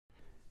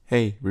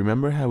Hey,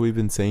 remember how we've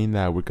been saying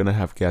that we're gonna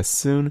have guests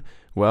soon?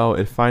 Well,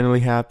 it finally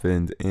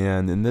happened,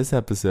 and in this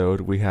episode,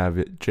 we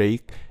have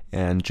Jake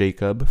and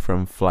Jacob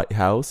from Flight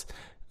House.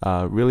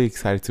 Really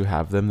excited to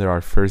have them. They're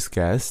our first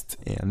guest,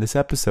 and this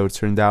episode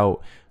turned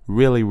out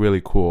really,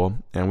 really cool.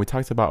 And we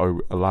talked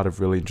about a lot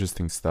of really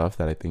interesting stuff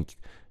that I think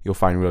you'll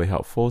find really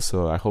helpful.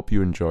 So I hope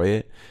you enjoy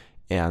it.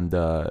 And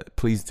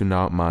please do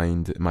not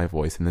mind my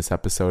voice in this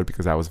episode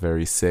because I was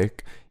very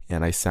sick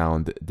and I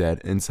sound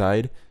dead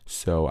inside.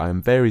 So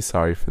I'm very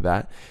sorry for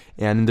that.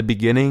 And in the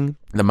beginning,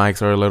 the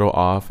mics are a little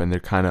off and they're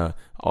kind of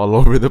all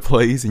over the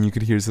place and you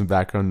could hear some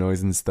background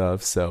noise and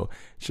stuff. So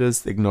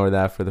just ignore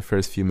that for the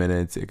first few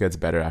minutes. It gets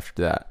better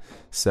after that.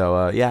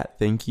 So yeah,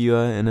 thank you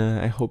and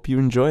I hope you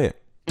enjoy it.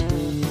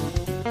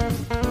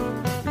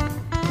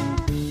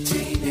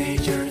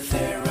 Teenager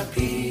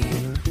therapy,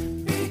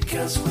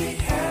 because we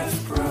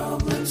have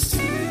problems too.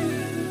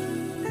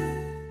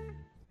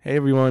 Hey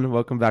everyone,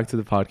 welcome back to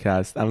the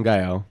podcast. I'm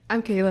Gael.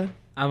 I'm Kayla.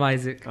 I'm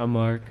Isaac. I'm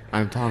Mark.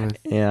 I'm Thomas.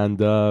 And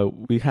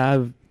we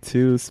have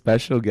two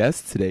special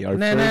guests today. Our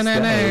first guest.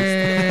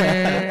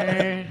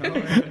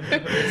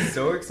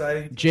 So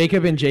exciting.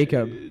 Jacob and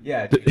Jacob.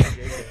 Yeah.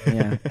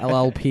 Yeah.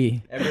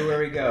 LLP. Everywhere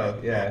we go.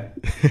 Yeah.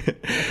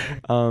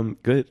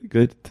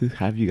 Good to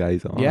have you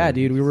guys on. Yeah,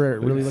 dude. We were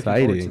really looking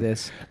forward to exciting.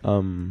 this.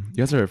 You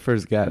guys are our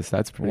first guests.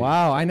 That's pretty.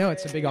 Wow. I know.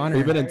 It's a big honor.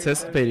 We've been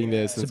anticipating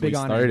this since a big we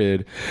honor.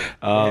 started.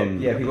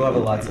 Yeah, people have a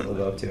lot to live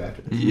up to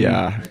after this.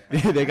 Yeah.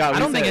 They got. I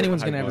don't think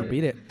anyone's going to ever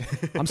beat it.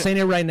 I'm saying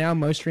it right now.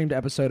 Most streamed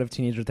episode of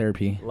Teenager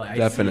Therapy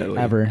Definitely.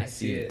 ever. I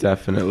see it.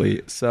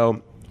 Definitely.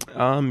 So,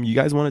 you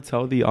guys want to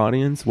tell the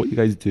audience what you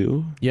guys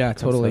do? Yeah, What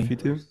totally.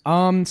 stuff you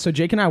do? So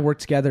Jake and I work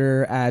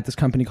together at this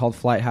company called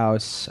Flight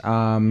House.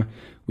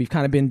 We've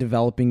kind of been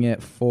developing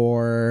it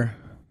for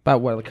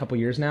about a couple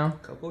years now.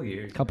 Couple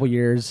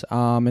years.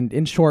 And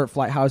in short,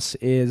 Flight House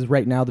is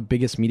right now the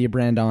biggest media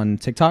brand on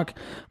TikTok.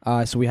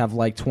 So we have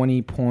like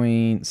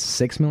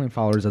 20.6 million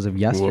followers as of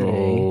yesterday.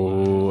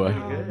 Whoa.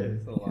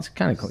 It's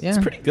kind of cool. Yeah. It's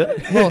pretty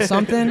good. Well,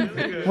 something.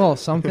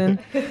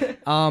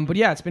 But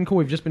yeah, it's been cool.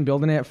 We've just been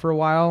building it for a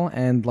while,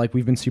 and like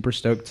we've been super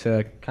stoked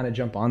to kind of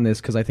jump on this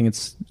because I think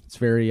it's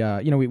very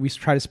we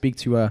try to speak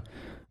to a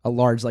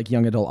large like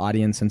young adult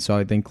audience, and so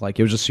I think like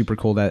it was just super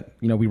cool that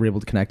we were able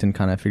to connect and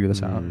kind of figure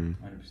this out. 100%.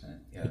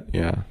 Yeah.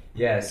 Yeah.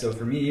 Yeah, so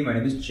for me, my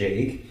name is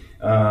Jake.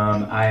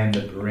 I am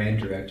the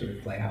brand director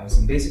at Flight House,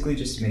 and basically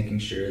just making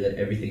sure that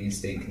everything is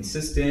staying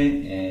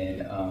consistent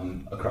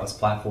and across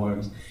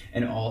platforms,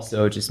 and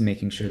also just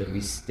making sure that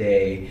we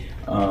stay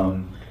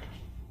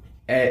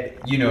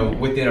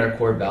within our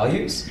core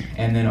values,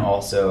 and then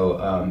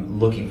also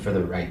looking for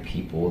the right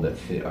people that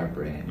fit our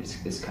brand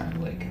is kind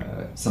of like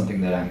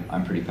something that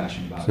I'm pretty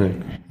passionate about Sick.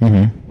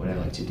 and what I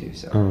like to do.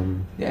 So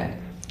yeah.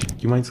 Do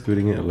you mind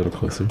scooting it a little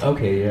closer?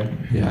 Okay. Yeah.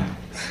 Yeah.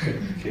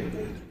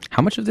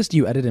 How much of this do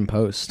you edit and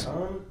post?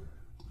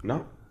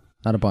 No.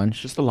 Not a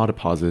bunch. Just a lot of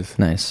pauses.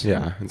 Nice.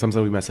 Yeah. And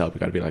sometimes we mess up. We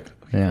gotta be like,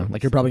 okay, Yeah.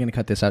 Like you're probably gonna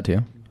cut this out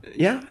too.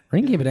 yeah, Or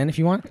you can keep it in if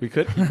you want. we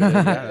could. Keep it in.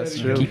 Yeah, that's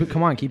true. Keep it.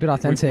 Come on. Keep it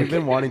authentic. We've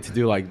been wanting to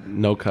do like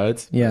no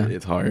cuts. But Yeah.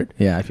 it's hard.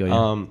 Yeah, I feel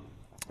you.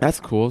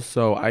 That's cool.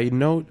 So I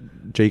know,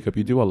 Jacob,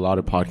 you do a lot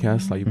of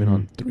podcasts. Like you've been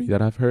on 3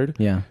 that I've heard.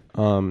 Yeah.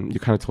 You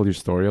kind of told your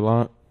story a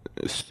lot,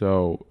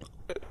 so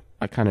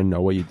I kind of know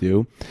what you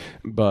do.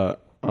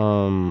 But I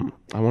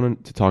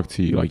wanted to talk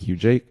to you, like you,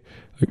 Jake,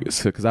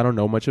 because I don't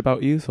know much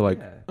about you. So like,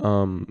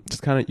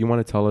 just kind of, you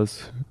want to tell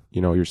us,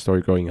 your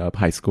story growing up,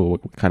 high school,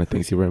 what kind of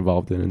things you were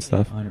involved in and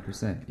stuff.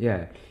 100%.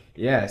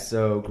 Yeah.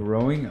 So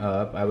growing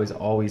up, I was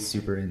always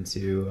super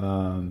into.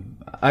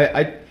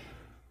 I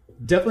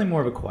definitely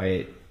more of a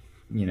quiet,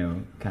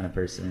 kind of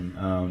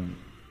person.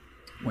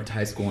 Went to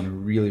high school in a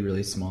really,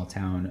 really small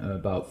town,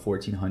 about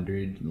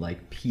 1,400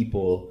 like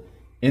people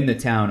in the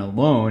town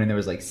alone, and there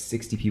was like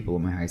 60 people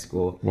in my high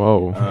school.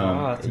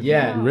 Whoa.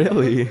 Yeah.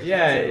 Really?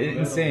 Yeah,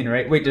 insane,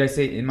 right? Wait, did I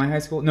say in my high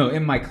school? No,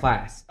 in my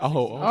class.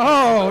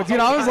 Oh, dude,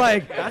 I was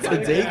like, That's a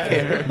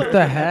daycare. what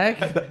the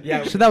heck?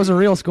 Yeah. So that was a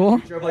real school?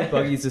 Drove like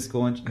buggies to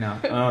school and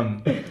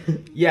no.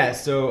 Yeah,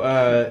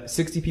 so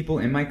 60 people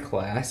in my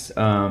class,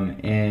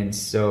 and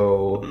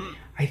so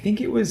I think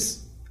it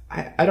was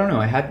I don't know.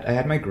 I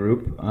had my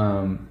group.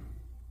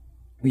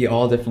 We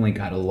all definitely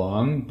got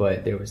along,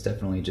 but there was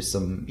definitely just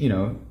some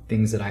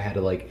things that I had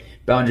to like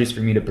boundaries for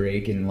me to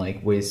break and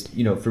like ways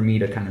for me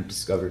to kind of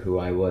discover who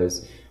I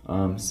was.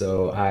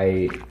 So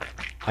I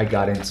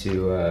got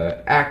into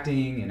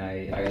acting and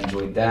I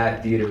enjoyed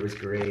that. Theater was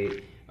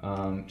great.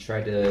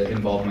 Tried to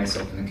involve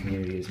myself in the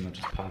community as much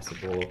as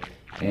possible,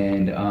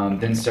 and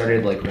then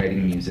started like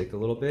writing music a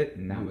little bit,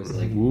 and that was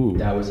like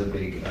that was a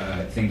big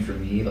thing for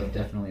me. Like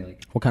definitely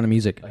like What kind of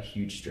music? a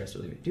huge stress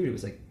reliever. Dude, it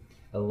was like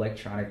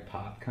electronic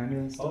pop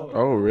kind of stuff.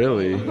 Oh,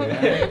 really?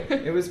 Yeah,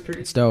 it was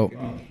pretty. It's dope.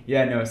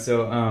 Yeah, no.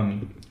 So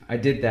I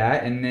did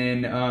that, and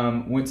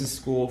then went to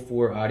school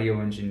for audio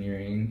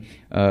engineering.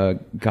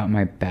 Got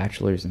my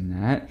bachelor's in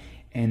that,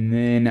 and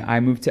then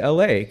I moved to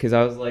LA because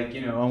I was like,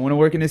 I want to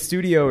work in a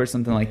studio or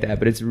something like that.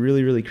 But it's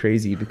really, really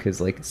crazy because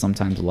like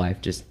sometimes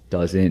life just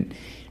doesn't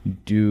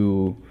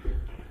do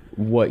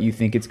what you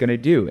think it's going to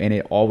do, and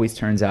it always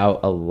turns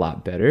out a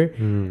lot better.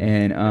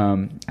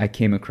 And I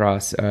came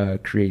across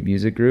Create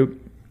Music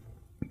Group,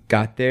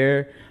 got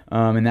there,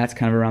 and that's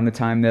kind of around the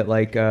time that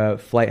like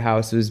Flight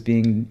House was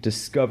being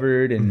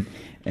discovered,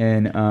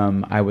 and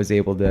I was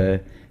able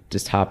to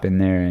just hop in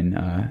there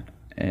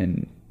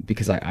and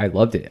because I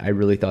loved it. I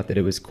really thought that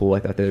it was cool. I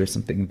thought that there was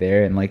something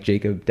there, and like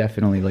Jacob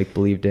definitely like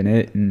believed in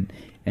it, and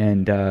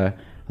I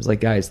was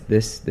like, guys,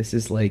 this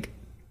is like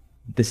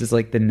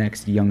the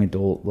next young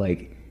adult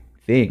like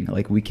thing.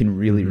 Like we can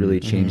really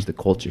change the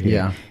culture here.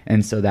 Yeah.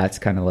 And so that's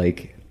kind of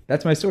like,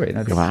 that's my story.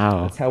 That's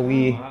how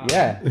we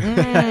yeah.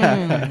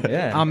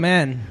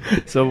 Amen.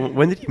 So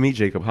when did you meet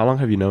Jacob? How long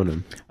have you known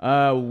him?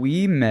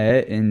 We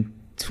met in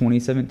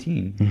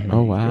 2017.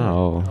 Oh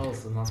wow.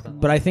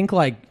 But I think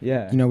like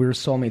Yeah. you know, we were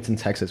soulmates in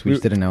Texas. We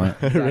just didn't know it.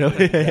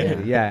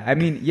 Really? Yeah. I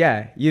mean,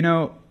 yeah, you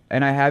know,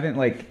 and I haven't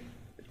like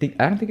I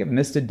don't think I've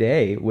missed a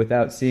day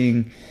without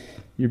seeing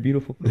your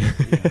beautiful face.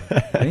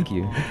 Thank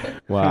you.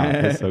 Wow,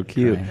 that's so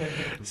cute.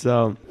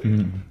 So,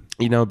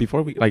 you know,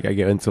 before we like I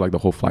get into like the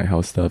whole Flight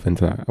House stuff, and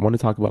I want to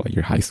talk about like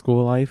your high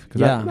school life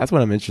because Yeah. that's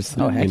what I'm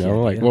interested Oh, in. heck You know,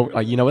 yeah, like dude. well,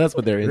 like you know, that's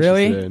what they're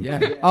interested Really? in.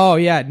 Yeah. Oh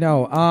yeah,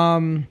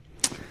 no.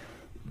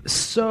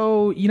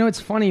 So, you know, it's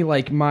funny,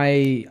 like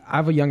I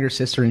have a younger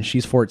sister and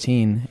she's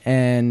 14,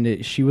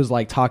 and she was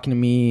like talking to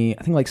me,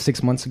 I think like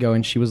 6 months ago,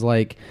 and she was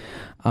like,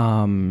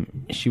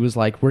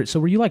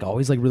 were you like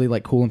always like really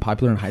like cool and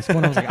popular in high school?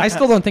 And I was like, I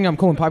still don't think I'm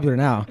cool and popular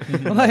now.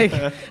 Like,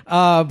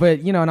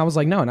 but you know, and I was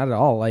like, no, not at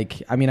all.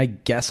 Like, I mean, I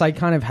guess I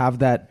kind of have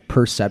that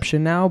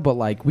perception now, but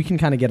like we can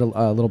kind of get a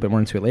little bit more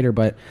into it later.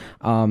 But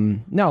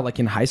no, like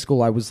in high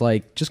school, I was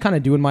like just kind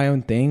of doing my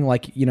own thing.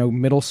 Like, you know,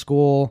 middle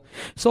school.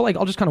 So like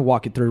I'll just kind of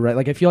walk it through, right?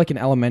 Like I feel like in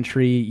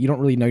elementary, you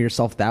don't really know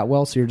yourself that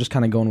well, so you're just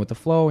kind of going with the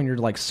flow, and you're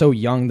like so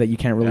young that you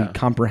can't really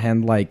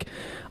comprehend like.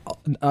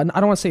 I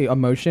don't want to say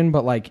emotion,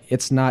 but like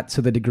it's not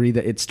to the degree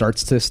that it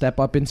starts to step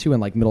up into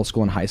in like middle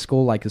school and high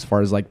school, like as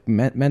far as like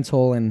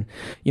mental and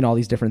you know all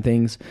these different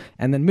things.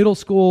 And then middle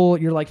school,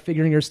 you're like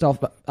figuring yourself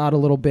out a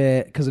little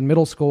bit, because in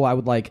middle school I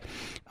would like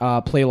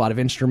play a lot of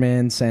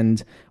instruments,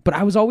 but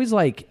I was always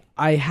like,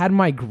 I had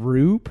my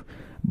group,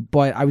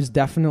 but I was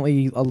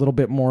definitely a little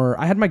bit more,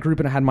 I had my group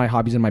and I had my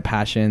hobbies and my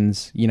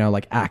passions, you know,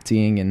 like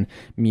acting and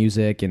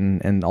music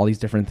and all these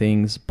different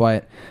things.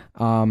 But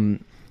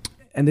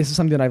and this is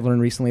something that I've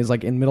learned recently, is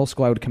like in middle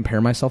school, I would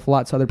compare myself a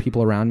lot to other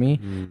people around me.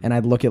 And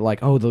I'd look at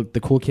like, oh, the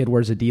cool kid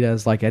wears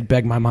Adidas. Like I'd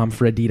beg my mom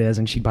for Adidas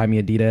and she'd buy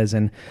me Adidas.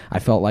 And I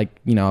felt like,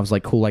 you know, I was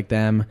like cool like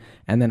them.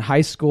 And then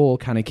high school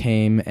kind of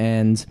came,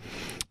 and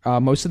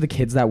most of the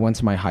kids that went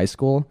to my high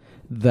school,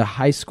 the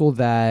high school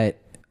that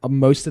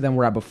most of them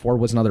were at before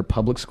was another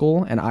public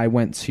school, and I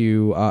went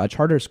to a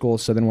charter school.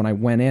 So then when I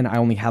went in, I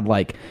only had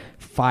like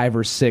 5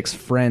 or 6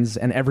 friends,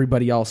 and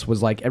everybody else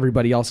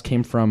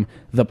came from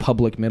the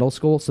public middle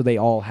school, so they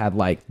all had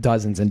like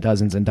dozens and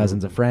dozens and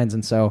dozens of friends.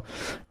 And so,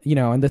 you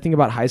know, and the thing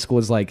about high school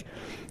is like,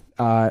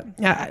 I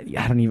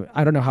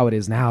don't know how it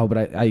is now,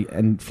 but I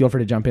and feel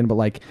free to jump in, but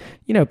like,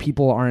 you know,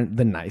 people aren't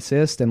the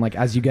nicest, and like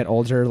as you get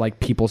older,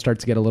 like people start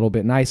to get a little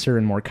bit nicer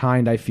and more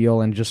kind, I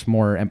feel, and just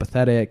more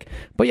empathetic.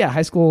 But yeah,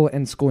 high school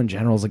and school in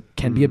general is like,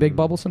 can be a big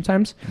bubble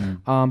sometimes.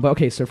 But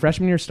okay, so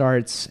freshman year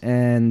starts,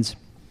 and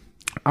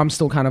I'm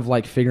still kind of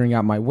like figuring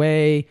out my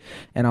way,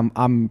 and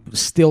I'm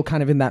still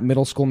kind of in that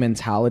middle school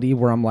mentality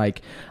where I'm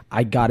like,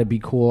 I gotta be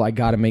cool, I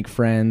gotta make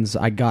friends,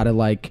 I gotta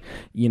like,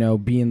 you know,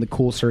 be in the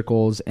cool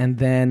circles. And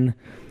then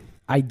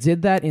I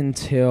did that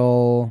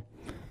until,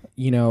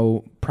 you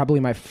know,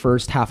 probably my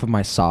first half of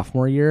my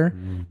sophomore year,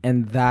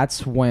 and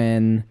that's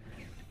when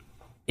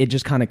it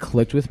just kind of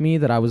clicked with me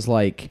that I was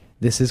like,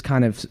 this is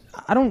kind of,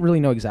 I don't really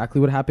know exactly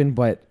what happened,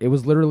 but it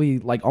was literally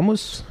like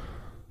almost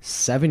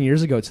 7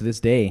 years ago to this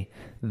day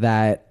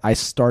that I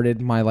started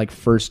my like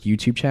first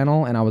YouTube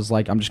channel, and I was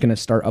like, I'm just gonna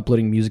start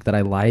uploading music that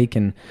I like,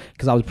 and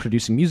because I was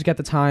producing music at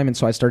the time, and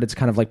so I started to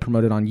kind of like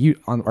promote it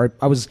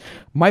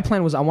my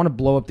plan was I want to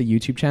blow up the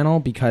YouTube channel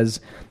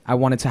because I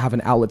wanted to have an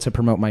outlet to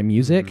promote my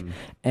music,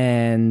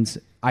 and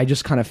I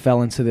just kind of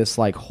fell into this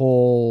like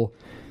whole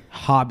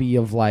hobby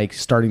of like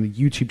starting the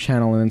YouTube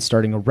channel and then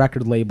starting a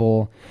record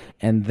label,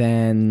 and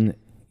then,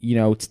 you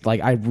know,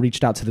 like I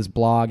reached out to this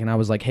blog and I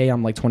was like, hey,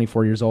 I'm like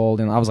 24 years old,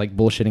 and I was like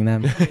bullshitting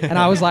them. And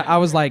I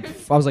was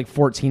like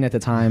 14 at the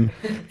time,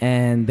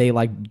 and they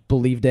like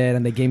believed it,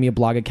 and they gave me a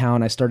blog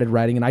account. I started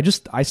writing, and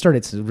I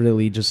started to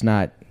really just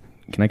not,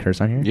 can I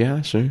curse on here?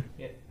 Yeah, sure.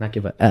 Not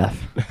give a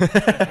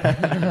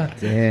F.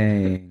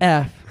 Dang.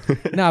 F.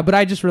 No, but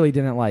I just really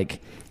didn't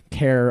like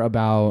care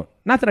about,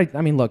 not that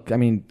I mean, look, I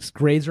mean,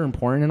 grades are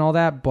important and all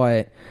that,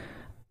 but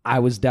I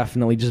was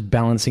definitely just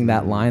balancing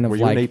that line of Were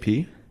you like, an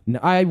AP? No,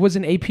 I was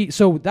an AP.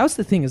 So that was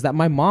the thing, is that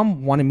my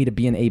mom wanted me to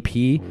be an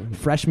AP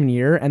freshman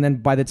year. And then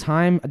by the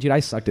time, dude, I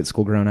sucked at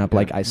school growing up.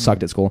 Like I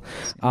sucked at school.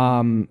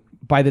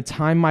 By the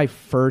time my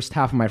first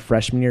half of my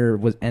freshman year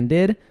was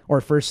ended,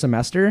 or first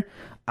semester,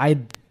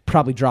 I'd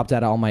probably dropped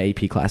out of all my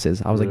AP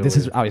classes. I was like, this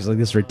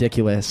is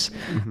ridiculous.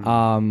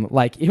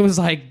 Like it was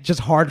like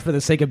just hard for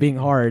the sake of being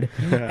hard.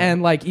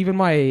 And like even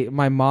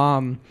my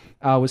mom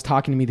was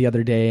talking to me the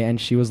other day, and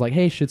she was like,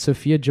 hey, should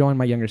Sophia join?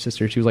 My younger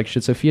sister, she was like,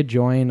 should Sophia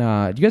join?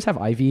 Do you guys have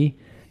Ivy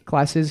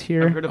classes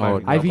here? I've heard of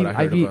Ivy. Ivy, but I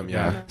heard of Ivy, them,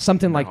 yeah.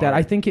 something like that.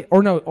 I think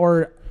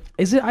or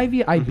is it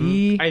Ivy?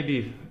 IB?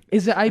 IB.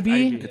 Is it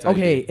IB? It's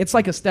Okay, IB. it's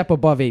like a step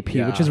above AP,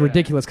 which is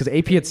ridiculous because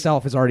AP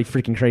itself is already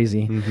freaking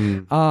crazy.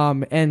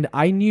 And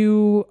I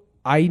knew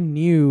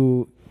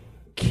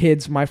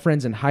kids, my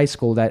friends in high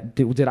school that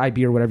did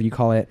IB or whatever you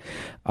call it,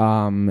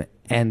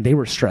 and they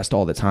were stressed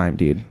all the time,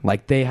 dude.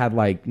 Like they had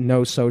like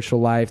no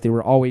social life. They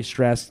were always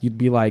stressed.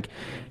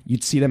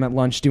 You'd see them at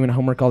lunch doing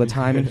homework all the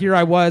time, and here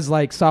I was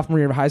like sophomore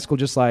year of high school,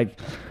 just like,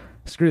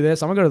 screw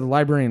this, I'm gonna go to the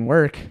library and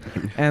work,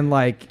 and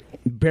like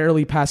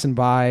barely passing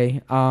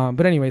by.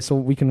 But anyway, so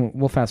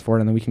we'll fast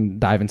forward and then we can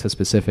dive into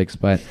specifics.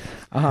 But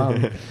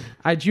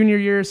I junior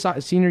year,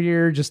 senior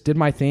year, just did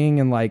my thing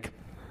and like,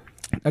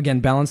 again,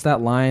 balanced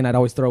that line. I'd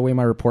always throw away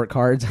my report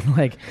cards.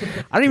 Like,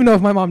 I don't even know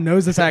if my mom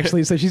knows this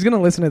actually, so she's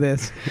gonna listen to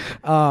this.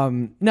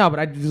 No, but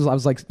I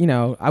was like,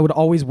 I would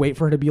always wait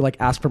for her to be like,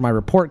 ask for my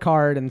report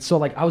card, and so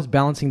like I was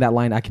balancing that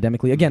line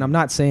academically. Again, I'm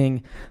not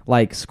saying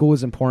like school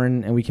is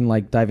important and we can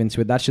like dive into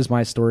it. That's just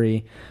my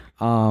story.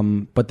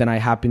 But then I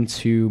happened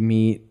to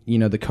meet,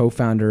 the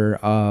co-founder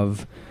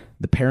of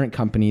the parent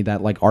company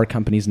that like our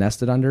company's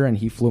nested under, and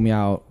he flew me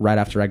out right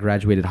after I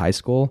graduated high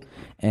school,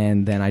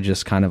 and then I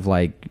just kind of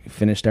like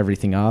finished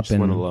everything up. Just and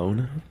went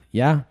alone.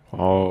 Yeah.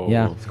 Oh,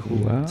 Yeah. that's cool.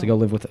 Wow. To go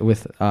live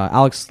with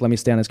Alex. Let me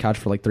stay on his couch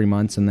for like 3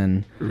 months, and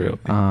then Really?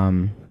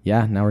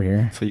 yeah, now we're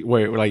here. So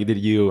did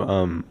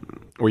you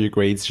were your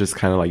grades just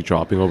kind of like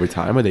dropping over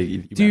time, or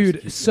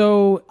Dude,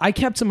 so I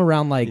kept them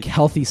around like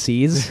healthy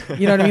C's,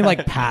 you know what I mean?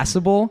 Like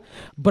passable.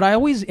 But I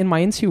always, in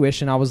my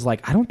intuition, I was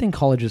like, I don't think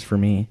college is for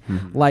me.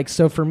 Like,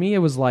 so for me, it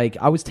was like,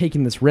 I was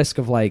taking this risk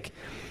of like,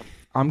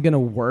 I'm going to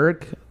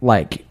work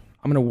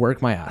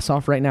my ass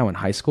off right now in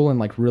high school and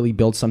like really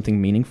build something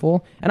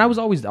meaningful. And I was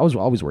always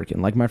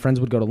working. Like my friends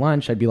would go to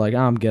lunch. I'd be like,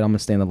 I'm good. I'm going to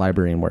stay in the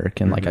library and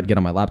work. And like, I'd get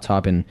on my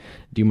laptop and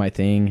do my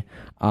thing.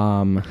 You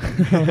want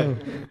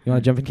to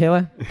jump in,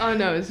 Kayla? Oh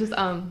no, it's just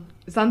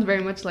it sounds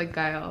very much like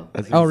Gael.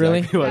 Oh, really?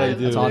 Exactly what I Yeah,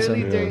 do. That's awesome.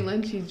 literally during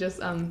lunch, he's just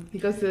he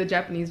goes to the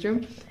Japanese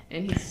room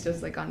and he's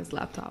just like on his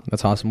laptop.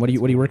 That's awesome. What do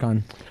you work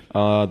on?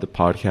 The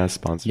podcast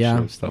sponsorship,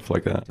 Yeah. stuff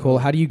like that. Cool.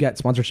 How do you get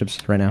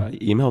sponsorships right now?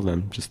 Email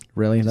them. Just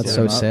Really? That's hit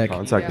so them up. sick.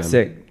 contact Yeah. them.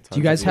 Sick. Do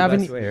you guys have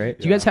any? Best way, right?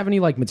 Do you guys have any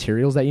like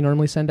materials that you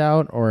normally send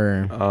out,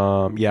 or?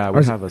 Yeah, Or we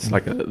is have a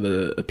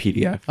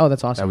PDF Oh,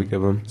 that's that awesome. we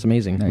give them. It's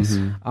amazing. Nice.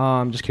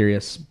 Just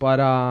curious, but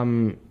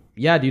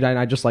yeah, dude,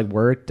 I just like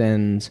worked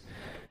and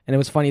it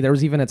was funny. There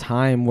was even a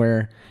time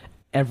where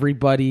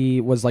everybody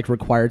was like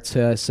required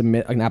to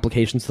submit an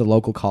application to the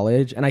local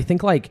college, and I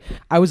think like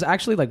I was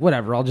actually like,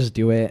 whatever, I'll just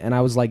do it, and I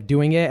was like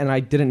doing it, and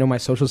I didn't know my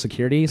social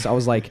security, so I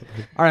was like,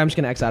 all right, I'm just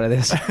gonna X out of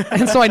this,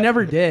 and so I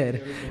never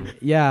did.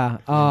 Yeah.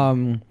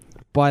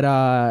 But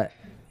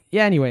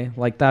yeah. Anyway,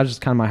 like that was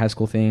just kind of my high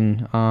school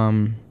thing.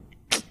 Trying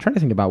to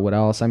think about what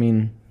else. I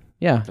mean,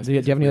 yeah. Do you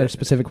have any other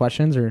specific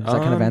questions, or does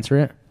that kind of answer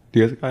it? Do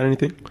you guys got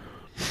anything?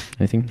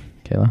 Anything?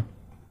 Kayla?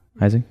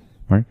 Isaac?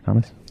 Mark?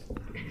 Thomas?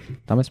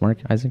 Mark?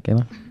 Isaac?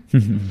 Kayla?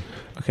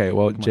 Okay,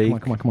 well, Jake,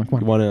 come on.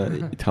 you want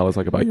to tell us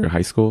like about your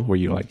high school? Were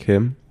you like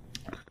him?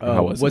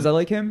 How was it? I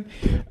like him?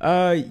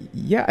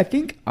 Yeah, I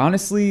think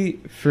honestly,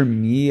 for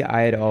me,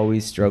 I had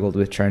always struggled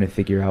with trying to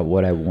figure out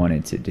what I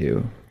wanted to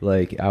do.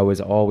 Like, I was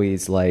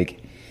always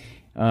like,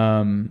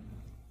 I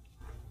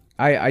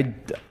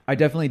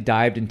definitely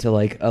dived into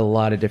like a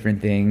lot of different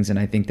things, and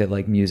I think that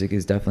like music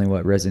is definitely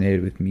what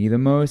resonated with me the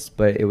most.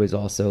 But it was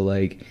also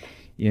like,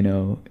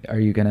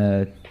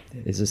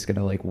 is this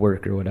gonna like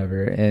work or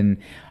whatever? And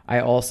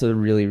I also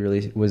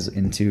really was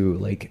into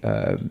like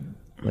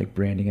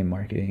branding and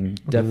marketing.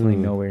 Definitely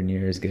nowhere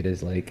near as good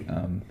as like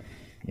some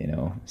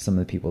of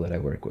the people that I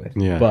work with.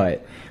 Yeah.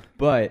 But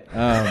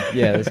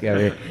yeah, this guy over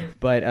here.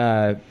 But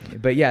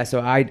yeah,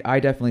 so I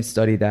definitely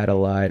studied that a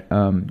lot.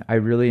 I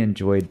really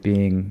enjoyed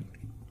being.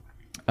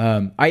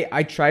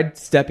 I tried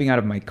stepping out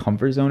of my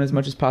comfort zone as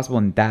much as possible,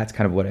 and that's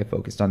kind of what I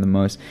focused on the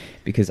most,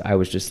 because I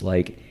was just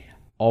like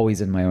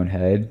always in my own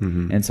head.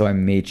 And so I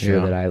made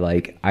sure that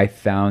I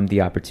found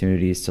the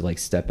opportunities to like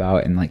step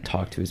out and like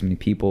talk to as many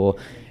people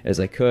as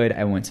I could.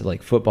 I went to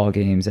like football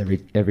games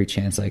every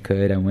chance I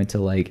could. I went to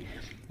like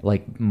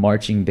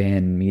marching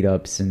band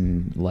meetups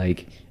and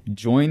like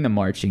joined the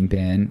marching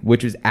band,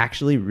 which was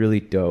actually really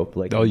dope.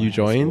 Like, Oh, in my you high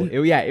joined?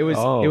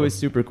 school. It was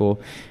super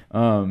cool.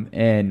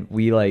 And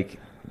we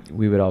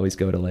would always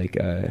go to like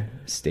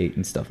state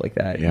and stuff like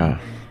that. Yeah.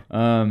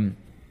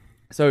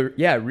 So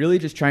yeah, really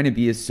just trying to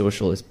be as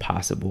social as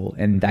possible.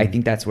 And I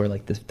think that's where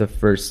like the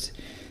first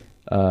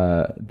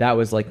that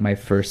was like my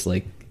first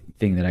like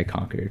thing that I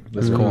conquered.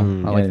 That's cool.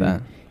 I like And,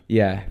 that.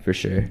 Yeah, for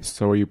sure.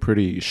 So were you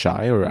pretty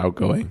shy or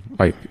outgoing?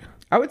 Like,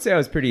 I would say I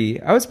was pretty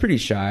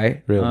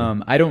shy.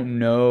 Really? I don't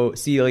know.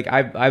 See, like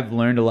I've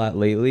learned a lot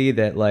lately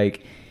that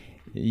like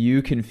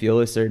you can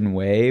feel a certain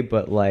way,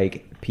 but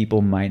like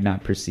people might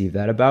not perceive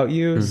that about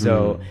you.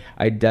 So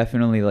I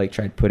definitely like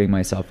tried putting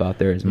myself out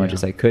there as much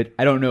as I could.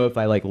 I don't know if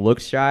I like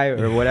looked shy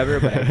or whatever,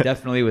 but I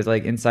definitely was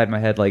like inside my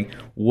head, like,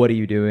 what are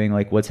you doing?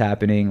 Like, what's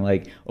happening?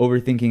 Like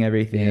overthinking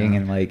everything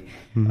and like,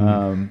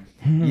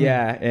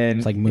 yeah. And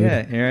It's like mood.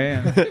 yeah, here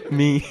I am.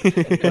 Me.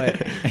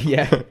 But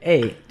yeah.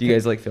 Hey, do you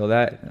guys like feel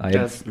that?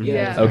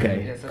 Yeah.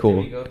 Okay, That's cool.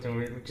 where we go, and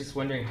we're just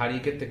wondering, how do you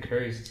get the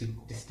courage to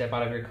step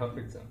out of your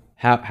comfort zone?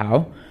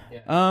 How?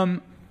 Yeah.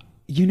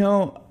 You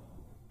know,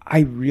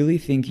 I really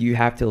think you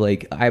have to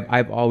like.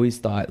 I've always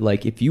thought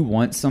like if you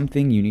want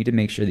something, you need to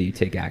make sure that you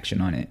take action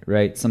on it,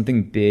 right?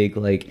 Something big,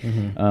 like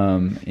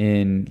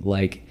in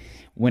like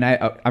when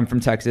I'm from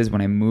Texas.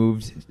 When I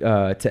moved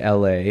to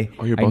LA,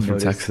 Oh, you're I both from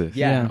noticed- Texas.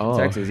 Yeah, Yeah. from Oh,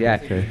 Texas. Yeah.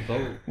 okay.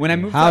 When I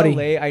moved Howdy. to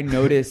LA, I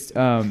noticed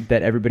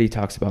that everybody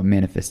talks about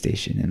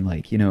manifestation and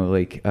like,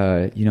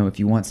 if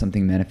you want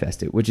something,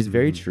 manifest it, which is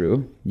very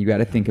true. You got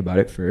to think about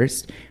it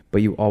first,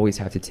 but you always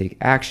have to take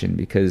action,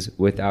 because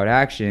without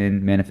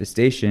action,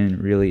 manifestation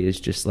really is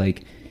just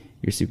like,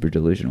 you're super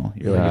delusional.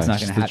 You're Yeah, like, it's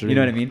not it's going to just a happen. You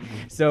know what I dream. mean?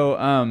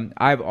 So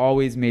I've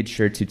always made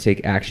sure to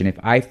take action. If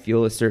I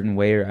feel a certain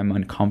way or I'm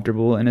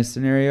uncomfortable in a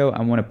scenario,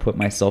 I want to put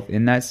myself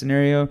in that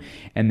scenario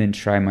and then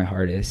try my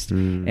hardest.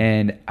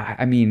 And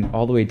I mean,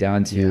 all the way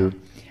down to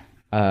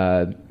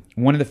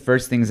one of the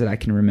first things that I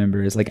can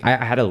remember is like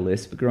I had a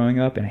lisp growing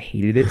up and I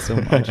hated it so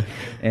much.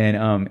 And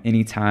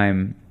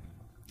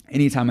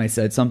anytime I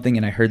said something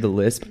and I heard the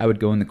lisp, I would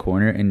go in the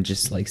corner and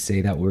just like say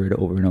that word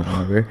over and over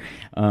and over.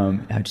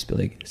 I'd just be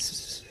like,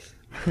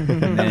 and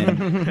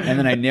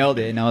then I nailed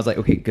it, and I was like,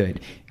 okay, good.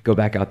 Go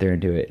back out there and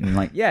do it. And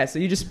like, yeah, so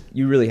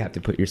you really have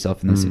to put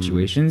yourself in those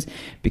situations,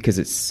 because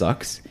it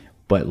sucks,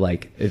 but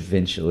like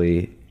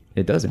eventually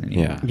it doesn't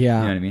anymore. Yeah.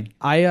 Yeah. You know what I mean?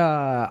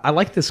 I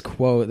like this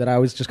quote that I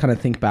always just kind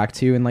of think back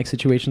to in like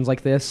situations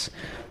like this,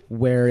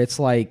 where it's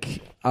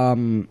like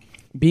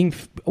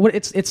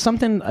it's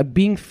something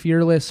being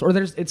fearless, or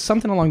it's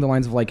something along the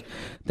lines of like,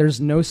 there's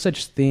no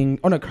such thing.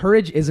 Oh no,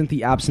 courage isn't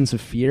the absence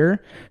of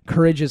fear.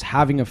 Courage is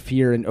having a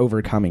fear and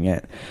overcoming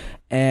it.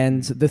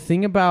 And the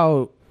thing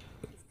about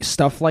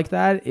stuff like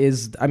that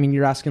is, I mean,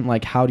 you're asking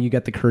like, how do you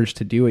get the courage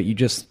to do it? You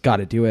just got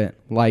to do it,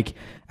 like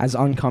as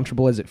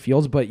uncomfortable as it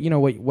feels. But you know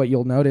what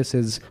you'll notice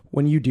is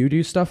when you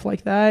do stuff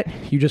like that,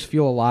 you just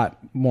feel a lot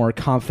more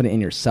confident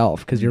in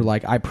yourself, because you're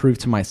like, I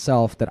proved to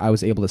myself that I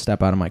was able to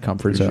step out of my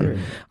comfort zone.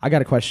 I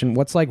got a question.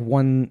 What's like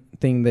one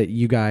thing that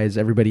you guys,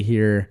 everybody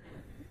here,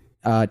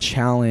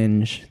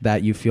 challenge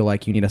that you feel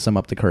like you need to sum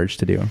up the courage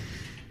to do?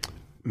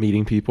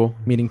 Meeting people.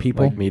 Meeting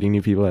people? Like meeting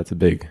new people, that's a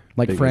big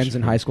Like friends issue.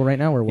 in high school right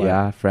now, or what?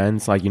 Yeah,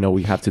 friends. Like,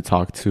 we have to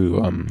talk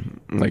to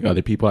like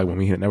other people. Like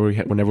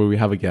whenever we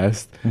have a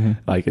guest,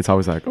 like it's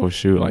always like, oh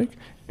shoot, like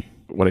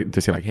what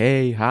to say, like,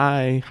 hey,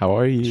 hi, how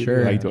are you?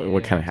 Sure. Like,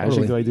 what kind of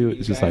handshake do I do?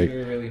 It's just like, we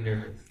were really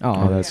nervous.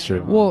 oh, that's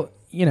true. Well,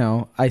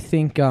 I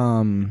think,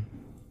 I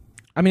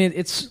mean,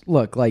 it's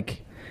look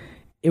like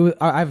it was.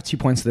 I have 2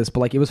 points to this, but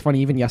like it was funny.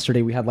 Even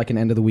yesterday, we had like an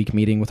end of the week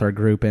meeting with our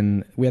group,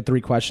 and we had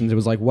 3 questions. It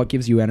was like, what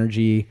gives you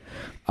energy?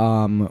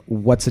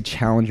 What's a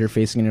challenge you're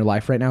facing in your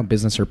life right now,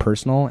 business or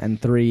personal?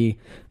 And 3,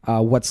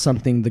 what's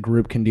something the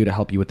group can do to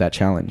help you with that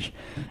challenge?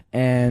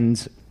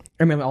 And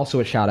I mean, also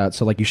a shout out.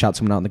 So like you shout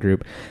someone out in the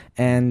group,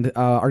 and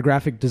our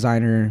graphic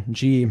designer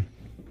G.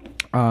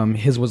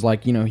 His was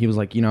like, he was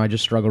like, I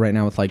just struggle right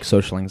now with like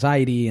social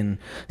anxiety and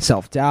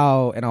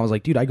self-doubt. And I was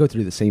like, dude, I go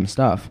through the same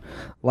stuff.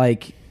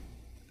 Like,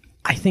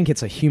 I think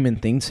it's a human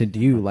thing to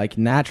do. Like,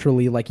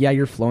 naturally, like, yeah,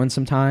 you're flowing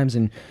sometimes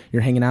and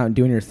you're hanging out and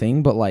doing your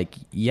thing. But like,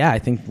 yeah, I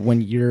think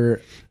when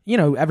you're,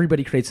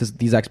 everybody creates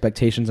these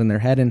expectations in their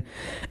head. And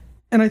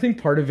I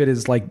think part of it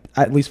is like,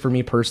 at least for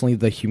me personally,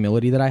 the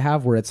humility that I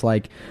have, where it's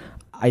like,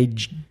 I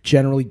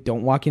generally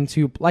don't walk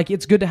into, like,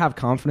 it's good to have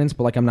confidence,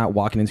 but like I'm not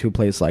walking into a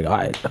place like,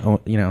 yeah,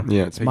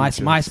 it's taking my it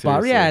spot.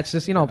 seriously. Yeah, it's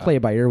just, play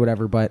it by ear or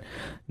whatever. But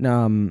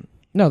no,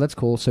 that's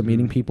cool. So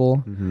meeting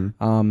people,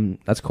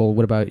 that's cool.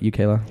 What about you,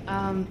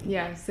 Kayla?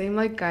 Yeah, same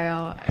like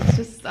Gael. It's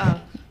just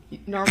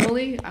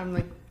normally I'm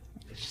like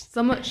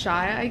somewhat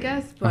shy, I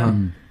guess, but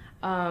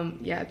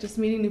yeah, just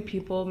meeting new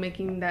people,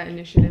 making that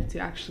initiative to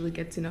actually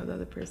get to know the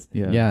other person.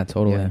 Yeah,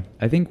 totally. Yeah.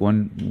 I think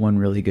one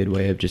really good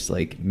way of just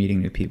like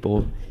meeting new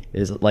people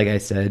is, like I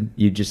said,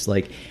 you just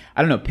like,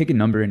 I don't know, pick a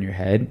number in your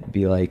head,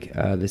 be like,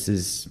 I'm going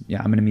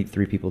to meet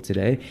 3 people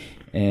today,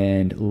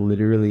 and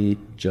literally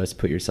just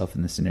put yourself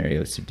in the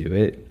scenarios to do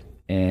it.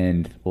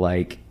 And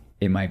like,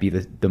 it might be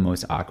the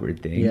most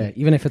awkward thing. Yeah,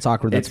 even if it's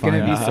awkward, that's It's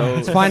gonna fine. be so.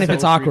 It's fine if so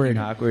it's awkward.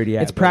 freaking awkward.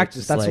 Yeah, it's but practice.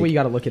 just That's the like- way you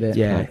got to look at it.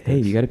 Yeah. Hey,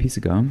 you got a piece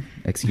of gum?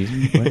 Excuse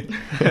me. What?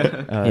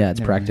 Yeah, it's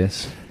never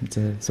practice. mind. It's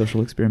a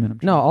social experiment. I'm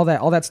No, all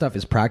that stuff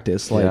is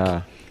practice.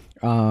 Like,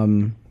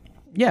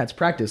 yeah, it's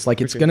practice. Like,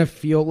 it's gonna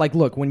feel like,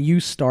 look, when you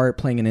start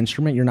playing an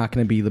instrument, you're not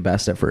gonna be the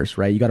best at first,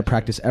 right? You got to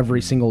practice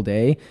every single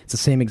day. It's the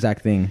same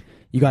exact thing.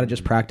 You got to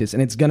just practice,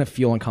 and it's gonna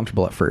feel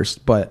uncomfortable at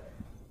first, but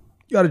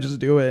you got to just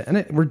do it.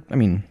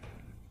 And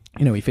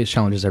we face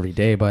challenges every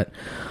day, but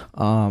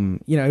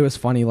it was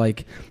funny.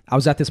 Like, I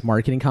was at this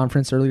marketing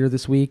conference earlier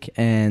this week,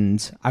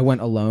 and I went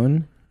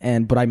alone.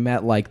 but I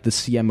met like the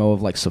CMO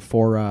of like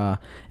Sephora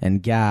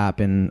and Gap,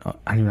 and I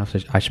don't even know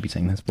if I should be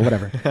saying this, but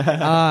whatever.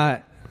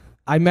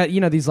 I met,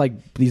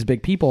 these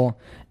big people,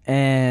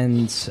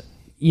 and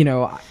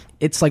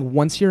it's like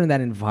once you're in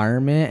that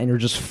environment and you're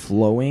just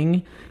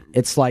flowing,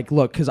 it's like,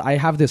 look, because I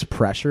have this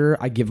pressure,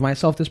 I give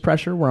myself this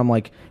pressure where I'm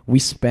like, we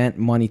spent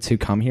money to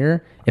come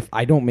here. If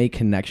I don't make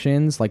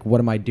connections, like, what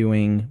am I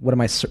doing? What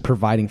am I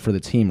providing for the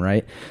team,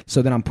 right?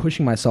 So then I'm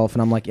pushing myself,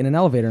 and I'm like in an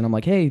elevator, and I'm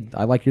like, hey,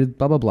 I like your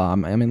blah, blah, blah.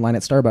 I'm in line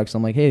at Starbucks.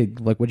 I'm like, hey,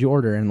 like, what'd you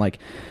order?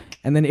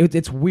 And then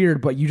it's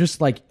weird, but you just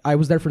like, I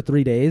was there for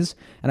 3 days,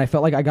 and I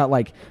felt like I got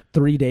like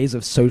 3 days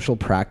of social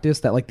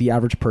practice that like the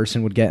average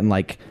person would get in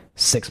like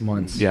 6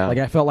 months. Yeah. Like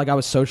I felt like I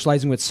was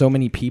socializing with so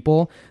many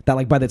people that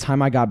like by the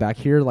time I got back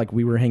here, like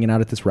we were hanging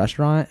out at this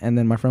restaurant, and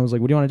then my friend was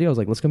like, what do you want to do? I was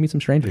like, let's go meet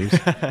some strangers.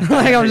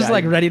 Like I was just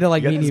like ready to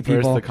like meet new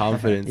people. The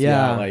confidence.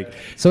 Yeah. Like,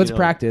 so it's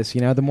practice,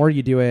 the more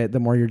you do it, the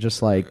more you're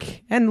just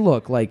like, and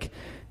look, like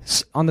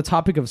on the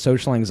topic of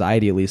social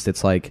anxiety, at least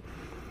it's like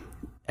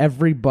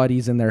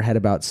everybody's in their head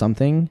about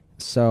something.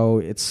 So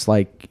it's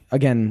like,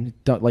 again,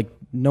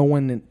 no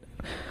one's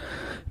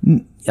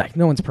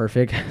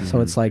perfect.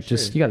 So it's like,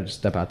 just, you got to just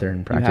step out there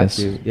and practice.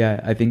 You have to. Yeah.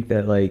 I think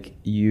that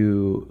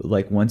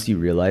once you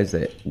realize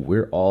that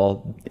we're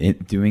all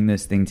doing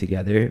this thing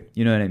together,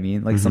 you know what I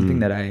mean? Like something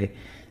that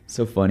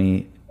so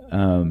funny,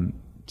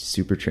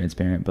 super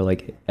transparent, but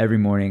like every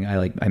morning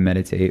I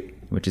meditate,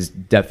 which has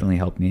definitely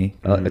helped me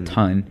a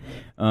ton.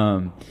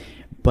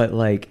 But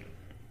like,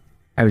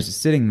 I was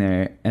just sitting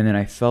there, and then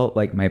I felt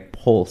like my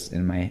pulse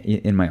in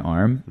my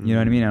arm. You know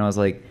what I mean? And I was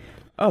like,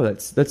 "Oh,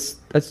 that's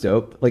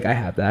dope. Like I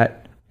have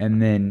that,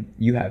 and then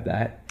you have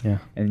that, yeah,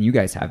 and you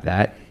guys have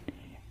that,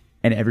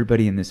 and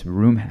everybody in this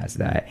room has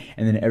that,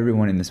 and then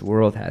everyone in this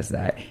world has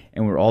that,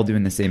 and we're all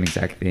doing the same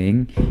exact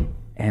thing.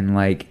 And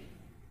like,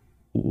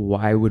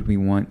 why would we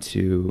want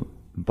to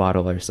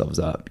bottle ourselves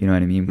up? You know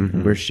what I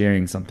mean? We're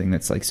sharing something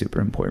that's like super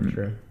important.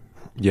 Sure.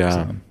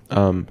 Yeah.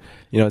 So,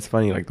 it's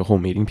funny, like the whole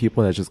meeting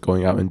people, that's just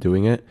going out and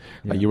doing it.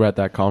 Like you were at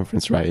that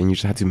conference, right? And you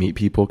just had to meet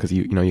people because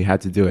you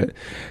had to do it.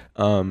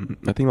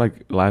 I think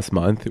like last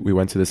month we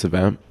went to this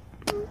event,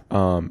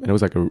 and it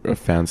was like a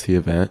fancy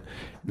event.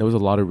 There was a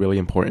lot of really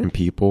important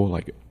people,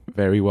 like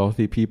very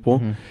wealthy people.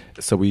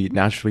 So we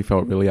naturally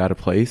felt really out of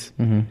place.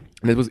 And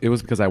it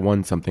was because I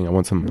won some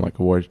like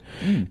award,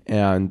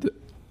 and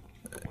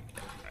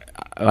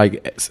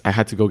like I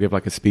had to go give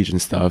like a speech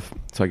and stuff.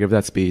 So I gave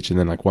that speech, and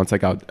then like once I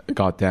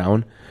got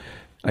down,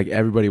 like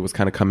everybody was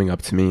kind of coming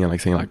up to me and like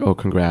saying like, oh,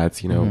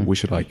 congrats, we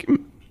should like,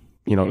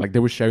 like they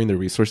were sharing their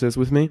resources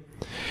with me.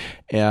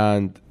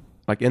 And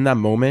like in that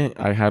moment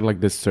I had like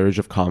this surge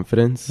of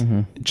confidence,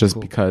 just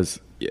because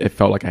it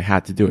felt like I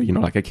had to do it,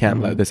 like I can't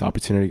let this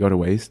opportunity go to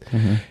waste.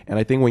 And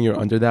I think when you're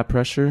under that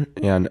pressure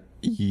and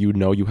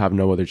you have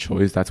no other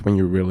choice, that's when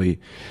you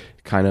really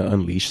kind of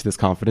unleash this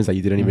confidence that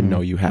you didn't even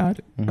know you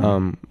had.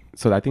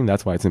 So I think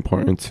that's why it's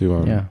important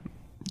to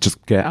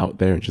just get out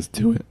there and just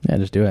do it. Yeah,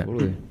 just do it.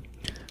 totally.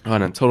 Oh,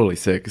 and I'm totally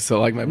sick.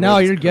 So like my No,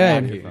 voice is you're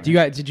good. cracking.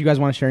 Did you guys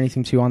want to share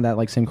anything too on that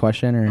like same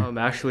question or?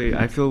 Actually,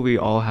 I feel we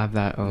all have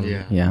that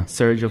Yeah.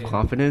 surge of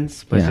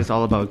confidence, but Yeah. it's just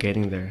all about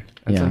getting there.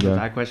 And Yeah. sometimes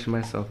I question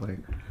myself, like,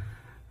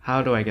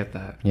 how do I get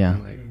that? Yeah.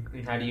 And,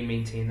 like, How do you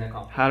maintain that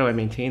confidence? how do I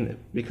maintain it?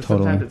 Because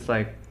Totally. sometimes it's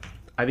like,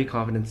 I be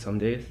confident some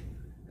days,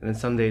 and then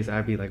some days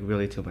I be like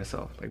really to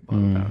myself, like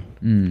bottled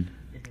down.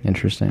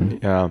 Interesting.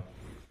 Yeah.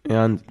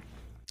 And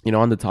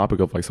on the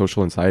topic of like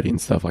social anxiety and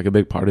stuff, like a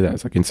big part of that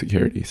is like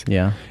insecurities.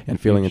 Yeah. And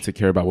feeling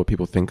insecure about what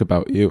people think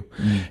about you.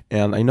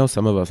 And I know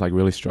some of us like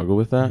really struggle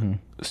with that.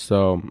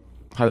 So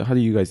how do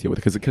you guys deal with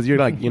it? Because you're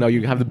like,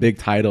 you have the big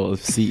title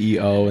of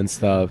CEO and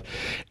stuff.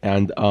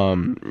 And,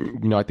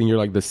 I think you're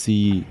like the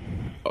chief.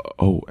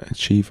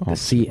 The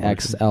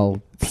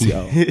CXLPO.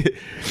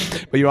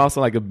 But you're also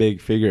like a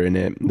big figure in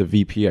it, the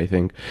VP, I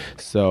think.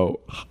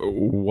 So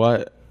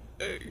what...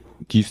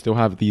 do you still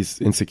have these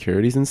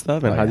insecurities and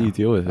stuff, and how do you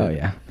deal with it? Oh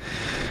yeah.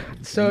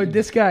 So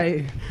this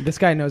guy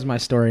knows my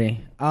story.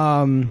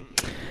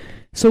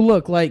 So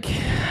look, like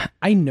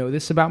I know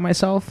this about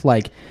myself,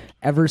 like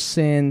ever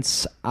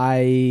since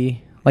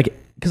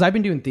because I've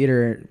been doing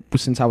theater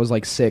since I was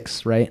like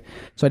 6, right?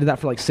 So I did that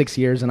for like 6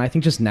 years, and I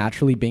think just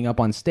naturally being up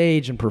on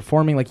stage and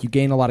performing, like you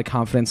gain a lot of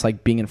confidence,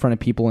 like being in front of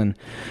people and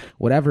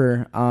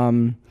whatever.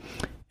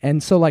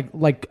 And so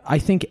like I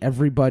think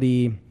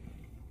everybody.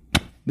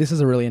 This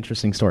is a really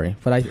interesting story,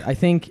 but I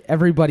think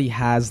everybody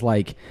has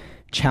like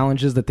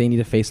challenges that they need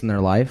to face in their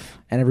life,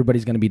 and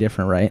everybody's going to be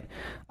different, right?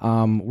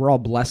 We're all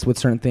blessed with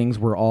certain things.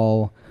 We're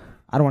all,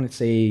 I don't want to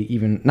say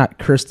even, not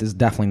cursed is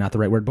definitely not the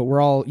right word, but we're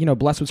all,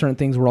 blessed with certain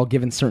things. We're all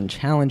given certain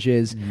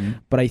challenges,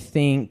 but I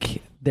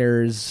think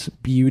there's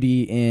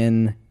beauty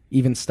in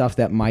even stuff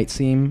that might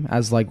seem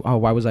as like, oh,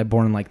 why was I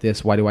born like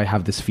this? Why do I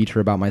have this feature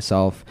about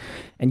myself?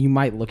 And you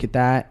might look at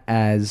that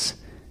as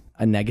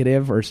a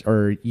negative or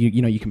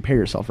you compare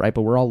yourself, right?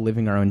 But we're all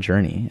living our own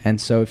journey.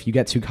 And so if you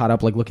get too caught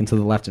up like looking to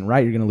the left and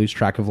right, you're going to lose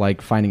track of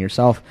like finding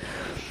yourself.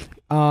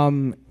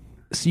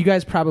 So you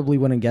guys probably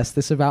wouldn't guess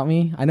this about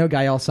me. I know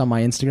Gael saw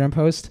my Instagram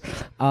post.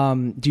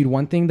 Dude,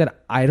 one thing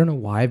that I don't know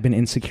why I've been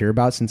insecure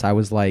about since I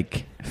was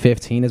like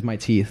 15 is my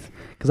teeth.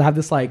 Because I have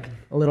this like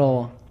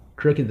little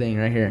crooked thing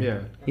right here.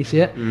 Yeah. You see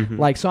it?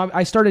 Like, so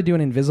I started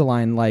doing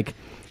Invisalign like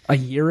a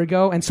year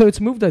ago. And so it's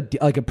moved a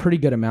pretty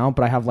good amount,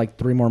 but I have like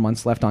 3 more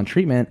months left on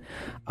treatment.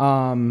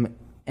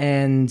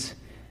 And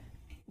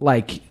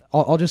like,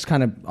 I'll just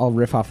kind of, I'll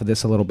riff off of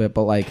this a little bit,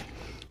 but like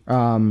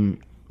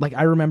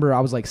I remember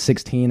I was like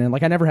 16 and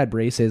like I never had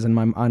braces, and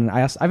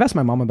I've asked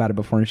my mom about it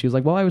before, and she was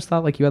like, well, I always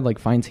thought like you had like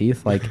fine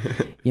teeth, like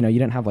you know, you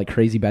didn't have like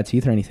crazy bad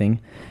teeth or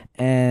anything.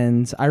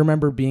 And I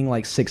remember being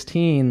like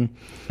 16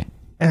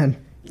 and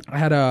I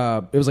had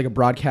it was like a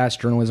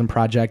broadcast journalism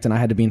project, and I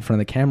had to be in front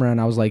of the camera,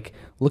 and I was like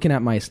looking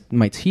at my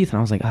teeth, and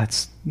I was like, oh,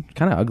 that's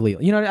kind of ugly,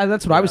 you know.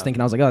 That's what I was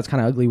thinking. I was like, oh, that's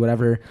kind of ugly,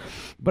 whatever.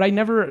 But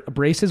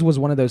braces was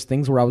one of those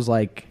things where I was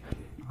like,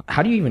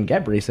 how do you even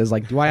get braces?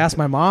 Like, do I ask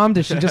my mom?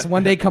 Does she just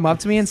one day come up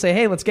to me and say,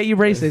 hey, let's get you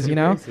braces, you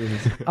know?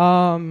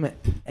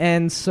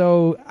 And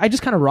so I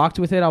just kind of rocked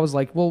with it. I was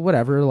like, well,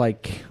 whatever.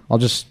 Like,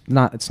 it's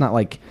not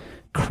like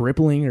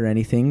crippling or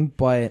anything,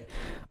 but,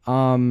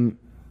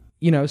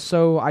 you know,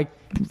 so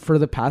for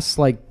the past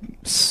I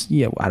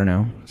don't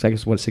know. So I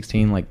guess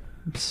 16, like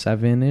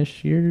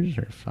 7-ish years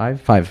or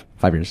 5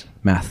 years,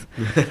 math.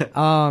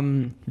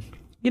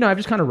 You know, I've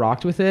just kind of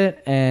rocked with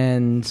it.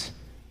 And,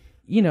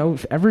 you know,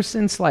 ever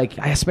since like,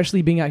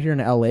 especially being out here in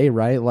LA,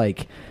 right?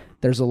 Like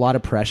there's a lot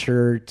of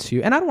pressure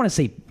to, and I don't want to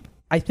say,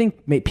 I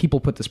think people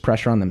put this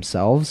pressure on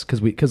themselves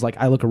because like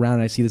I look around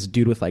and I see this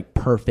dude with like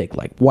perfect,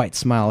 like white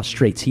smile,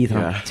 straight teeth. And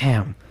I'm like,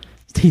 damn,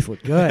 his teeth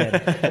look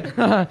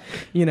good,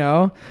 you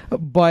know?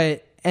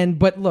 But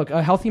look,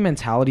 a healthy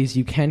mentality is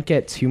you can't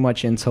get too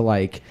much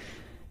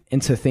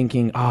into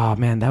thinking, oh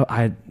man,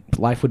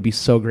 life would be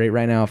so great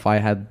right now if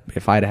I'd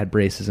had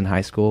braces in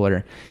high school.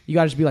 Or you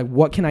gotta just be like,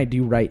 what can I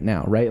do right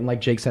now, right? And like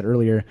Jake said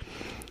earlier,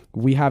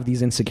 we have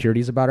these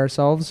insecurities about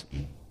ourselves.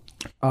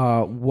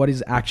 What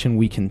is action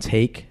we can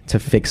take to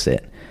fix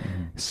it,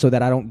 so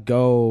that I don't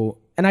go?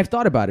 And I've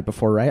thought about it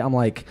before, right? I'm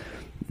like,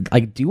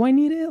 do I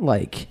need it?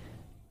 Like,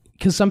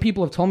 because some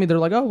people have told me, they're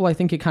like, oh, well, I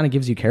think it kind of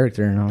gives you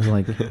character. And I was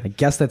like, I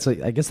guess that's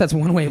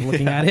one way of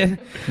looking at it,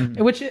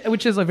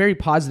 which is a very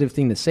positive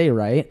thing to say,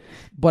 right?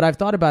 But I've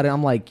thought about it.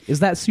 I'm like, is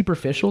that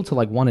superficial to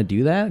like want to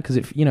do that? Because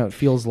it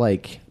feels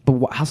like, but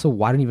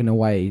also, I don't even know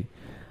why.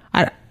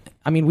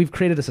 I mean, we've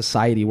created a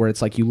society where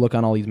it's like you look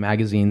on all these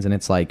magazines and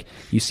it's like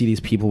you see these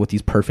people with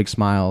these perfect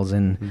smiles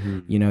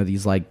and you know,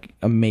 these like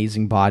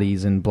amazing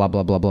bodies and blah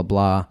blah blah blah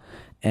blah.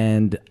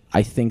 And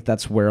I think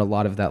that's where a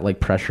lot of that like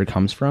pressure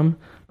comes from.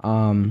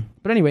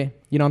 But anyway,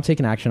 you know, I'm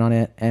taking action on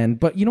it.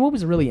 But you know what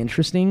was really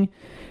interesting?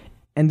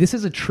 And this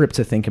is a trip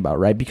to think about,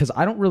 right? Because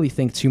I don't really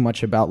think too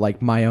much about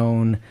like my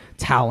own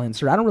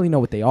talents, or I don't really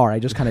know what they are. I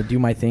just kind of do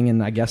my thing,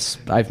 and I guess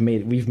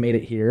we've made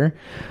it here.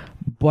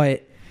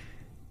 But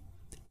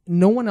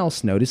no one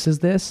else notices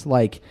this.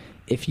 Like,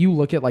 if you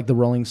look at like the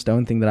Rolling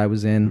Stone thing that I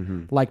was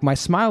in, like my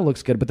smile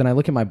looks good, but then I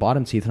look at my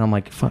bottom teeth and I'm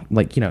like, fuck,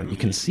 like, you know, you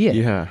can see it.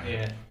 Yeah.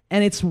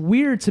 And it's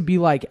weird to be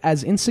like,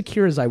 as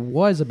insecure as I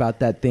was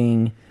about that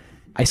thing,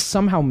 I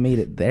somehow made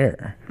it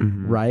there,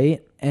 right?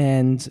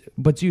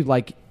 But dude,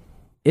 like,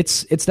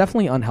 it's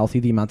definitely unhealthy,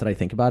 the amount that I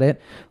think about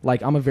it.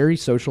 Like, I'm a very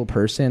social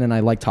person, and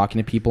I like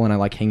talking to people, and I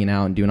like hanging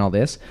out and doing all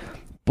this.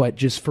 But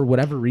just for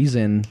whatever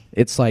reason,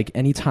 it's like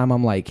anytime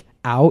I'm like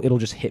out, it'll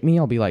just hit me.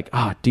 I'll be like,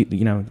 dude,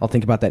 you know, I'll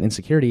think about that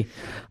insecurity.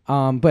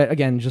 But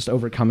again, just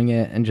overcoming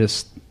it and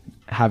just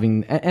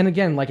having, and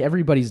again, like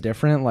everybody's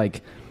different.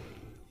 Like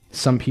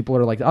some people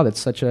are like, oh, that's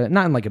such a,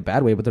 not in like a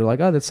bad way, but they're like,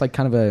 oh, that's like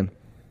kind of a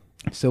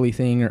silly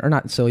thing, or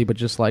not silly, but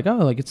just like, oh,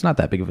 like it's not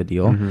that big of a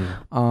deal.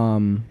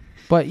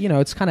 But you know,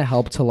 it's kind of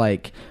helped to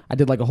like, I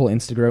did like a whole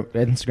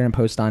Instagram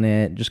post on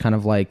it, just kind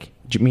of like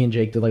me and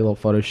Jake did like a little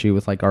photo shoot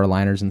with like our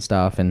aligners and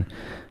stuff, and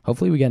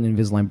hopefully we get an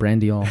Invisalign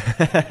brand deal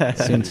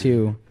soon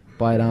too.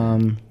 But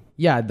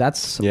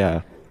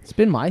it's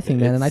been my thing,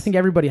 man. And I think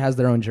everybody has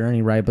their own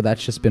journey, right? But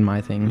that's just been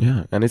my thing.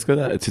 Yeah, and it's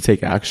good to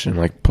take action,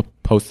 like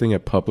posting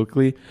it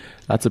publicly.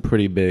 That's a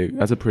pretty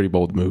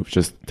bold move.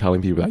 Just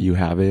telling people that you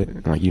have it,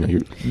 and like, you know,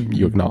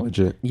 you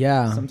acknowledge it.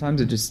 Yeah.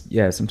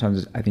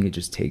 Sometimes I think it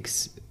just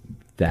takes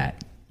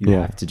that. You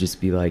have to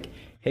just be like,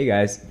 hey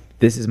guys,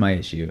 this is my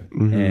issue,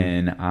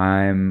 and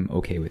I'm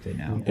okay with it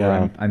now.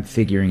 Yeah. Or I'm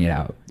figuring it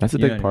out. That's a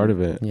big part of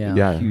it.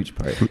 Yeah. Huge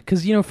part.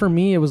 Because, you know, for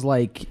me, it was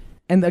like,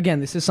 and again,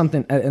 this is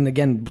something, and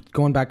again,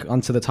 going back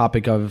onto the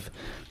topic of,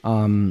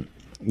 you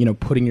know,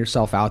 putting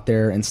yourself out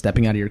there and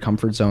stepping out of your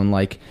comfort zone,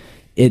 like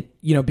it,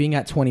 you know, being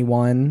at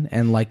 21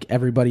 and like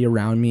everybody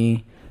around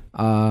me,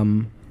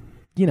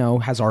 you know,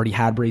 has already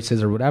had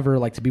braces or whatever,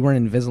 like to be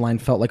wearing Invisalign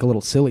felt like a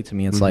little silly to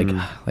me. It's like, you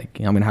know,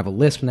 I'm going to have a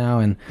lisp now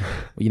and,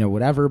 you know,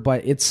 whatever,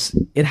 but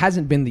it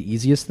hasn't been the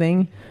easiest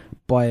thing,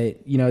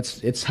 but you know,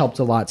 it's helped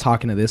a lot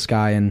talking to this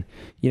guy. And,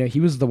 you know, he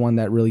was the one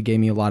that really gave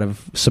me a lot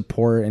of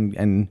support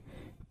and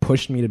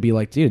pushed me to be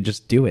like, dude,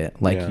 just do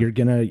it. Like you're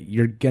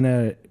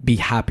gonna be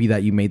happy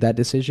that you made that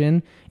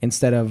decision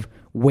instead of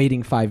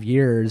waiting 5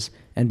 years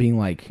and being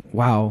like,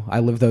 wow, I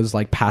lived those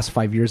like past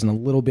 5 years in a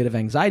little bit of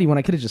anxiety when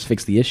I could have just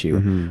fixed the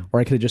issue or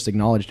I could have just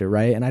acknowledged it,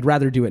 right? And I'd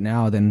rather do it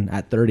now than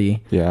at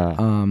 30.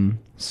 Yeah.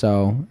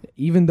 So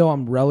even though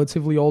I'm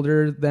relatively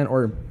older than,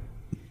 or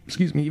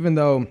excuse me, even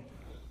though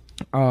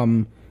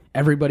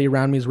everybody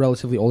around me is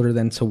relatively older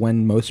than to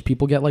when most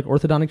people get like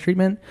orthodontic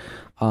treatment,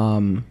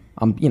 I'm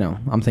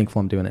thankful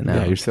I'm doing it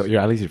now. Yeah, you're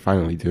at least you're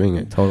finally doing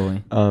it.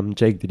 Totally.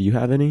 Jake, did you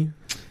have any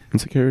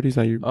insecurities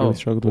that you really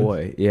struggled with? Oh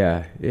boy,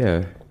 yeah,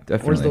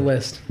 definitely. Where's the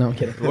list? No, I'm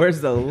kidding.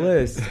 Where's the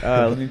list?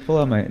 Let me pull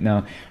out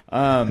my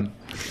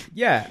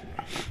yeah,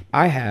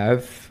 I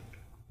have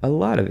a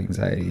lot of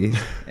anxiety,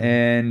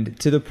 and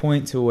to the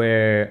point to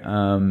where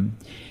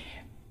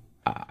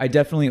I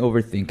definitely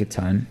overthink a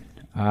ton.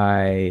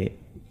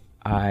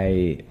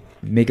 I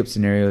make up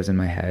scenarios in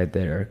my head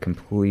that are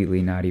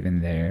completely not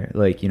even there,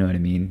 like, you know what I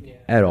mean,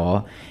 at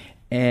all.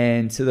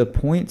 And to the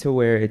point to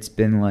where it's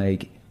been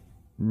like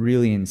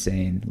really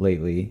insane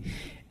lately.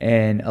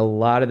 And a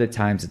lot of the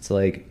times it's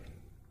like,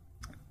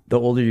 the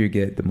older you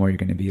get, the more you're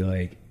going to be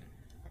like,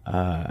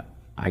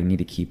 I need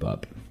to keep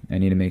up. I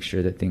need to make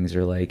sure that things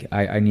are like,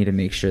 I need to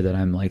make sure that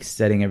I'm like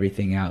setting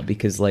everything out,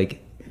 because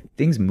like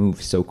things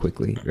move so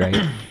quickly,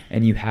 right?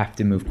 And you have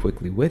to move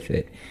quickly with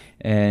it.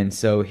 And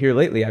so here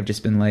lately, I've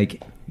just been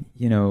like,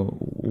 you know,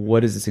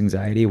 what is this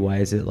anxiety? Why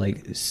is it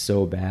like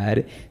so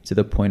bad? To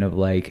the point of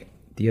like,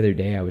 the other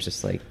day I was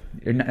just like,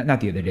 or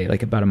not the other day,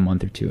 like about a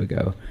month or two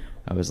ago,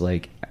 I was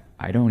like,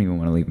 I don't even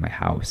want to leave my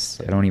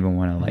house. I don't even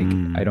want to like,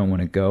 I don't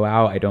want to go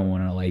out. I don't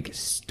want to like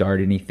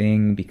start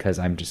anything because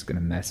I'm just going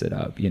to mess it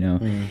up, you know?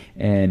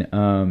 And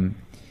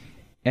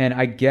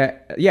I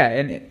get, yeah.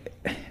 And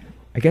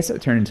I guess it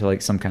turned into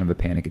like some kind of a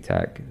panic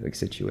attack like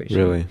situation.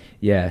 Really?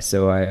 Yeah.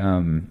 So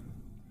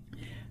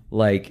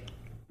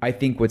I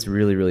think what's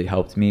really, really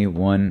helped me,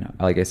 one,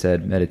 like I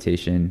said,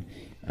 meditation,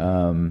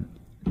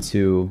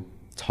 two,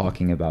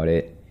 talking about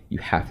it. You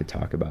have to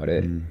talk about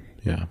it.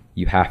 Yeah.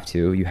 You have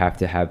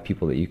to have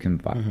people that you can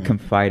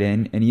confide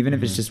in. And even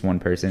if it's just one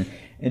person,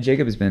 and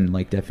Jacob has been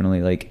like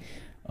definitely like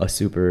a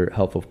super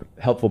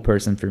helpful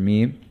person for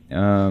me.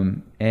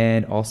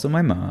 And also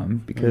my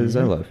mom, because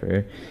I love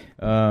her.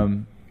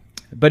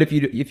 But if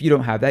you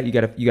don't have that, you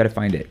gotta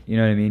find it. You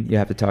know what I mean? You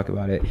have to talk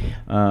about it.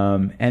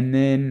 And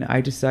then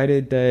I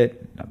decided that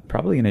I'm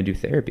probably gonna do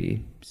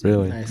therapy.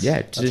 Really? Nice. Yeah,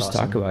 That's to just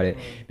awesome. talk about it,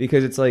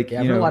 because it's like, Yeah,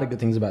 I've you heard know, a lot of good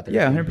things about that.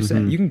 yeah,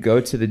 100%. You can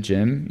go to the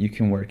gym, you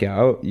can work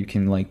out, you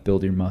can like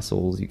build your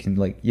muscles, you can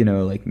like, you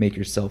know, like make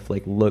yourself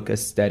like look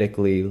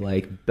aesthetically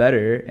like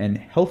better and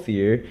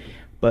healthier.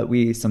 But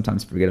we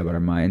sometimes forget about our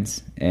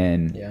minds.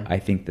 And Yeah. I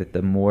think that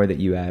the more that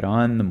you add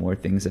on, the more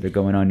things that are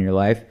going on in your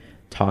life,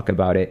 talk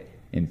about it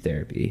in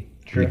therapy.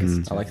 Sure. Because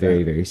it's I like very,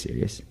 that. very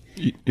serious.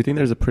 You think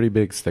there's a pretty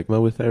big stigma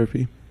with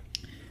therapy?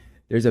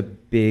 There's a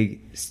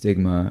big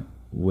stigma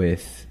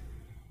with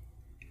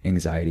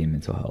anxiety and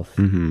mental health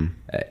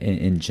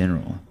in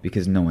general,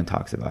 because no one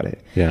talks about it.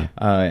 Yeah.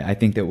 I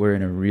think that we're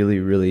in a really,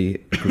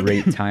 really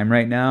great time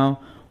right now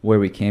where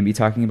we can be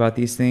talking about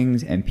these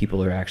things, and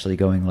people are actually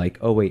going like,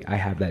 oh wait, I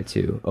have that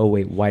too. Oh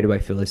wait, why do I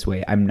feel this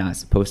way? I'm not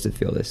supposed to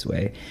feel this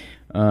way.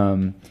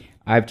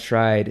 I've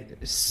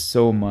tried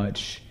so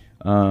much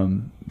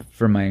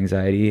for my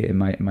anxiety and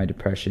my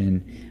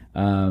depression,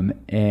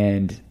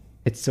 and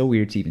it's so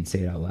weird to even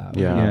say it out loud.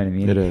 Yeah, you know what I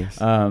mean? it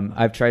is.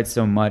 I've tried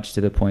so much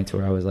to the point to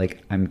where I was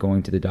like, I'm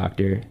going to the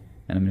doctor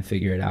and I'm going to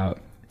figure it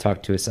out.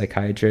 Talk to a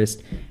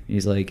psychiatrist. And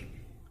he's like,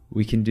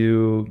 we can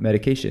do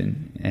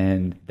medication.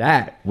 And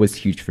that was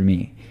huge for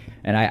me.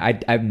 And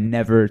I've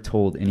never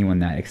told anyone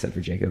that except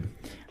for Jacob.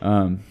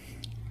 And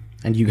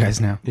you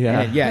guys now.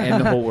 Yeah.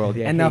 And the whole world.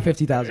 Yeah. And now Hey,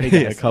 50,000. Yeah,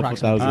 a couple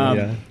thousand.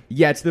 Yeah.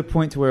 yeah, to the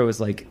point to where it was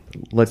like,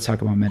 let's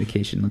talk about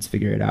medication. Let's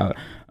figure it out.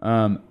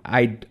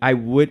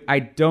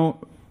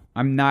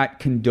 I'm not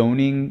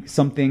condoning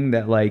something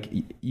that like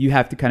you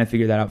have to kind of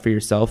figure that out for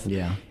yourself.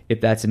 Yeah.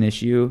 If that's an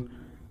issue,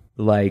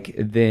 like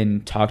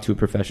then talk to a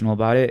professional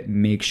about it.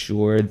 Make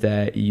sure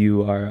that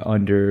you are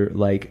under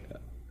like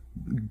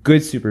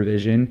good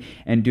supervision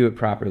and do it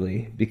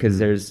properly, because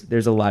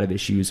there's a lot of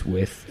issues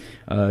with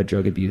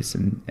drug abuse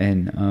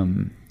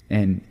and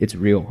it's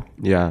real.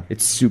 Yeah.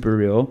 It's super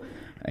real,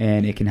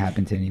 and it can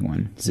happen to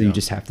anyone. So you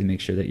just have to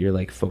make sure that you're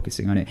like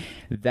focusing on it.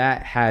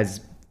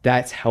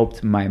 That's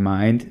helped my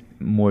mind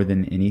more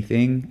than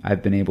anything.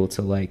 I've been able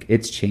to like,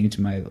 it's changed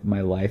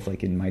my life,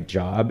 like in my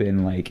job.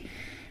 And like,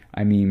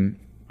 I mean,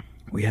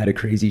 we had a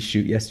crazy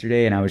shoot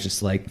yesterday and I was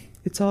just like,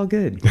 it's all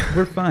good.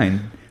 We're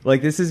fine.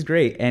 Like, this is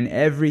great. And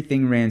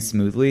everything ran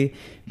smoothly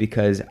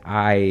because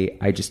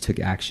I just took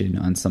action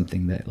on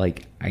something that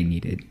like I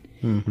needed.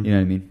 You know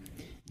what I mean?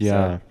 Yeah.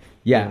 So,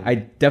 yeah, I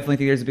definitely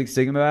think there's a big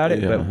stigma about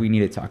it, Yeah. but we need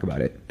to talk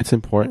about it. It's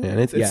important, and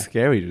it's Yeah.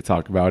 scary to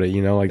talk about it,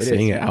 you know, like It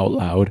saying is. it out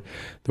loud.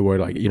 The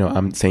word, like, you know,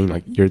 I'm saying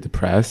like you're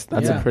depressed.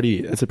 That's Yeah. a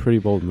pretty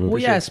bold move. Well,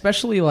 yeah,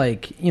 especially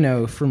like, you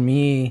know, for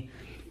me,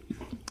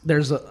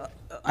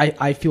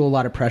 I feel a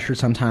lot of pressure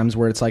sometimes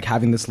where it's like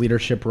having this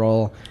leadership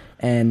role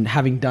and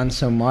having done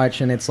so much,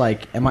 and it's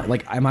like, am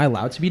I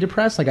allowed to be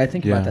depressed? Like, I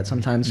think Yeah. about that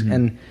sometimes,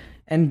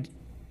 and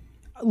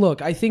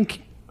look, I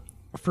think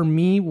for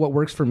me, what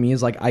works for me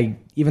is like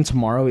even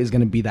tomorrow is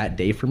going to be that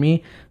day for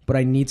me, but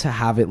I need to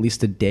have at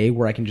least a day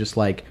where I can just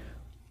like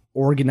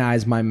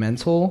organize my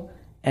mental.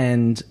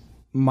 And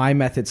my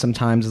method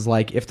sometimes is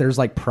like, if there's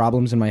like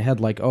problems in my head,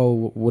 like,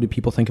 oh, what do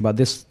people think about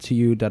this to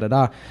you, da da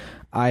da,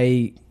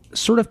 I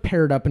sort of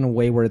pair it up in a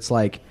way where it's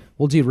like,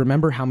 well, dude,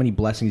 remember how many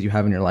blessings you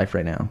have in your life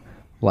right now.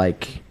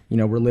 Like, you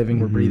know, we're living,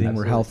 we're breathing,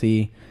 absolutely. we're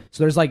healthy.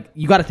 So there's like,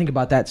 you got to think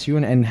about that too,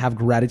 and have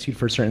gratitude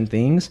for certain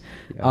things,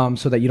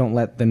 so that you don't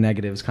let the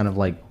negatives kind of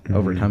like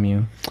overcome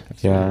you.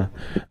 Yeah.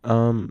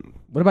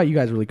 What about you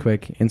guys, really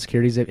quick?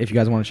 Insecurities, if you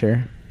guys want to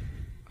share.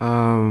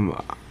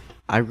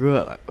 I grew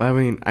up. I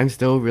mean, I'm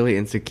still really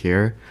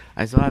insecure.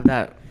 I still have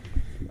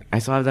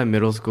that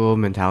middle school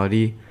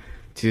mentality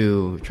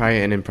to try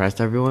and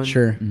impress everyone.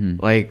 Sure.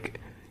 Like,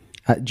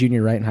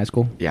 Junior, right, in high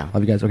school? Yeah.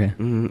 Love you guys. Okay.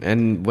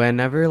 and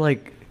whenever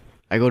like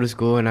I go to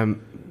school and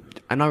I'm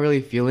not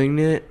really feeling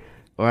it,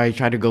 or I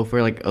try to go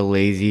for like a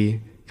lazy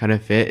kind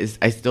of fit,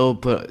 I still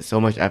put so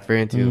much effort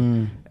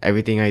into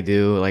everything I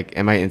do, like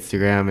in my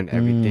Instagram and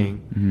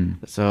everything.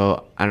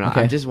 So I don't know.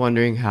 Okay. I'm just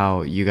wondering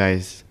how you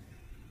guys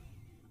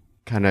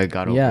kind of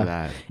got over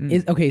that.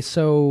 Okay,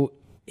 so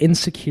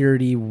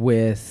insecurity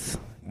with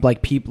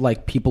like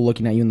people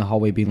looking at you in the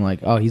hallway being like,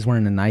 oh, he's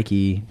wearing a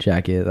Nike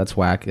jacket, that's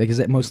whack. Like, is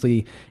it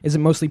mostly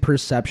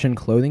perception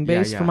clothing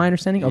based, Yeah. from my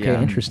understanding? Okay,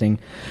 Yeah. interesting.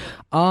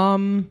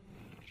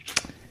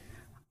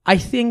 I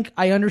think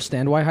I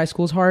understand why high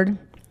school is hard,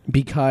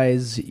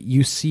 because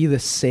you see the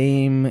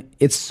same,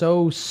 it's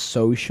so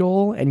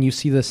social, and you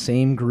see the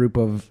same group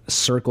of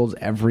circles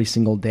every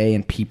single day,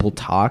 and people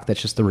talk.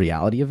 That's just the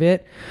reality of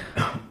it.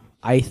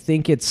 I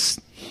think it's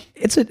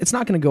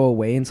not going to go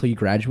away until you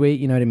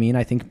graduate. You know what I mean?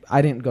 I think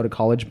I didn't go to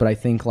college, but I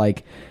think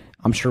like,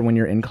 I'm sure when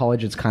you're in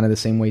college, it's kind of the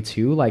same way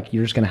too. Like,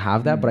 you're just going to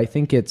have that. But I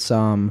think it's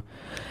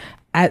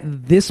at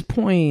this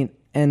point,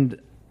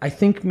 and I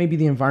think maybe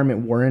the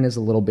environment we're in is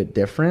a little bit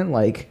different.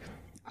 Like,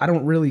 I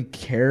don't really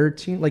care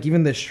to, like,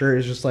 even this shirt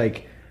is just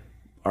like,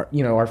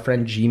 our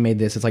friend G made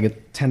this. It's like a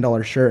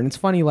 $10 shirt, and it's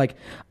funny. Like,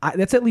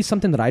 that's at least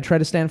something that I try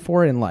to stand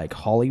for in like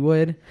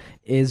Hollywood,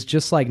 is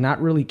just like not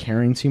really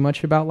caring too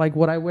much about like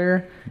what I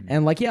wear.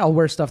 And like, yeah, I'll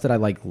wear stuff that I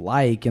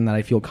like and that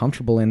I feel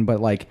comfortable in, but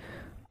like,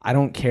 I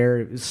don't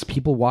care.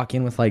 People walk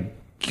in with like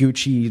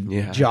Gucci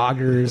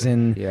joggers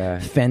and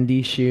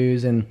Fendi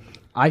shoes, and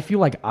I feel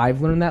like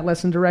I've learned that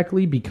lesson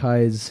directly,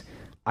 because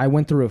I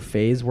went through a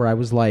phase where I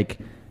was like,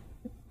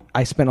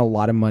 I spent a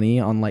lot of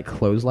money on like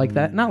clothes like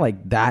that. Not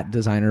like that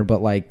designer,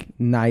 but like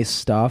nice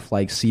stuff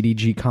like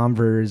CDG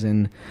Converse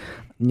and,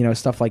 you know,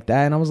 stuff like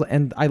that.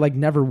 And I like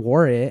never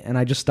wore it. And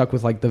I just stuck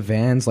with like the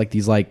Vans, like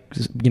these like,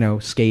 you know,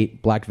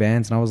 skate black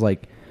Vans. And I was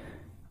like,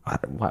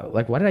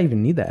 why did I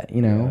even need that?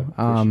 You know?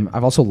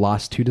 I've also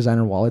lost 2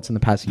 designer wallets in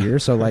the past year.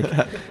 So like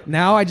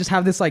now I just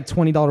have this like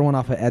 $20 one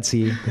off of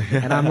Etsy,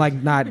 and I'm like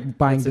not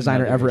buying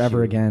designer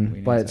ever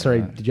again. But sorry,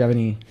 did you have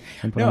any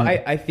input? No, on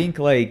it? I think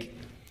like,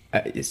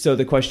 so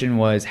the question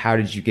was, how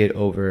did you get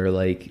over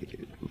like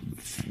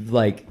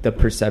the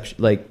perception,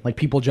 like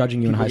people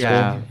judging you in high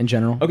school in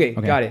general? Okay,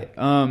 got it.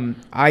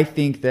 I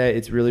think that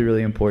it's really,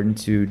 really important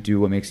to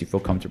do what makes you feel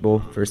comfortable,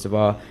 first of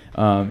all.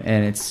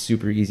 And it's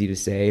super easy to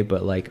say,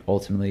 but like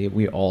ultimately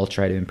we all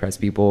try to impress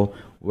people.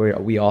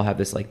 We all have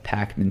this like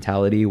pack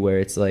mentality where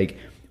it's like,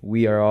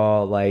 we are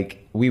all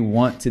like, we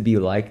want to be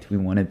liked. We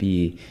want to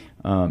be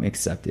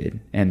accepted.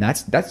 And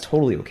that's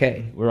totally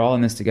okay. We're all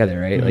in this together,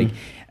 right? Like,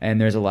 and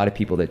there's a lot of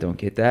people that don't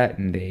get that,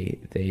 and they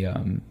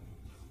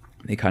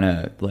kind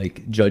of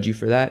like judge you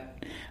for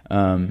that.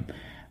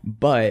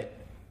 But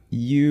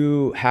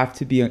you have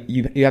to be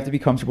you have to be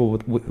comfortable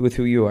with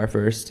who you are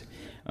first,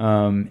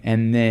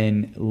 and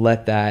then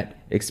let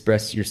that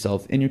express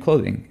yourself in your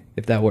clothing,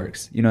 if that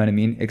works. You know what I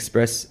mean?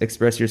 Express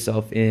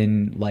yourself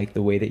in like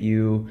the way that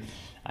you,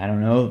 I don't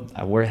know,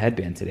 I wore a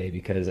headband today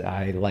because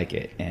I like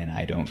it and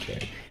I don't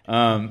care.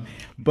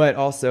 But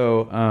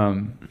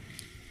also,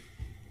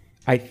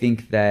 I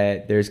think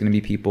that there's going to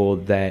be people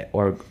that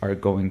are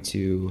going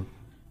to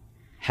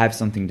have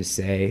something to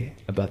say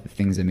about the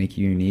things that make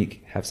you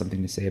unique, have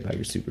something to say about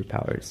your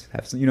superpowers,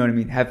 you know what I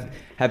mean? Have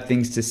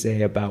things to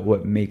say about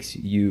what makes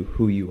you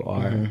who you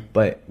are,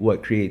 but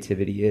what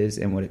creativity is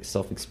and what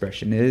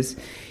self-expression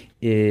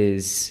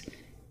is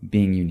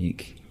being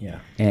unique. Yeah.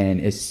 And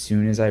as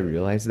soon as I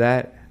realized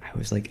that, I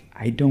was like,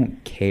 I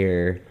don't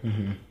care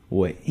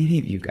what any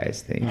of you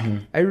guys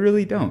think. I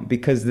really don't,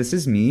 because this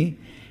is me,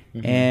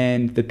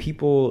 and the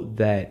people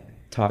that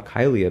talk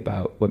highly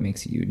about what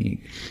makes you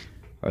unique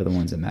are the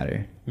ones that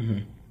matter.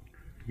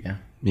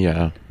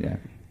 Yeah.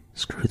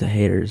 Screw the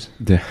haters.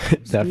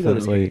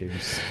 Definitely.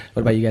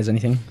 What about you guys?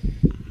 Anything?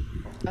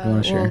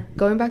 Well,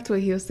 going back to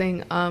what he was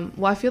saying,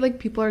 I feel like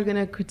people are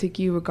gonna critique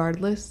you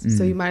regardless,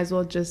 so you might as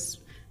well just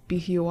be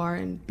who you are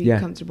and be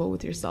comfortable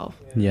with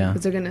yourself. Yeah,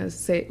 because they're gonna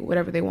say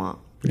whatever they want.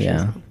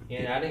 Yeah.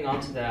 And adding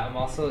on to that, I'm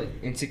also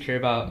insecure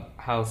about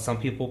how some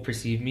people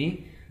perceive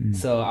me.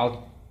 So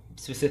I'll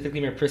specifically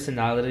my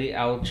personality,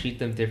 I'll treat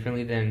them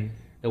differently than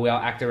the way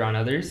I'll act around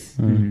others.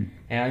 And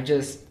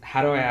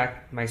how do I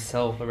act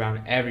myself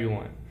around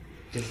everyone?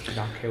 just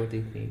not care what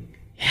they think.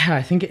 Yeah,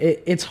 I think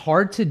it's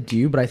hard to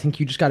do, but I think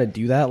you just got to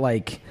do that.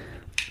 Like,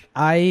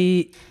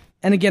 and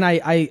again,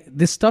 I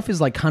this stuff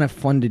is like kind of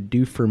fun to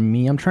do for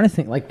me. I'm trying to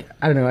think, like,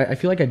 I don't know. I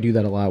feel like I do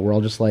that a lot, where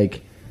I'll just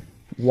like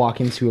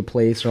walk into a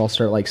place, or I'll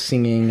start like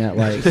singing at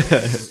like,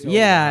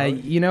 yeah,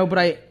 you know.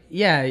 But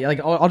like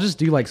I'll just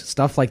do like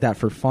stuff like that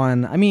for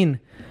fun. I mean,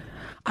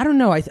 I don't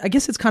know. I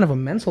guess it's kind of a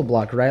mental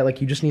block, right?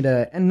 Like you just need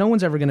to, and no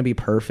one's ever going to be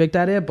perfect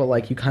at it, but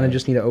like you kind of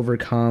just need to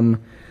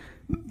overcome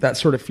that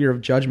sort of fear of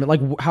judgment.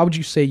 Like, how would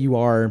you say you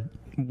are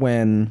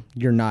when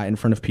you're not in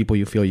front of people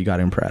you feel you got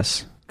to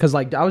impress? Because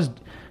like I was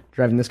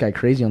driving this guy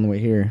crazy on the way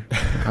here.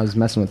 I was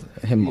messing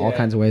with him all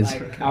kinds of ways.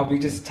 Like, I'll be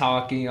just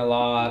talking a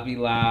lot, be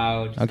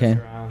loud. Just Okay.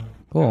 mess around.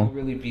 Cool. I won't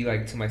really be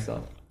like to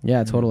myself.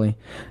 Yeah, totally.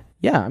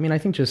 Yeah, I mean, I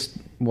think just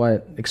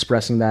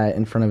expressing that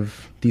in front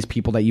of these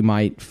people that you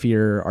might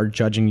fear are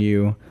judging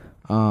you.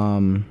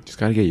 Just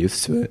gotta get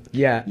used to it.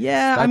 Yeah.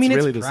 Yeah, I That's mean,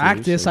 really it's the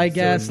practice, solution. I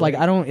guess. So, Like,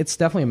 I don't. It's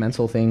definitely a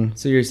mental thing.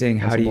 So you're saying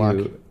how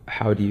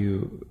Mental do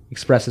you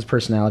Express his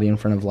personality in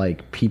front of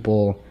like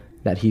people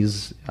that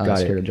he's Got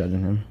scared it. of judging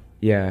him.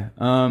 Yeah.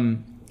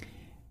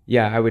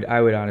 Yeah, I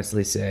would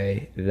honestly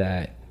say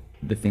that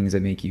the things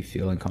that make you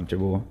feel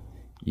uncomfortable,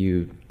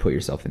 you put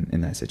yourself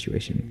in that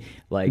situation.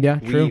 Like Yeah,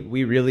 true.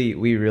 we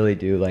really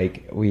do,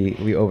 like we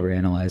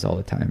overanalyze all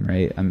the time,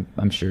 right?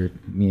 I'm sure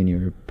me and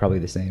you are probably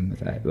the same with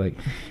that. Like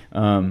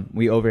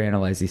we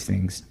overanalyze these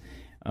things.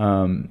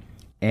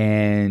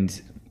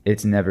 And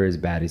it's never as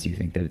bad as you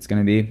think that it's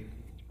going to be.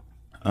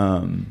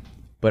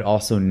 But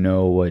also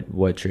know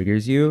what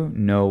triggers you,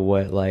 know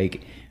what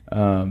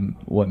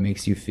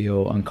makes you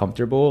feel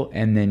uncomfortable,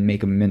 and then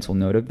make a mental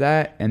note of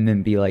that, and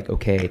then be like,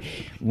 okay,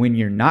 when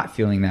you're not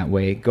feeling that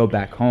way, go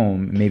back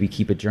home, maybe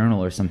keep a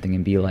journal or something,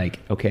 and be like,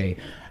 okay,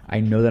 I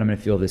know that I'm going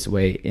to feel this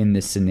way in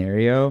this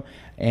scenario,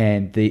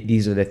 and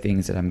these are the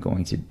things that I'm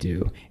going to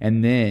do.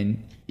 And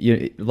then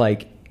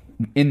like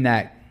in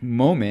that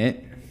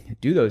moment,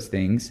 do those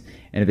things,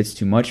 and if it's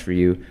too much for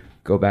you,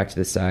 go back to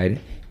the side,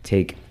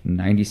 take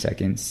 90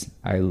 seconds.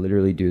 I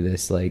literally do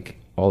this like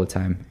all the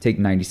time. Take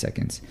 90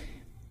 seconds,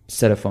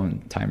 set a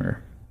phone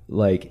timer,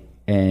 like,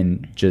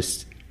 and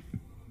just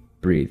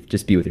breathe,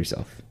 just be with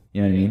yourself.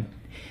 You know what I mean?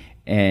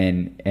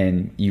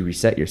 And you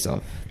reset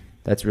yourself.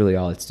 That's really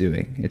all it's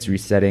doing. It's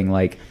resetting,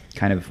 like,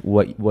 kind of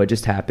what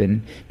just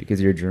happened,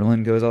 because your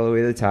adrenaline goes all the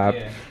way to the top,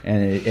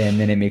 and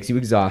then it makes you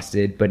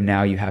exhausted. But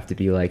now you have to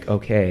be like,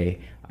 okay,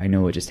 I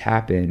know what just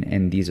happened,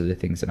 and these are the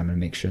things that I'm going to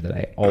make sure that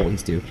I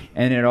always do.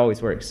 And it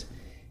always works.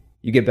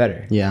 You get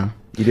better. Yeah.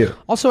 You do.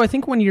 Also, I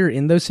think when you're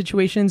in those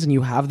situations and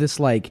you have this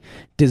like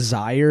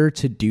desire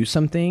to do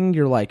something,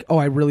 you're like, oh,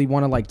 I really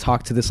want to like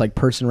talk to this like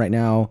person right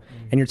now,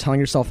 and you're telling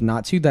yourself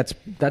not to.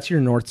 That's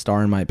your North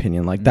Star, in my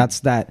opinion. Like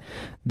that's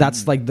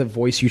like the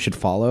voice you should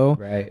follow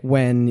Right.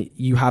 when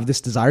you have this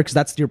desire, because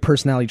that's your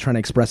personality trying to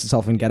express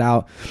itself and get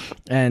out.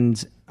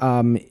 And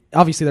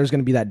obviously there's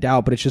going to be that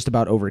doubt, but it's just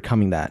about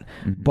overcoming that.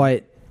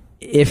 But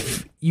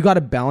if you got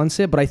to balance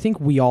it, but I think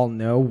we all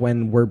know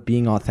when we're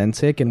being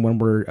authentic and when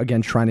we're,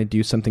 again, trying to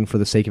do something for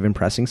the sake of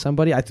impressing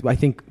somebody. I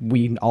think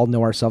we all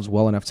know ourselves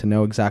well enough to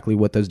know exactly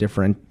what those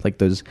different, like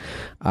those,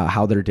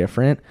 how they're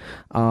different.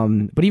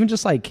 But even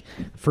just like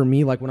for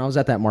me, like when I was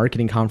at that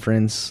marketing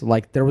conference,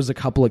 like there was a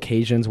couple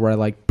occasions where I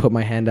like put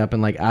my hand up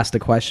and like asked a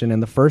question,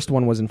 and the first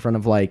one was in front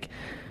of like,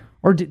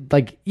 or did,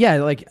 like, yeah,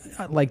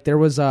 like there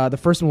was, the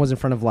first one was in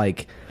front of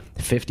like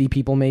 50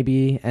 people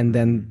maybe, and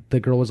then the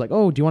girl was like,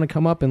 oh, do you want to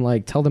come up and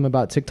like tell them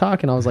about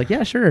TikTok? And I was like,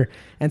 yeah, sure.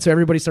 And so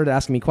everybody started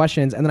asking me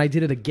questions, and then I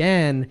did it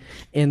again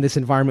in this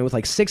environment with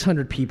like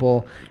 600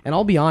 people. And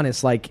I'll be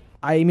honest, like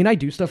I mean I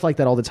do stuff like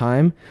that all the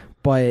time,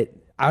 but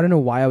I don't know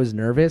why I was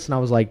nervous, and I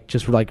was like,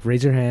 just like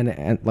raise your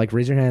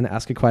hand,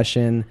 ask a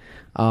question,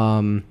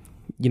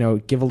 you know,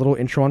 give a little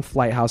intro on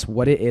Flighthouse,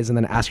 what it is, and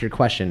then ask your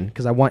question,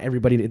 because I want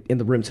everybody in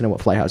the room to know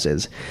what Flighthouse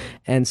is.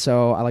 And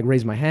so I like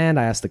raised my hand,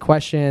 I asked the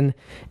question,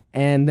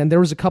 and then there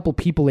was a couple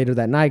people later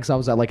that night, because I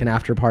was at like an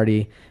after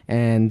party,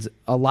 and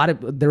I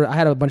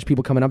had a bunch of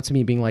people coming up to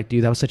me being like,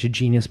 dude, that was such a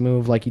genius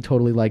move, like you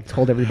totally like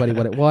told everybody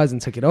what it was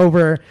and took it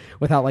over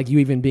without like you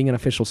even being an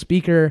official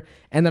speaker.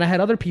 And then I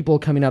had other people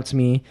coming up to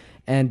me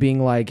and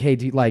being like, hey,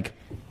 dude, like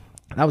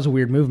that was a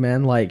weird move,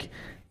 man, like,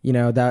 you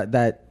know,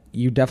 that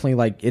you definitely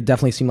like, it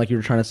definitely seemed like you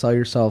were trying to sell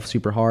yourself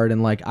super hard,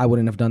 and like I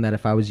wouldn't have done that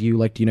if I was you,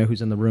 like, do you know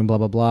who's in the room, blah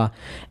blah blah.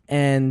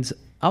 And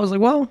I was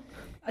like, well,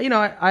 you know,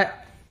 I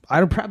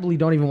probably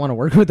don't even want to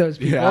work with those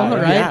people,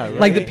 right? Yeah, right.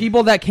 Like the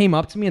people that came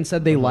up to me and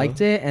said they liked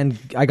it and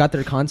I got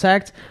their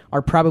contact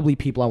are probably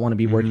people I want to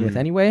be working with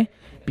anyway,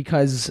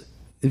 because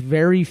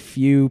very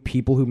few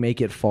people who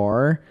make it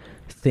far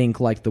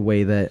think like the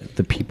way that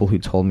the people who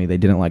told me they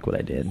didn't like what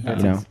I did. You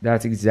know,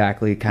 That's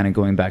exactly kind of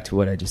going back to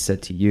what I just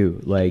said to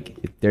you. Like,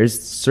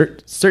 there's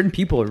certain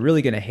people are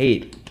really going to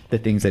hate the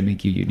things that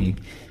make you unique.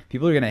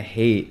 People are going to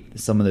hate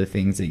some of the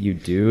things that you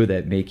do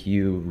that make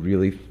you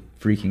really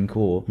freaking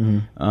cool.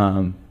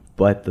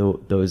 But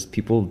those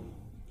people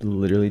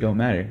literally don't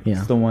matter. Yeah.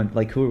 It's the one,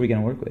 like, who are we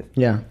going to work with?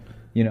 yeah.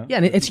 you know. Yeah,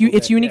 and it's People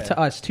it's that- unique yeah. to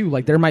us too.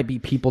 Like there might be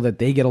people that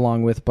they get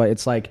along with, but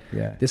it's like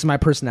Yeah. this is my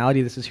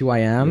personality. This is who I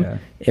am. Yeah.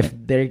 If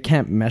they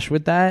can't mesh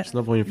with that, There's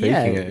no point in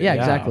yeah, faking it. yeah,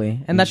 exactly.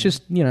 And that's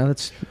just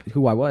that's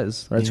who I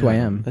was. Or that's who I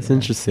Yeah, am. That's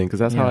interesting because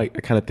that's how I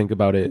kind of think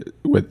about it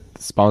with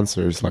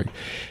sponsors. Like,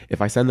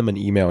 if I send them an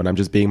email and I'm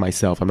just being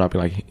myself, I'm not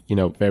being like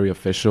very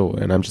official,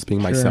 and I'm just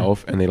being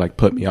myself, and they like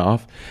put me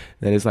off,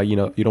 then it's like you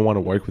don't want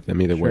to work with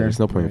them either way. Sure. There's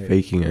no point in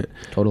faking it.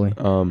 Totally.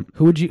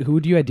 Who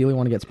would you ideally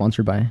want to get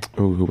sponsored by?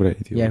 Who would I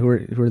do? Yeah, who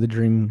are the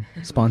dream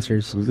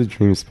sponsors? Who's the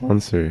dream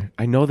sponsor?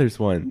 I know there's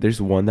one.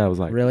 There's one that was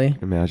like, Really?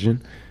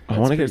 Imagine. I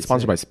want to get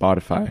sponsored by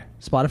Spotify.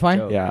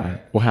 Spotify? Yeah,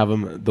 we'll have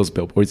them. Those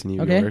billboards in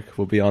New Okay. York.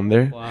 We'll be on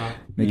there. Wow.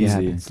 Make it Easy.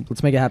 happen.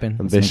 Let's make it happen.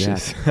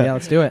 Ambitious. Yeah,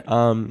 let's do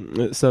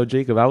it. So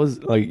Jacob, I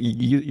was like,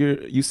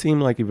 you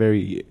seem like a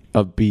very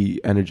upbeat,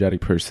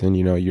 energetic person.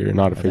 You're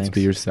not afraid to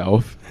be thanks.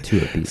 yourself. Too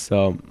upbeat.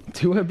 So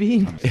To a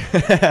beat.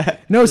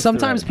 No,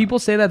 sometimes people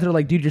say that they're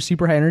like, dude, you're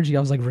super high energy.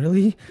 I was like,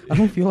 really? I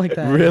don't feel like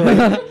that.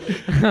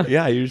 really,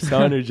 yeah, you're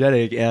so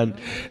energetic, and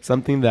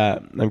something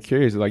that I'm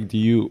curious, like, do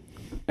you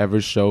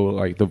ever show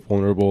like the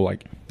vulnerable,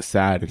 like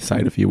sad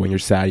side of you when you're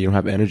sad? You don't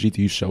have energy.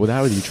 Do you show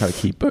that, or do you try to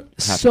keep it?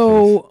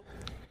 So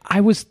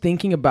I was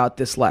thinking about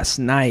this last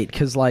night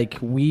because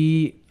like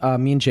me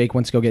and Jake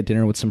went to go get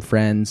dinner with some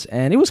friends,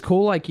 and it was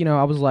cool. Like,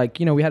 I was like,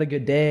 we had a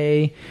good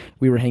day.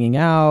 We were hanging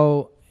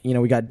out.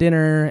 We got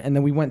dinner, and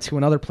then we went to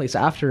another place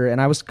after,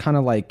 and I was kind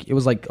of like, it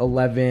was like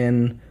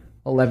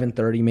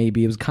 11:30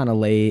 maybe. It was kind of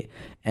late,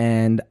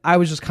 and I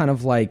was just kind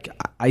of like,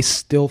 I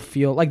still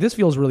feel like this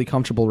feels really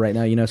comfortable right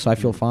now, so I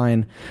feel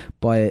fine,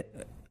 but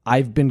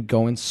I've been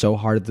going so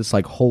hard this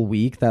like whole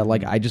week that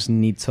like I just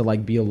need to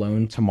like be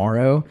alone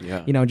tomorrow,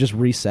 just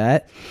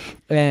reset.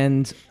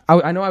 And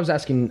I know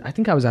I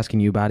think I was asking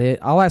you about it.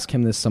 I'll ask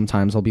him this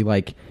sometimes. I'll be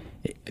like,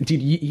 dude,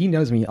 he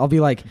knows me. I'll be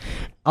like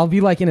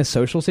in a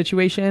social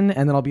situation,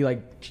 and then I'll be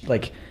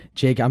like,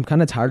 Jake, I'm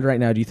kind of tired right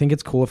now. Do you think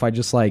it's cool if I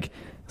just like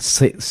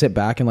sit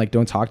back and like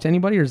don't talk to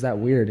anybody, or is that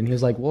weird? And he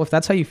was like, well, if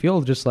that's how you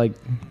feel, just like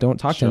don't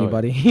talk to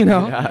anybody,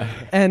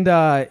 And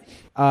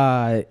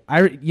I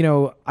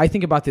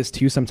think about this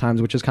too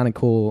sometimes, which is kind of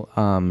cool.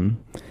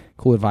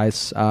 Cool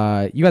advice.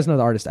 You guys know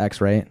the artist X,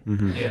 right?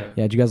 Mm-hmm.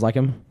 Yeah. Do you guys like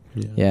him?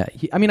 Yeah.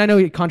 I know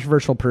he's a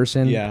controversial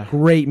person. Yeah.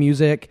 Great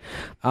music.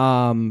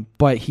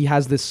 But he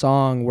has this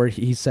song where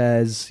he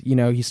says,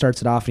 he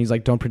starts it off and he's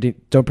like, don't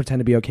pretend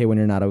to be okay when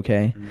you're not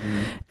okay.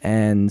 Mm-hmm.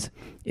 And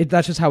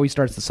that's just how he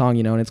starts the song,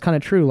 and it's kind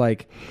of true.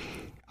 Like,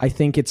 I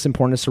think it's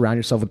important to surround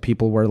yourself with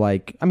people where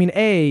like,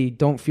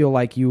 don't feel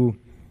like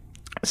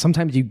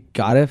sometimes you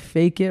gotta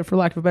fake it, for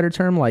lack of a better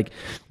term. Like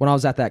when I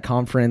was at that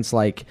conference,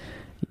 like,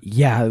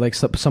 yeah, like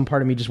some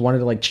part of me just wanted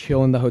to like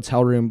chill in the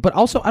hotel room, but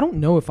also I don't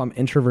know if I'm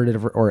introverted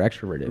or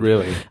extroverted.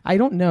 Really? I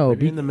don't know.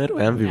 Maybe in the middle,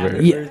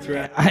 ambivert.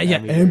 Yeah,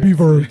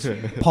 ambivert,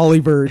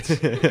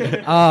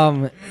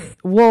 polyvert.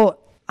 Well,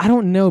 I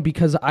don't know,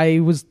 because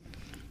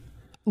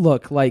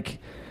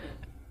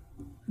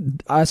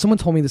someone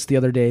told me this the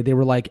other day. They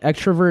were like,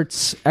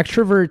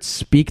 extroverts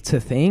speak to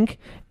think,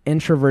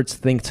 introverts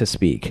think to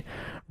speak,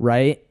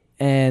 right?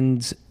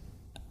 And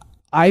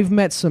I've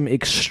met some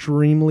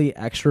extremely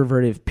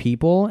extroverted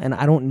people, and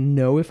I don't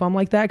know if I'm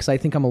like that, because I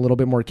think I'm a little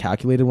bit more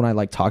calculated when I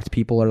like talk to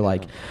people or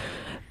like,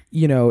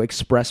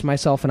 express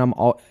myself. And I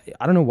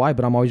don't know why,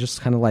 but I'm always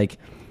just kind of like,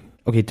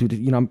 okay,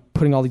 dude, I'm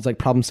putting all these like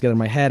problems together in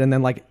my head, and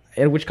then like,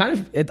 which kind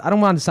of, I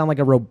don't want to sound like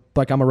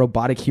I'm a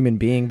robotic human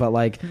being, but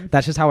like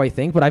that's just how I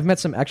think. But I've met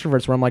some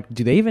extroverts where I'm like,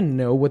 do they even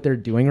know what they're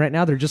doing right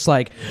now? They're just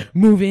like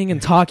moving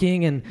and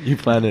talking, and You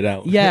plan it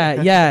out.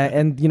 yeah,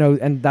 and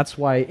and that's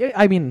why.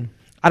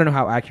 I don't know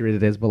how accurate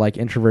it is, but like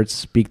introverts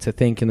speak to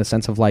think in the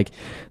sense of like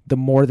the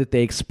more that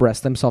they express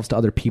themselves to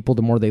other people,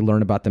 the more they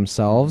learn about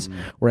themselves.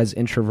 Whereas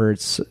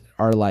introverts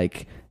are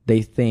like,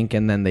 they think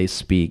and then they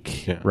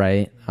speak,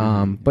 right?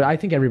 But I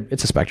think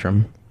it's a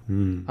spectrum.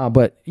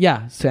 But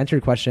yeah, to answer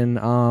your question,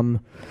 I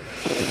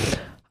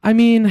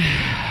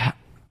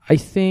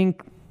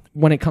think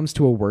when it comes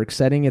to a work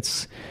setting,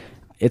 it's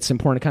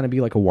important to kind of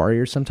be like a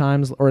warrior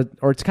sometimes, or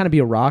to kind of be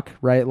a rock,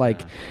 right?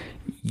 Like,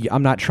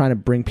 I'm not trying to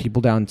bring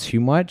people down too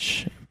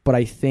much, but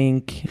I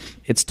think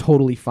it's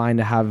totally fine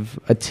to have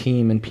a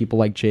team and people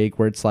like Jake,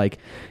 where it's like,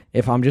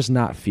 if I'm just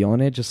not feeling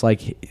it, just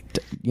like,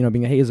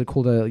 being, hey, is it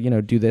cool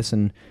to, do this?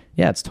 And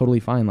yeah, it's totally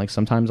fine. Like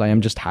sometimes I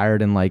am just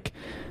tired, and like,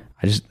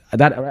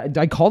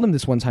 I called him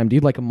this one time,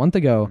 dude, like a month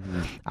ago.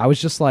 I was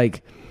just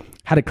like,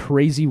 had a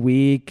crazy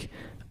week.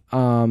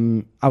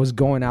 I was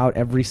going out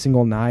every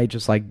single night,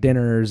 just like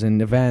dinners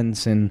and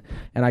events, and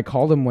I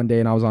called him one day,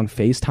 and I was on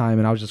FaceTime,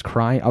 and I was just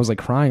crying. I was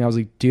crying. I was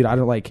like, dude, I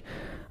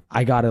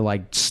gotta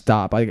like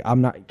stop.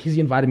 I'm not, cause he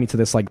invited me to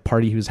this like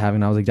party he was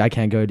having. I was like, I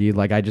can't go, dude.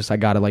 Like I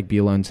gotta like be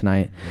alone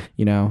tonight,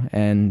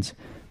 and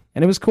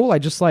it was cool. I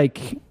just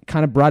like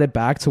kind of brought it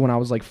back to when I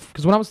was like,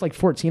 because when I was like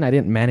 14, I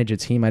didn't manage a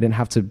team. I didn't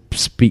have to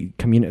speak,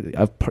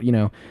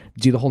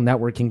 do the whole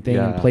networking thing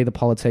and play the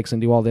politics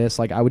and do all this.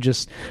 Like I would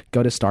just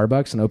go to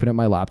Starbucks and open up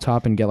my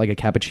laptop and get like a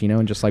cappuccino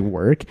and just like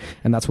work.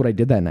 And that's what I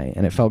did that night.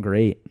 And it felt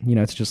great,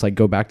 to just like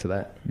go back to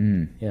that.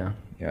 Yeah.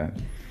 Yeah.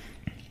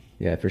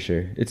 Yeah, for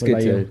sure. It's What good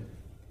about to. you?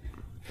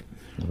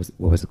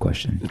 What was the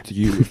question? Do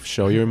you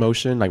show your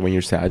emotion? Like when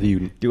you're sad,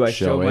 Do I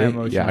show my it?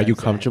 emotion? Yeah. Are when you I'm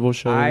sad? comfortable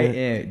showing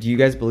it? Do you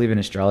guys believe in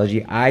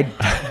astrology? Okay. I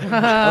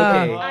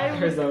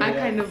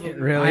kind of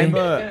Really?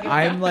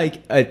 I'm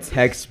like a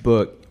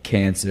textbook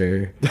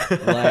Cancer.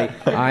 Like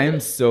I'm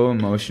so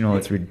emotional,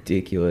 it's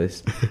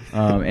ridiculous.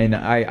 And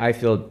I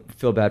feel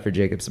bad for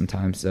Jacob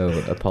sometimes, so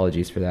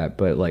apologies for that.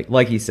 But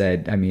like he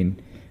said, I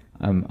mean,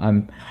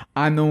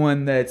 I'm the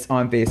one that's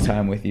on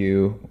FaceTime with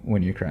you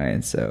when you're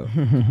crying. So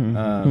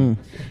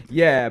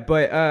yeah,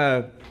 but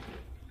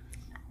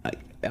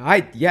I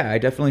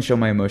definitely show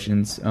my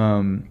emotions.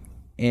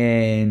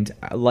 And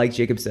like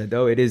Jacob said,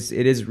 though, it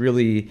is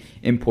really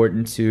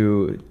important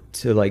to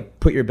like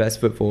put your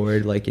best foot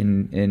forward, like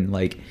in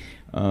like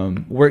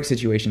work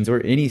situations or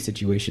any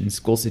situations,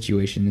 school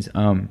situations,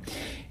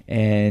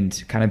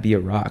 and kind of be a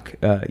rock,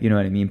 you know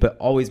what I mean? But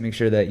always make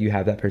sure that you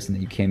have that person that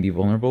you can be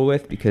vulnerable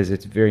with, because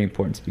it's very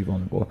important to be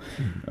vulnerable.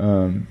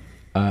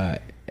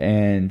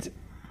 And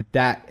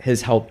that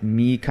has helped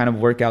me kind of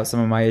work out some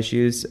of my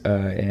issues,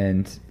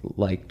 and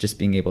like just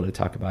being able to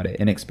talk about it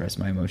and express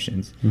my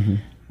emotions.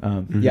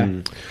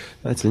 Yeah.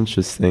 That's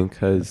interesting.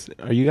 Because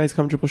are you guys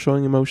comfortable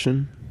showing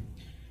emotion?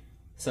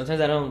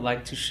 Sometimes I don't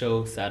like to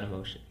show sad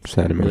emotion.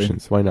 Sad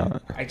emotions. Why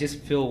not? I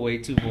just feel way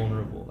too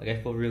vulnerable. Like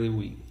I feel really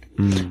weak.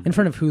 In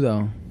front of who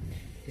though?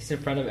 Just in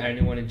front of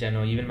anyone in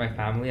general, even my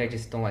family. I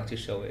just don't like to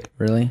show it.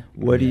 Really?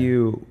 What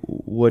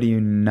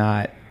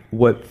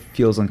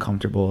feels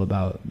uncomfortable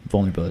about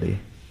vulnerability?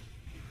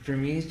 For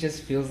me, it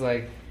just feels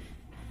like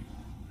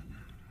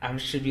I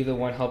should be the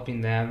one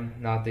helping them,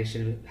 not they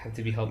should have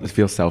to be helping. It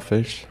feels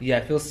selfish. Yeah,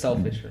 it feels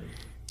selfish for me.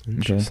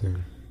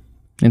 Interesting.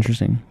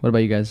 Interesting. What about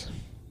you guys?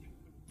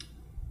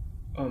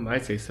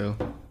 I'd say so.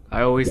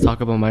 I always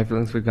talk about my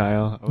feelings with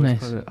Gael.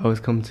 Nice. I always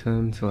come to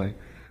him to like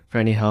for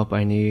any help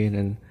I need,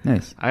 and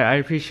Nice. I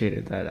appreciate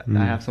it that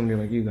I have somebody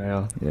like you,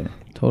 Gael. Yeah,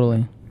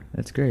 Totally.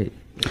 that's great.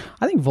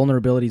 I think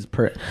vulnerability is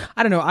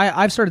I don't know.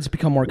 I've started to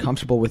become more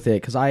comfortable with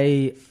it because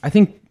I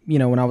think, you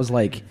know, when I was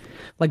like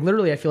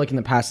literally, I feel like in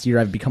the past year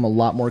I've become a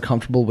lot more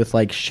comfortable with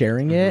like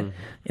sharing it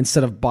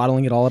instead of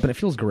bottling it all up, and it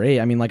feels great.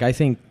 I mean, like I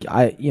think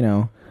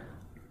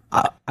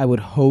I would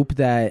hope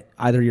that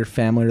either your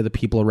family or the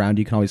people around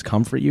you can always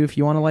comfort you if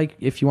you want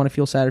to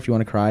feel sad or if you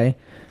want to cry. I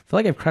feel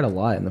like I've cried a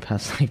lot in the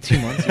past like 2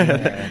 months.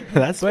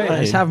 That's fine.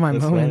 I just have my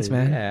That's moments,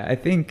 fine. man. Yeah, I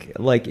think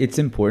like it's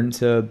important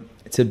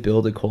to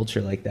build a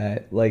culture like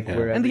that. Like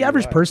wherever And the you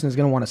average are. person is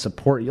going to want to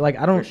support you. Like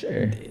I don't, For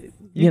sure.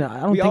 you know, I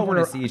don't we think all want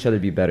we're to see each other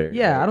be better.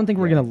 Yeah, I don't think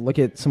we're gonna look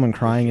at someone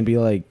crying and be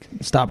like,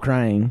 "Stop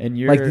crying." And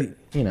like,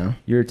 you know,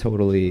 you're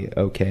totally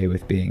okay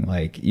with being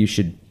like you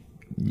should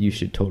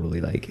totally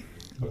like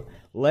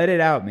let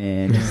it out,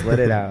 man. Just let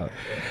it out.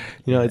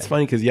 You know, it's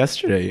funny because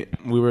yesterday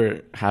we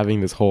were having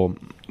this whole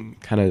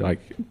kind of like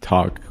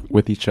talk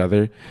with each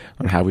other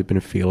on how we've been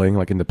feeling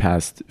like in the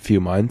past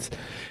few months.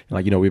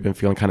 Like, you know, we've been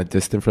feeling kind of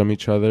distant from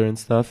each other and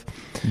stuff.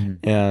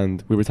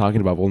 And we were talking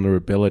about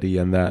vulnerability,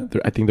 and that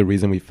I think the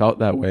reason we felt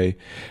that way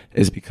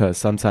is because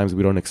sometimes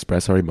we don't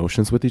express our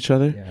emotions with each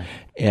other. Yeah.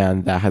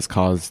 And that has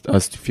caused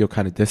us to feel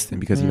kind of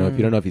distant because, you know, if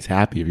you don't know if he's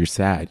happy, if you're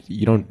sad,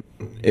 you don't.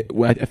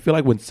 I feel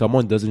like when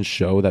someone doesn't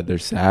show that they're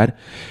sad,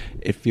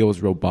 it feels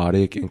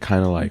robotic and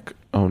kind of like,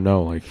 oh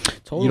no, like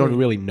you don't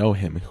really know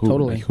him,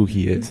 who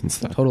he is and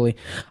stuff. Totally.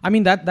 I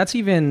mean, that's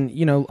even,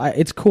 you know,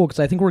 it's cool because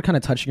I think we're kind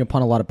of touching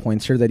upon a lot of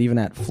points here that even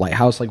at Flight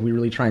House, like we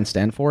really try and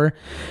stand for.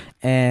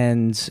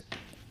 And,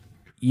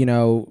 you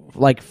know,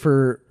 like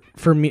for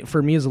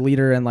me as a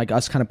leader and like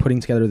us kind of putting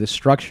together this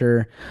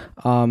structure,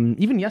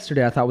 even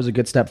yesterday I thought was a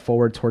good step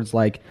forward towards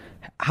like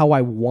how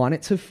I want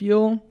it to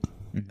feel.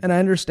 And I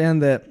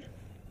understand that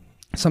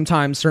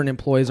sometimes certain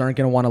employees aren't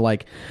going to want to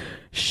like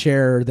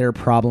share their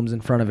problems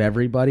in front of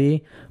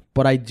everybody,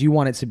 but I do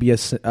want it to be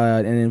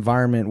an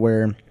environment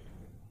where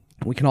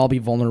we can all be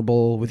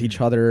vulnerable with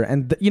each other.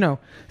 And you know,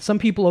 some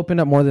people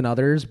opened up more than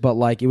others, but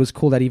like it was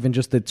cool that even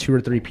just the 2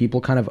 or 3 people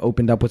kind of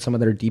opened up with some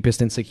of their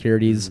deepest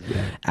insecurities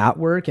at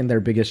work and their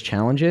biggest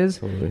challenges.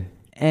 Totally.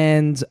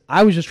 And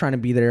I was just trying to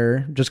be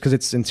there just because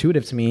it's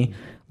intuitive to me.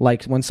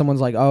 Like when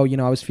someone's like, oh, you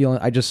know,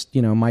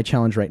 my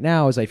challenge right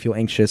now is I feel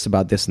anxious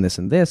about this and this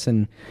and this.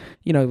 And,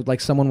 you know, like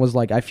someone was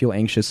like, I feel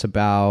anxious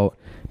about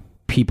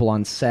people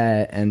on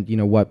set and, you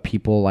know, what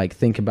people like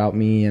think about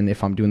me and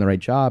if I'm doing the right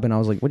job. And I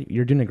was like, what,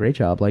 you're doing a great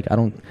job. Like, I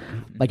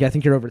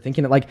think you're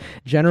overthinking it. Like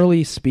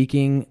generally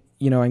speaking,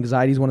 you know,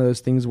 anxiety is one of those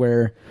things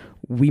where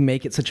we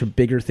make it such a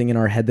bigger thing in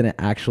our head than it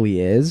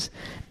actually is.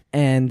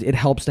 And it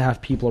helps to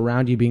have people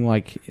around you being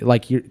like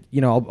you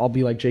know, I'll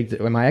be like, Jake,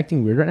 am I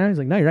acting weird right now? He's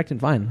like, no, you're acting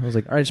fine. I was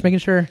like, all right, just making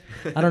sure.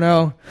 I don't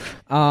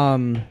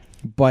know.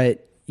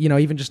 But you know,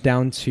 even just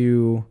down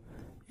to,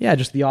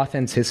 just the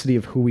authenticity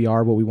of who we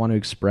are, what we want to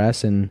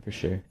express. And For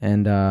sure.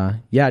 And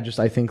just,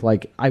 I think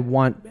like I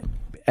want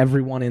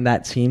everyone in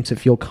that team to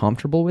feel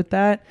comfortable with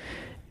that,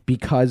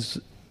 because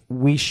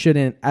we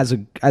shouldn't, as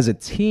a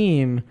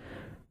team,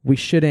 we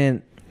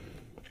shouldn't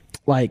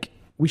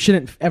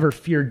ever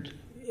fear.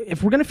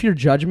 If we're going to fear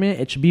judgment,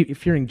 it should be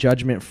fearing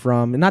judgment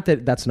from, not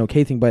that that's an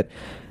okay thing, but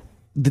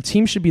the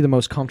team should be the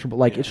most comfortable.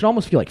 Like it should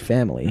almost feel like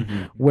family,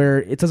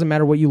 where it doesn't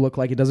matter what you look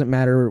like. It doesn't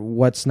matter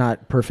what's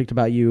not perfect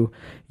about you.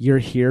 You're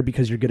here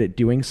because you're good at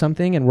doing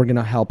something, and we're going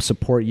to help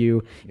support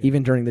you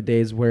even during the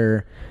days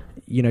where,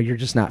 you know, you're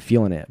just not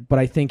feeling it. But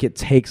I think it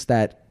takes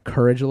that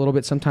courage a little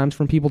bit sometimes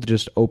from people to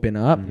just open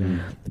up.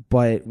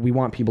 But we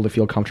want people to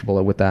feel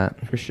comfortable with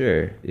that. For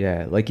sure.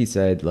 Yeah. Like you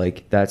said,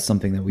 like that's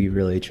something that we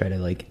really try to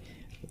like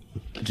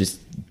just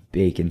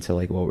bake into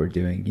like what we're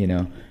doing, you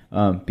know,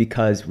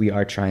 because we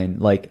are trying,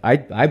 like,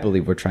 I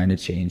believe we're trying to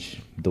change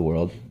the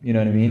world. You know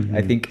what I mean?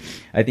 I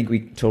think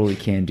we totally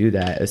can do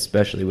that,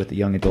 especially with the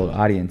young adult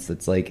audience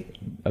that's like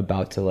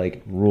about to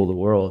like rule the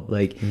world.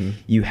 Like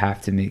you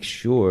have to make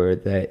sure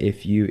that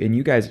if you, and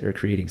you guys are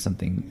creating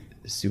something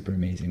super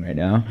amazing right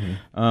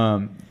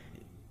now.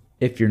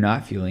 If you're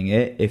not feeling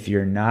it, if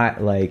you're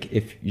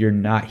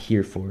not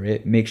here for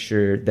it, make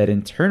sure that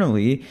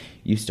internally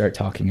you start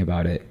talking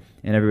about it.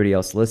 And everybody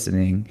else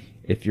listening,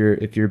 if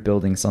you're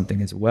building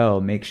something as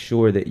well, make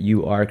sure that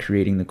you are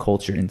creating the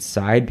culture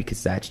inside,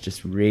 because that's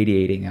just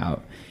radiating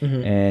out.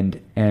 And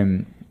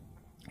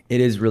it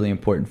is really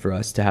important for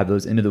us to have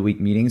those end of the week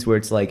meetings where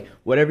it's like,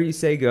 whatever you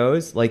say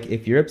goes. Like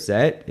if you're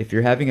upset, if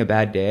you're having a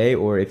bad day,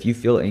 or if you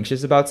feel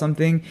anxious about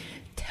something,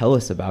 tell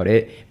us about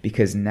it,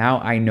 because now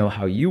I know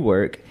how you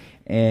work,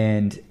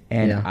 and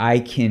I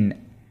can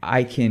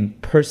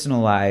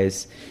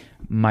personalize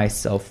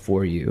myself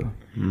for you.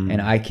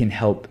 And I can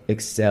help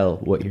excel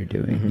what you're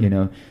doing, you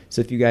know? So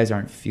if you guys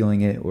aren't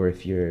feeling it, or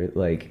if you're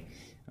like,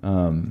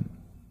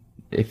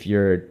 if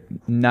you're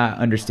not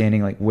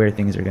understanding like where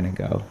things are going to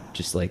go,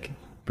 just like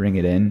bring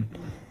it in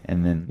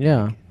and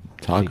then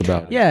talk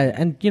about it. Yeah.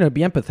 And, you know,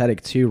 be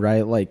empathetic too,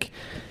 right? Like,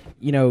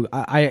 you know,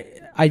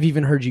 I've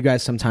even heard you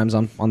guys sometimes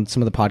on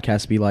some of the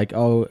podcasts be like,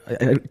 oh,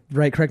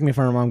 right, correct me if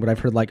I'm wrong, but I've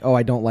heard like, oh,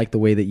 I don't like the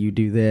way that you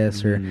do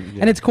this.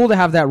 And it's cool to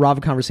have that raw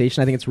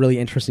conversation. I think it's really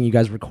interesting you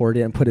guys record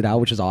it and put it out,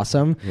 which is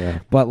awesome. Yeah.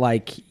 But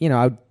like, you know,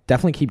 I would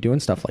definitely keep doing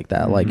stuff like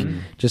that. Like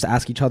just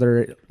ask each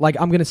other, like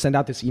I'm going to send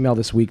out this email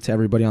this week to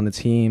everybody on the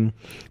team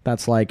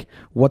that's like,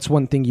 what's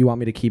one thing you want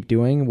me to keep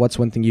doing? What's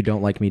one thing you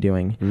don't like me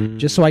doing?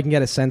 Just so I can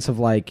get a sense of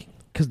like,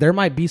 because there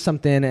might be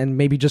something, and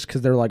maybe just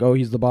because they're like, oh,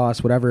 he's the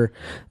boss, whatever,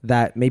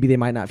 that maybe they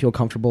might not feel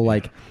comfortable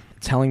like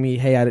telling me,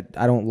 hey,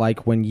 I don't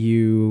like when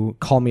you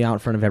call me out in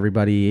front of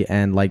everybody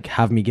and like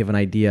have me give an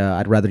idea.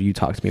 I'd rather you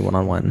talk to me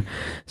one-on-one.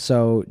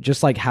 So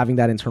just like having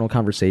that internal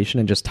conversation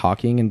and just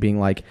talking and being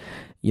like,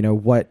 you know,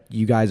 what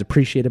you guys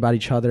appreciate about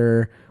each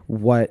other,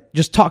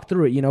 just talk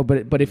through it, you know,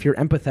 but if you're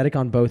empathetic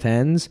on both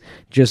ends,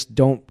 just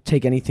don't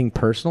take anything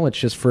personal. It's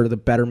just for the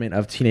betterment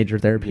of teenager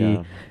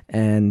therapy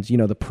and, you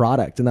know, the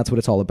product. And that's what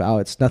it's all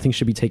about. Nothing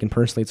should be taken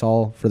personally. It's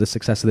all for the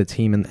success of the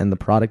team and the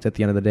product at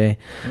the end of the day.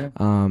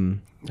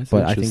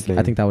 But I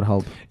think that would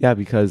help. Yeah,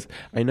 because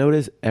I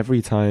notice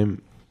every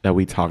time that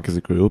we talk as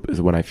a group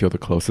is when I feel the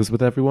closest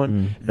with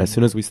everyone. And as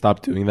soon as we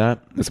stop doing that,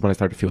 that's when I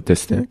start to feel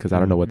distant, because I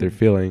don't know what they're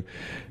feeling.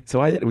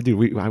 So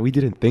we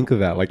didn't think of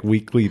that, like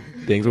weekly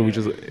things where we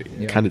just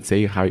kind of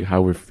say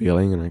how we're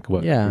feeling and like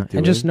what we're doing.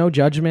 And just no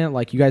judgment.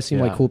 Like you guys seem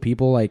like cool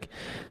people. Like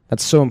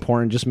that's so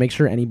important. Just make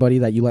sure anybody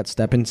that you let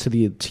step into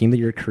the team that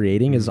you're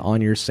creating is on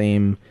your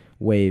same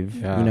wave,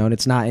 you know, and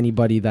it's not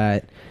anybody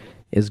that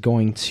is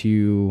going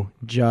to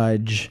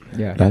judge.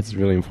 Yeah, that's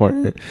really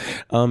important.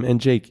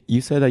 And Jake, you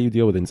said that you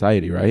deal with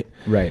anxiety, right?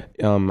 Right.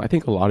 I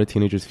think a lot of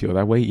teenagers feel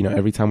that way. You know,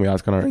 every time we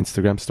ask on our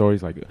Instagram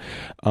stories, like,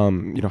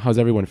 you know, how's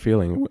everyone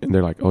feeling? And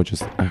they're like, oh,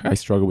 just I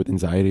struggle with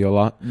anxiety a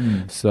lot.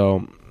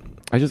 So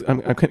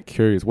I'm kind of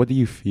curious. What do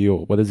you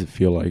feel? What does it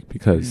feel like?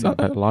 Because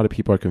a lot of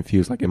people are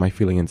confused. Like, am I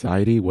feeling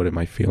anxiety? What am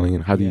I feeling?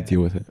 And how do you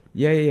deal with it?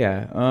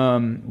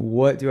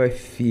 What do I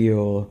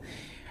feel?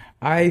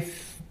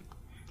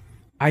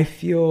 I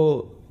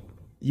feel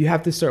you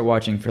have to start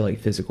watching for like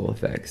physical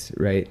effects,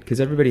 right?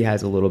 Because everybody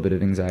has a little bit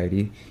of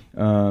anxiety.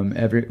 And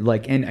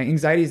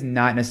anxiety is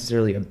not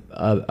necessarily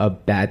a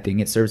bad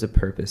thing. It serves a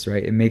purpose,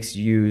 right? It makes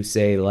you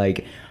say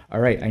like, all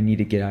right, I need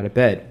to get out of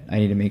bed. I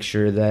need to make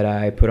sure that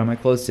I put on my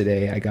clothes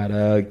today. I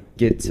gotta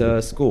get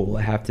to school.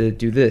 I have to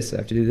do this. I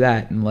have to do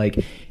that. And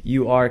like,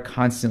 you are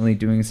constantly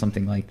doing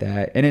something like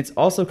that. And it's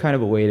also kind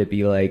of a way to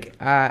be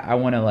like,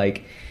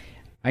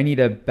 I need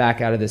to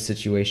back out of this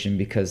situation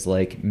because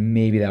like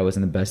maybe that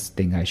wasn't the best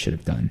thing I should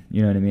have done.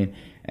 You know what I mean?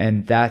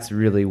 And that's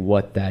really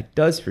what that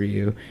does for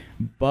you.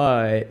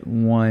 But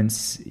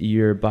once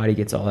your body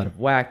gets all out of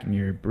whack and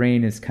your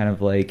brain is kind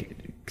of like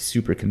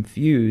super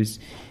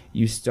confused,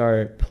 you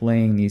start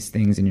playing these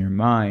things in your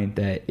mind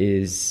that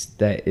is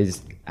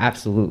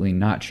absolutely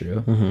not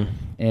true.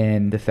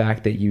 And the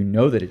fact that you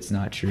know that it's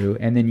not true,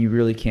 and then you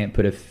really can't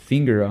put a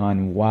finger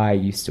on why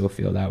you still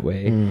feel that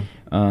way.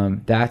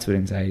 That's what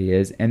anxiety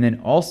is. And then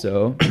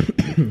also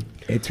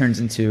it turns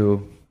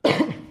into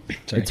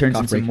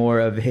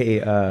more of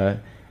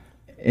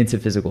into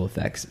physical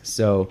effects.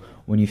 So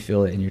when you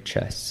feel it in your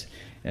chest,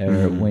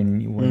 or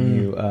when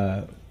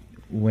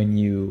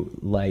you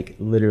like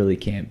literally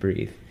can't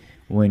breathe,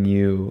 when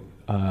you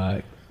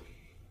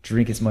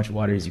drink as much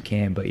water as you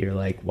can, but you're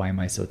like, why am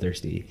I so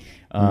thirsty?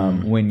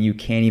 When you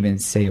can't even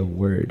say a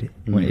word,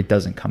 when it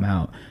doesn't come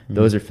out.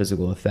 Those are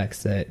physical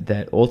effects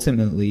that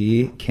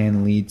ultimately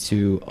can lead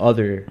to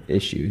other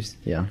issues.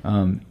 Yeah.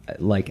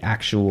 Like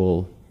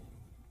actual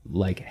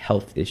like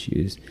health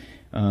issues.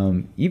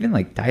 Even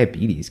like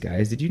diabetes,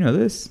 guys. Did you know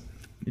this?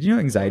 Did you know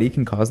anxiety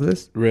can cause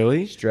this?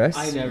 Really? Stress?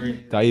 I never.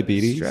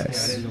 Diabetes?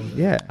 Stress. I didn't know that.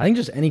 Yeah. I think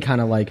just any kind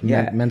of like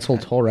Yeah. mental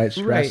toll, right?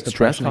 Stress, Right. Stress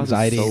depression, causes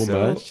anxiety.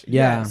 so much.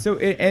 Yeah. So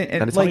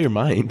And it's like, on your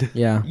mind.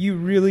 Yeah. you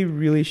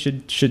really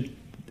should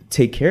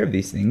take care of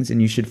these things,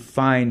 and you should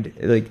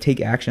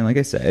take action, like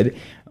I said,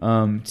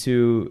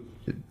 to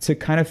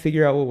kind of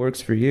figure out what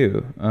works for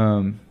you.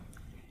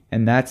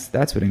 And that's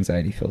what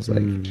anxiety feels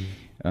like.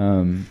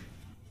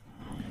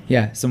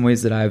 Yeah, some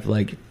ways that I've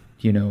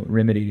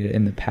remedied it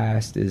in the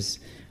past is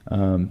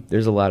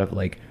there's a lot of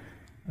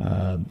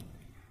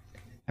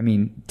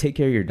take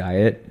care of your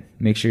diet,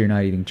 make sure you're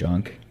not eating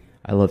junk.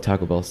 I love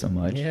Taco Bell so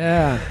much.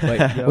 Yeah.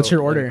 But, yo, What's your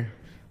like, order?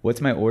 What's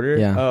my order?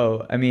 Yeah.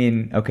 Oh,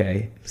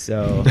 okay.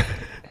 So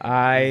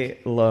I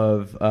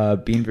love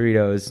bean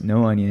burritos,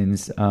 no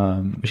onions.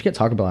 We should get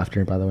Taco Bell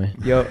after, by the way.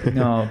 No,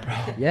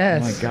 bro.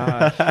 Yes. Oh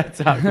my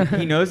gosh.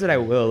 He knows that I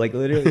will. Like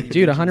literally. he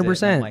Dude,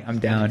 mentions it, 100%. I'm like, I'm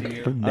down.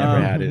 I've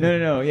never had it.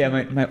 No. Yeah,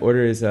 my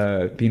order is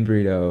bean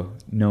burrito,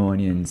 no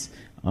onions.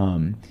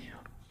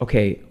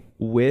 Okay,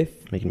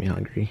 Making me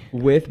hungry.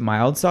 with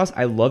mild sauce.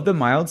 I love the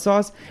mild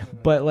sauce,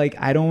 but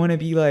I don't want to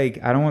be I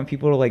don't want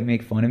people to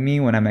make fun of me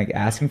when I'm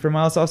asking for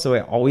mild sauce. So I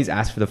always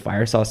ask for the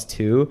fire sauce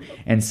too,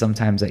 and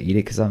sometimes I eat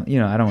it because I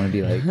don't want to be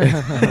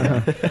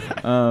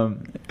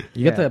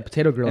You get the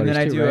potato grillers and then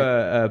I too, do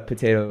right? a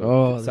potato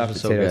Oh, those soft are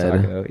so potato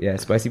good. taco. Yeah,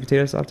 spicy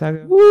potato soft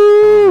taco.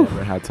 Woo!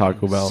 Never had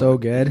Taco Bell. So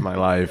good. In my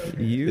life.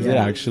 You Is it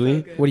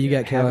actually? What do you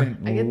get, Kayla?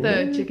 haven't- I get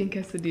the chicken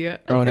quesadilla.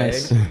 Oh, Okay,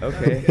 nice.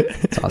 Okay.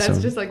 It's awesome.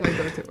 That's just like my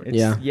go-to order. It's-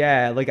 Yeah.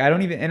 I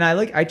don't even, and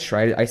I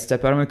tried it. I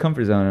step out of my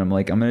comfort zone and I'm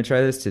like, I'm going to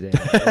try this today.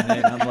 And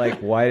then I'm like,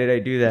 why did I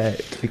do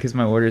that? Because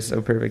my order is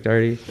so perfect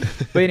already.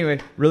 But anyway,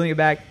 reeling it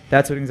back,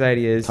 that's what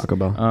anxiety is. Taco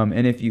Bell.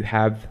 And if you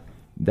have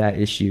that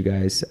issue,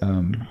 guys,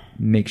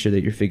 make sure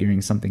that you're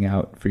figuring something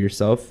out for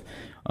yourself.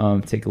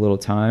 Take a little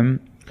time,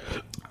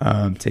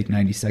 take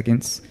 90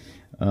 seconds,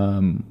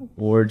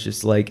 or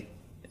just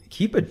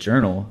keep a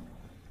journal.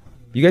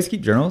 You guys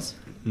keep journals?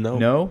 No.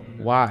 No?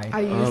 Why? I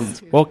used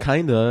to. Well,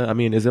 kinda. I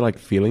mean, is it like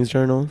feelings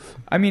journals?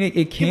 I mean,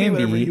 it can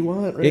whatever be. you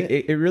want, right?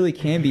 It really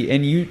can be,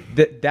 and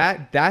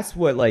that's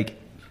what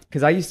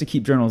because I used to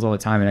keep journals all the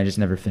time, and I just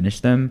never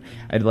finished them.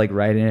 I'd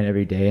write in it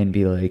every day and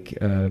be like,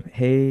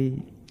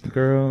 "Hey,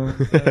 girl,"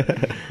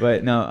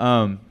 but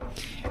no.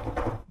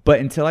 But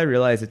until I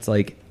realized it's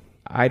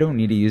I don't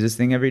need to use this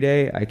thing every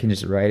day. I can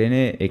just write in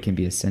it. It can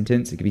be a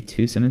sentence. It could be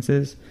 2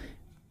 sentences,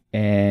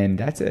 and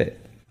that's it.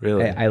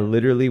 Really? I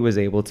literally was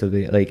able to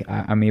be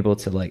I'm able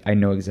to I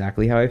know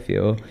exactly how I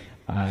feel.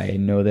 I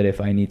know that if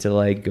I need to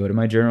go to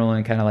my journal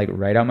and kind of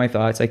write out my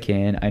thoughts, I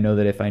can. I know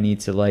that if I need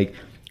to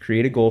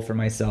create a goal for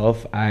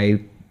myself,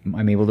 I'm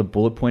able to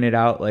bullet point it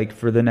out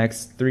for the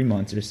next 3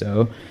 months or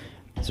so.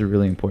 It's a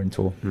really important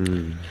tool.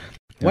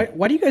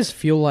 Why do you guys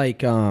feel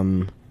like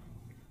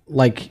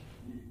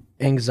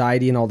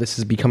anxiety and all this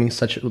is becoming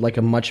such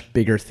a much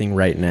bigger thing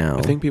right now?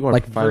 I think people are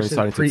finally versus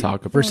starting to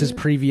talk about versus it.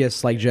 previous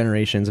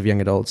generations of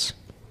young adults.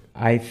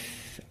 I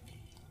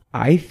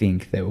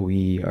think that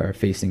we are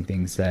facing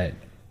things that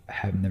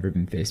have never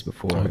been faced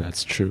before. Oh,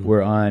 that's true.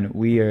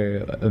 We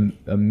are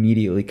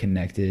immediately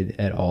connected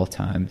at all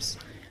times,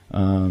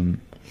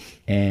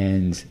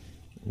 and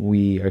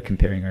we are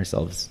comparing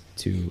ourselves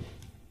to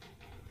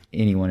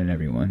anyone and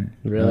everyone.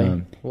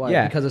 Really? Why?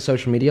 Yeah, Because of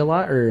social media a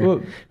lot, or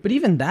Well- but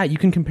even that you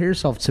can compare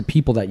yourself to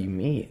people that you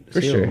meet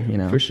for too, sure. You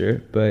know, For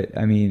sure. But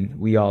I mean,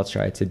 we all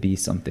try to be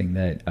something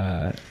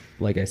that,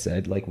 like I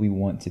said, we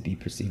want to be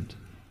perceived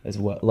as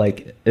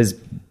as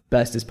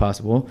best as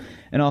possible,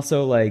 and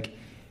also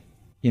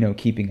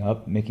keeping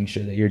up, making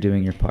sure that you're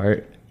doing your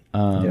part.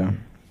 Yeah.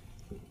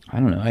 I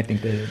don't know. I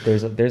think that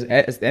there's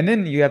and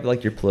then you have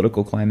your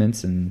political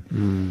climates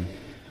and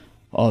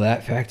all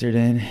that factored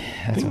in.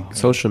 That's all.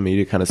 Social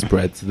media kind of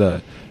spreads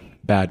the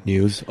bad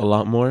news a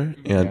lot more,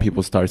 and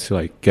people start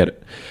to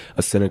get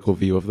a cynical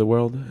view of the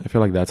world. I feel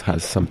like that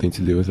has something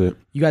to do with it.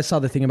 You guys saw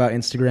the thing about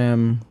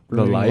Instagram The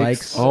removing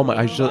likes. Oh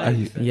my!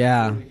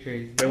 Yeah.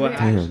 Crazy. Wait, what,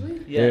 Damn.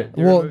 actually? Yeah.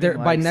 Well, removing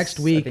by likes, next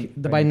I week,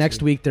 think, by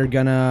next week they're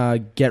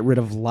gonna get rid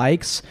of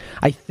likes.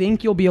 I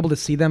think you'll be able to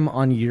see them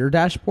on your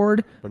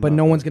dashboard, but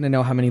no one's gonna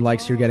know how many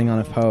likes you're getting on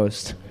a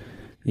post.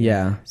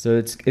 Yeah. So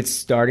it's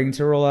starting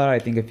to roll out. I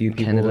think a few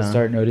people will Canada.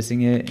 start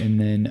noticing it, and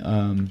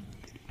then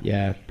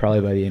yeah,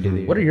 probably by the end of the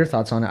year. What are your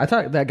thoughts on it? I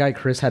thought that guy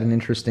Chris had an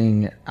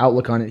interesting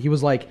outlook on it. He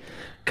was like,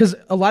 because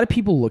a lot of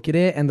people look at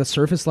it and the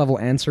surface level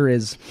answer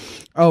is,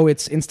 oh,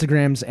 it's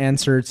Instagram's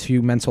answer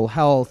to mental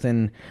health,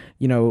 and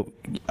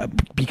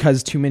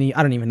because too many,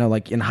 I don't even know,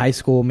 in high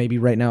school, maybe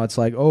right now it's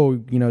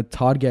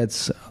Todd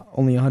gets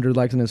only 100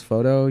 likes on his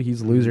photo, he's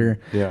a loser.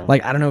 Yeah.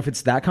 I don't know if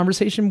it's that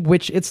conversation,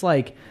 which it's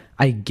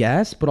I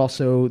guess, but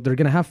also they're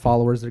gonna have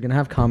followers, they're gonna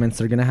have comments,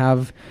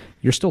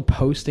 you're still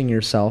posting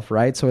yourself,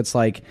 right? So it's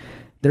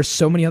there's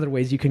so many other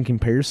ways you can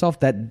compare yourself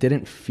that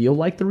didn't feel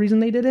like the reason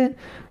they did it.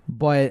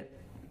 But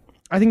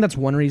I think that's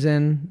one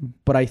reason.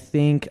 But I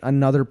think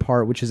another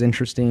part, which is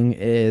interesting,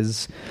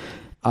 is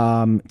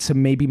to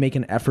maybe make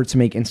an effort to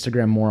make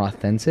Instagram more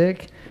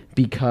authentic,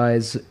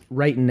 because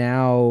right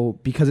now,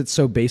 because it's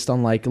so based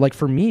on like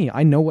for me,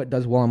 I know what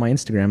does well on my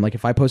Instagram. Like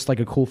if I post like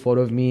a cool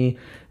photo of me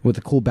with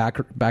a cool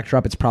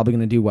backdrop, it's probably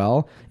going to do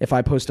well. If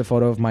I post a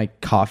photo of my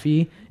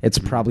coffee, it's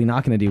probably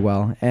not going to do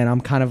well. And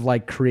I'm kind of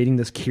like creating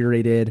this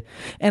curated,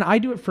 and I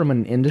do it from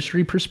an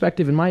industry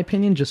perspective, in my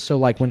opinion, just so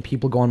like when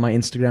people go on my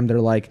Instagram, they're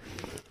like,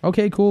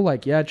 okay, cool.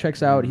 Like, yeah,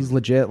 checks out. He's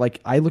legit.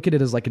 Like, I look at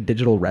it as like a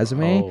digital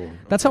resume. Oh.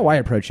 That's how I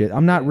approach it.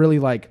 I'm not really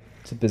like,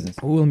 It's a business.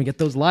 oh, let me get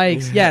those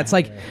likes. Yeah, it's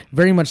like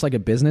very much like a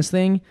business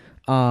thing.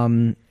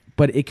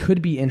 But it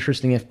could be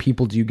interesting if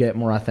people do get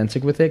more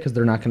authentic with it, because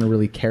they're not going to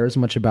really care as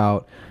much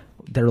about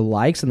their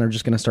likes, and they're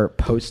just going to start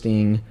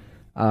posting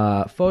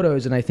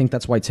photos. And I think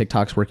that's why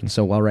TikTok's working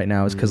so well right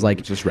now, is because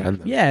like Just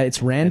random. yeah,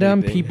 it's random.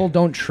 Anything. People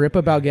don't trip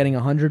about getting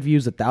 100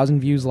 views, 1,000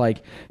 views.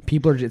 Like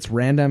people are, it's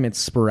random, it's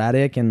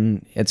sporadic,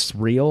 and it's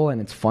real, and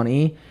it's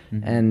funny.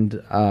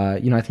 And I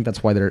think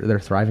that's why they're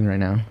thriving right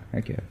now.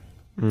 Heck yeah.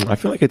 I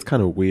feel like it's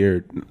kind of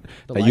weird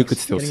The that you likes, could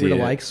still getting see rid of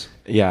it. likes.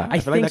 Yeah, I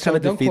feel like think that kind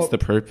of so. Don't defeats quote- the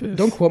purpose.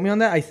 Don't quote me on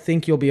that. I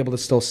think you'll be able to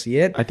still see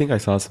it. I think I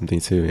saw something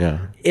too.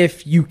 Yeah.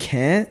 If you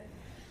can't,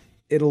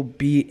 it'll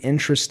be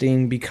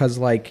interesting, because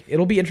like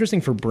it'll be interesting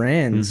for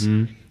brands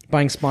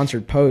buying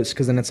sponsored posts,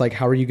 because then it's like,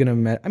 how are you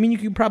going to I mean, you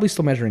could probably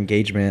still measure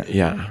engagement.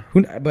 Yeah.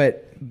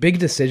 But big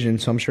decision,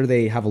 so I'm sure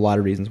they have a lot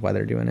of reasons why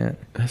they're doing it.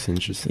 That's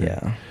interesting.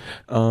 Yeah.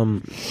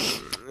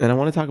 And I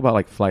want to talk about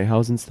like Flight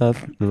House and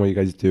stuff and what you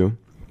guys do.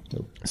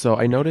 So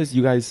I noticed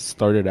you guys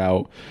started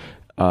out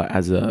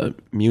as a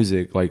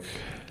music like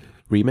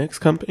remix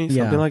company,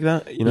 something Yeah. like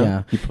that. You know?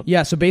 Yeah. You put-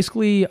 Yeah. So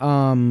basically,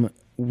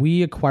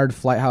 we acquired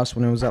Flight House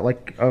when it was at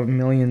like 1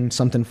 million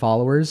something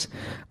followers,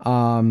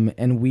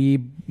 and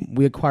we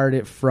acquired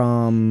it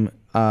from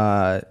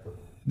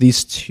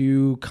these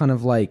two kind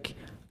of like,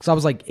 because I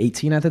was like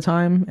 18 at the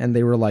time, and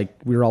they were like,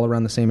 we were all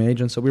around the same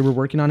age, and so we were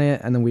working on it,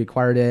 and then we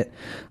acquired it.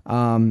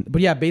 But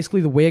yeah,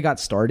 basically the way it got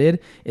started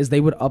is they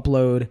would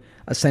upload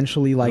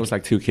essentially it like, was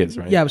like two kids,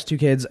 right? yeah, it was two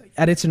kids,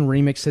 edits and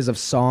remixes of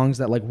songs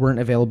that like weren't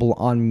available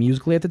on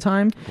Musical.ly at the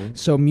time.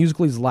 So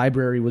Musical.ly's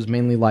library was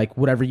mainly like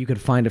whatever you could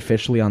find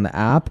officially on the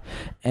app,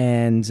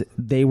 and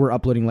they were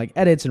uploading like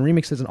edits and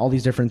remixes and all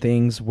these different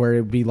things, where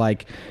it would be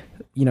like,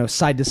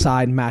 side to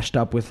side mashed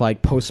up with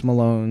like Post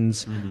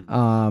Malone's,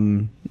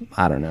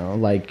 I don't know,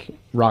 like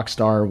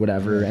Rockstar or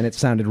whatever, and it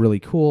sounded really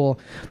cool.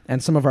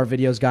 And some of our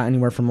videos got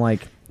anywhere from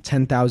like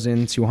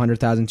 10,000 to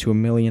 100,000 to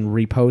 1 million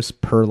reposts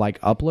per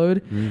like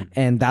upload,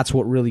 and that's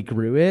what really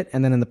grew it.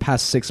 And then in the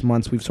past 6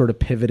 months, we've sort of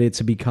pivoted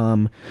to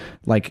become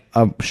like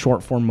a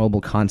short form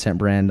mobile content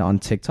brand on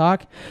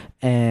TikTok.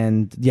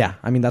 And yeah,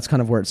 I mean, that's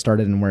kind of where it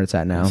started and where it's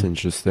at now. That's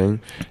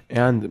interesting.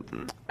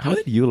 And how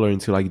did you learn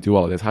to like do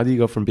all this? How do you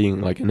go from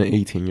being like an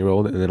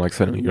 18-year-old and then like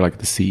suddenly you're like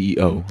the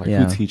CEO? Like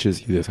Yeah. who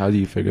teaches you this? How do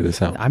you figure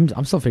this out? I'm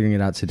still figuring it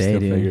out today, Still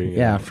dude. figuring it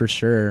Yeah, out. for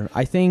sure.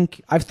 I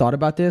think I've thought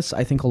about this.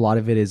 I think a lot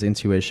of it is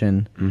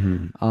intuition.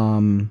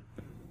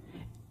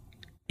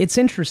 It's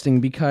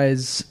interesting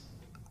because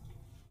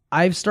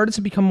I've started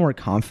to become more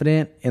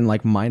confident in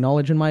like my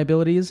knowledge and my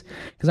abilities.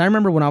 Because I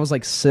remember when I was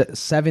like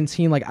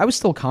 17, like I was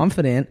still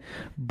confident,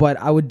 but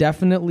I would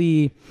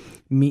definitely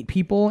meet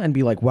people and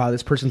be like, wow,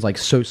 this person's like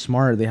so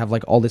smart. They have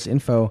like all this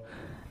info.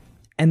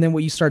 And then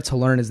what you start to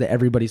learn is that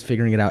everybody's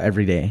figuring it out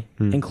every day,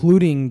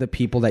 including the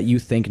people that you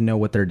think know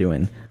what they're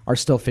doing are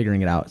still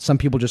figuring it out. Some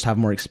people just have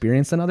more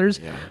experience than others.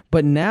 Yeah.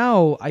 But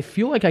now I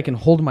feel like I can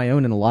hold my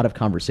own in a lot of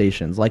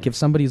conversations. Like if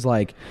somebody's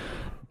like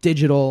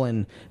digital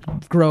and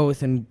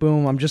growth and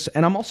boom,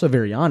 I'm also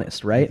very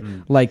honest, right?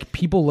 Like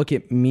people look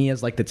at me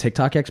as like the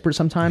TikTok expert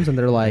sometimes, and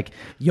they're like,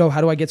 yo, how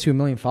do I get to 1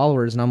 million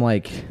followers? And I'm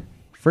like,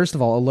 first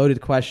of all, a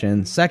loaded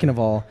question. Second of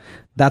all,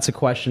 that's a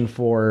question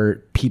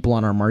for people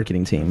on our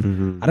marketing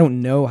team. I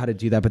don't know how to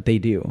do that, but they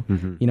do,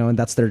 and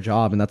that's their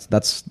job, and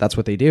that's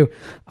what they do.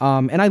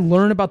 And I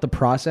learn about the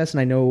process, and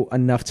I know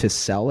enough to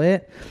sell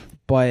it,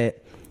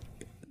 but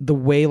the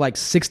way like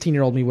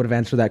 16-year-old me would have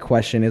answered that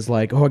question is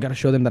like, oh, I got to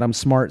show them that I'm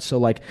smart. So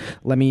like,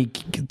 let me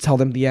tell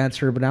them the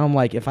answer. But now I'm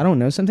like, if I don't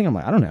know something, I'm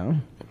like, I don't know.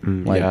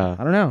 Like, yeah.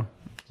 I don't know.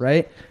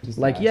 Right.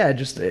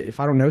 Just if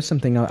I don't know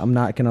something, I'm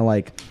not going to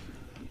like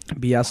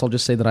BS. I'll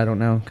just say that I don't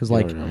know. Cause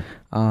like,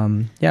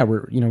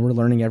 we're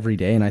learning every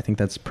day, and I think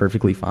that's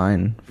perfectly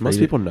fine. Most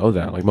people know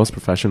that. Like most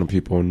professional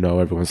people know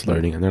everyone's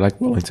learning, and they're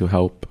like willing to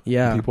help.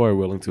 Yeah. People are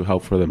willing to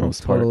help for the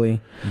most part. Totally.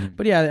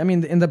 But yeah, I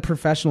mean, in the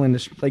professional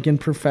industry, like in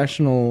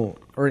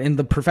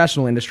the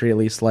professional industry, at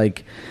least,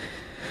 like,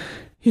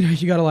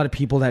 you got a lot of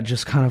people that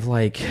just kind of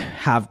like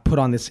have put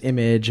on this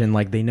image, and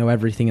like they know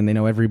everything and they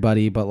know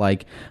everybody. But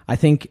like, I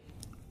think,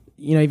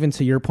 even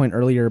to your point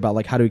earlier about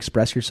like how to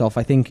express yourself,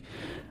 I think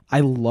I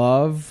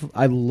love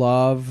a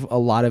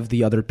lot of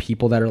the other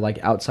people that are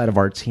like outside of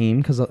our team,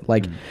 because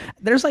like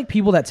there's like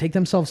people that take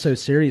themselves so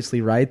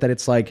seriously, right? That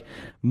it's like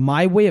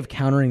my way of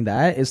countering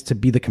that is to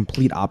be the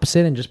complete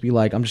opposite and just be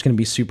like, I'm just gonna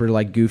be super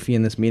like goofy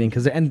in this meeting,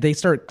 and they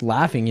start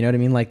laughing, you know what I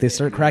mean? Like they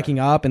start cracking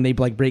up and they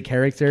like break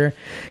character,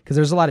 because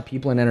there's a lot of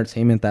people in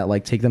entertainment that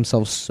like take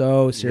themselves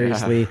so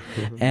seriously,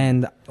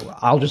 and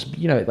I'll just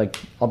like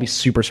I'll be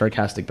super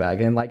sarcastic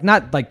back, and like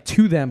not like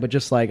to them, but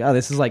just like, oh,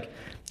 this is like.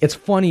 It's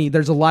funny.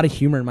 There's a lot of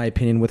humor, in my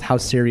opinion, with how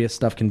serious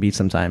stuff can be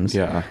sometimes.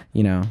 Yeah.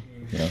 Yeah.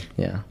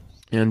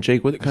 And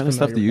Jake, what kind of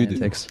stuff do you do?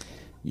 Antics.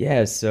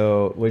 Yeah.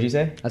 So what'd you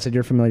say? I said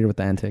you're familiar with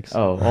the antics.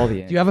 Oh, all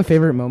the. Do you have a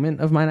favorite moment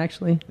of mine,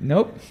 actually?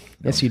 Nope.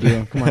 Yes, you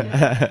do. Come on.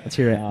 Let's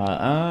hear it.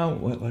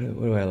 What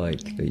do I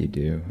like that you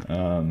do?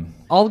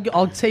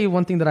 I'll tell you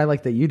one thing that I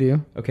like that you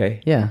do.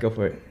 Okay. Yeah. Go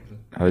for it.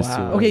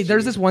 Okay,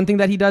 there's this one thing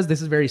that he does.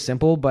 This is very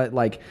simple, but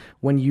like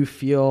when you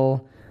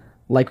feel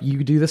like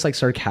you do this like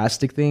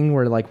sarcastic thing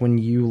where like when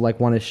you like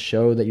want to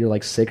show that you're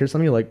like sick or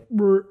something, you're like,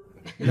 brr.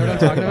 You know what I'm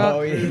talking about?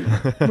 Oh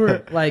yeah.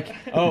 Brr. Like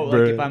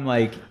if I'm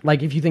like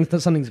if you think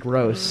that something's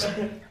gross.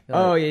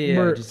 Oh like, yeah.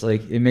 brr. Just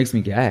like it makes me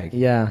gag.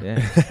 Yeah.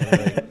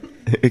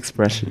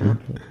 Expression.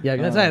 Yeah,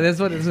 that's right. That's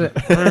what it's.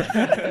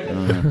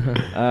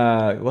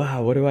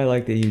 Wow. What do I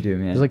like that you do,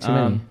 man? There's like so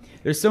many.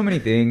 There's so many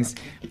things.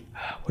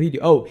 What do you do?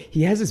 Oh,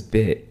 he has this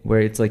bit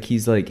where it's like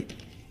he's like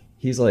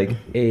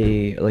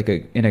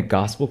in a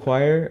gospel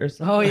choir or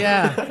something. Oh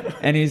yeah.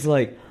 And he's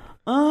like,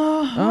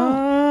 Praise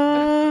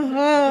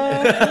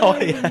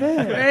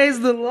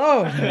the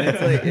Lord. and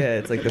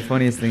it's like the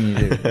funniest thing you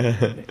do.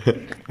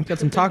 Got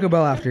some Taco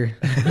Bell after.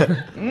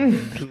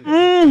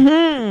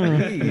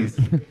 Please.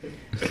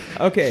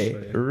 Okay,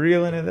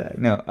 reel into that.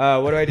 No,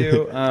 what do I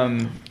do?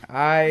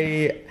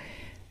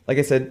 Like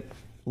I said,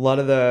 a lot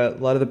of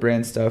the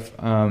brand stuff.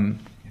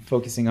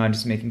 Focusing on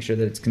just making sure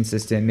that it's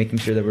consistent, making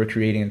sure that we're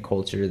creating a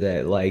culture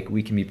that like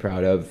we can be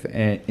proud of,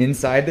 and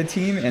inside the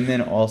team, and then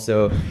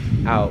also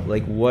out.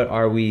 Like, what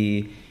are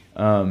we?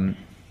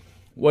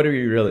 What are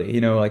we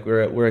really? Like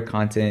we're a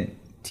content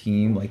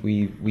team. Like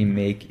we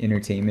make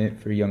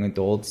entertainment for young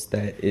adults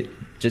that it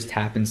just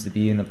happens to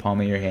be in the palm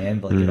of your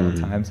hand, like at all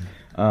times.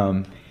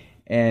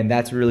 And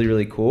that's really,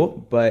 really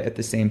cool. But at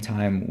the same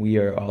time, we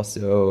are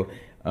also,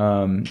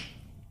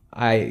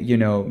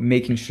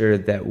 making sure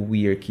that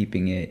we are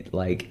keeping it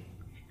like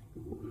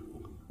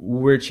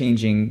we're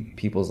changing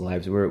people's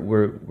lives.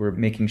 We're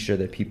making sure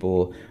that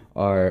people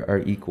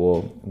are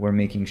equal. We're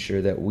making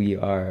sure that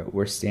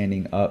we're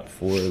standing up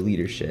for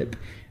leadership,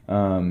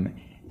 and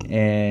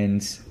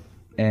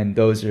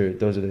those are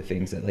the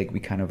things that like we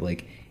kind of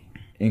like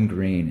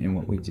ingrain in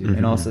what we do.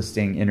 And also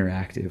staying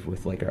interactive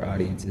with like our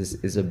audience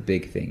is a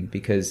big thing,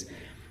 because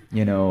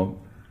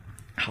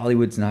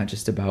Hollywood's not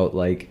just about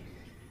like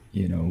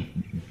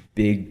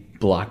big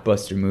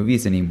blockbuster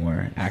movies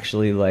anymore.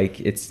 Actually, like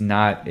it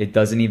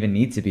doesn't even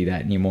need to be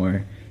that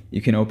anymore.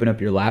 You can open up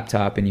your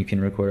laptop and you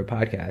can record a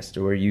podcast,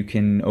 or you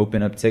can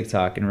open up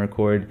TikTok and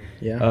record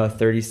a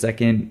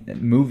 30-second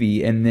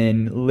movie, and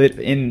then live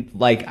in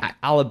like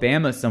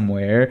Alabama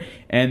somewhere,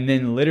 and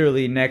then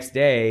literally next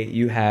day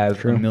you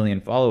have 1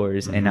 million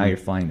followers, and now you're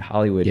flying to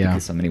Hollywood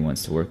because somebody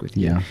wants to work with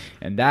you.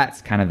 And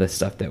that's kind of the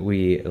stuff that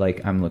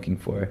I'm looking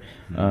for.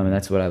 And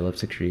that's what I love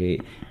to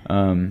create.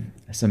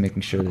 So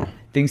making sure that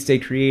things stay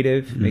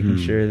creative, making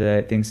sure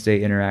that things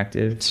stay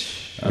interactive.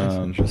 That's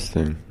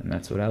interesting. And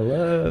that's what I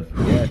love.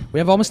 Yeah. We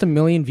have almost 1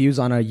 million views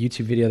on a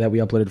YouTube video that we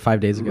uploaded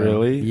 5 days ago.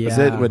 Really? Yeah. Was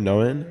it with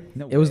Noan?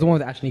 It was the one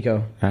with Ash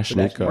Nico. Ash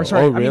Nico. Or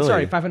sorry, Oh,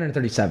 really?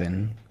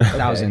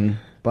 537,000.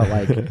 But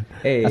like,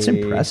 Hey, that's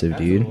impressive,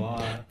 dude.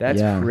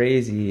 That's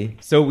crazy.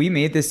 So we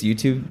made this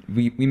YouTube.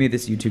 We made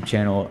this YouTube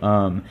channel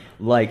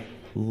like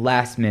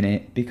last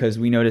minute, because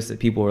we noticed that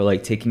people were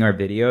like taking our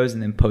videos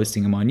and then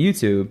posting them on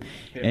YouTube.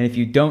 And if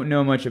you don't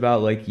know much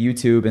about like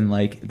YouTube and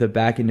like the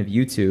back end of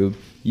YouTube,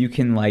 you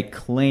can like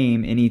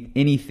claim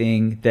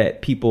anything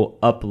that people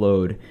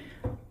upload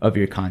of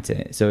your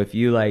content. So if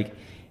you like,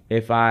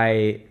 if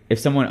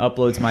someone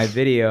uploads my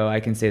video, I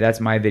can say that's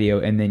my video,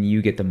 and then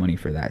you get the money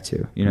for that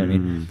too. You know what I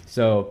mean?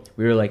 So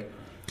we were like,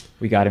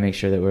 we got to make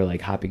sure that we're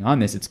like hopping on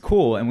this. It's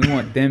cool, and we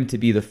want them to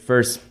be the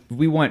first.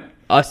 We want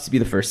us to be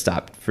the first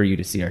stop for you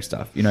to see our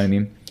stuff. You know what I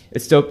mean?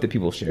 It's dope that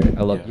people share it.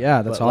 I love it.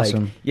 Yeah, that's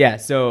awesome.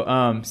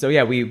 So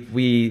yeah,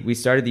 we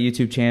started the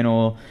YouTube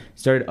channel,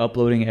 started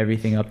uploading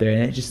everything up there,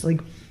 and it just like,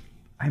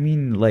 I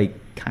mean, like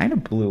kind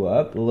of blew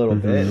up a little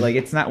bit.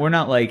 Like we're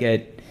not like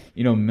at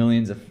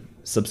millions of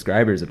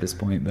subscribers at this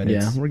point, but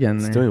we're getting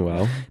there. It's doing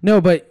well.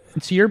 No, but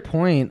to your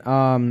point,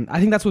 I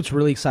think that's what's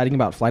really exciting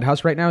about Flight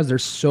House right now is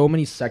there's so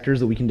many sectors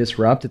that we can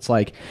disrupt. It's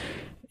like,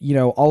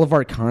 all of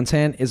our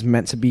content is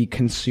meant to be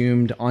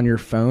consumed on your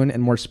phone,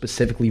 and more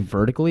specifically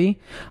vertically.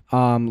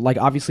 Like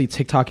obviously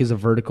TikTok is a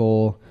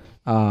vertical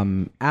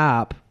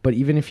app, but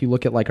even if you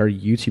look at like our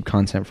YouTube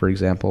content, for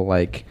example,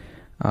 like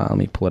let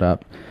me pull it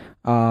up.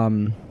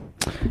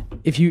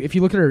 If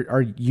you look at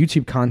our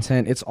YouTube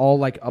content, it's all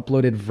like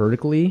uploaded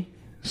vertically.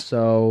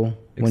 So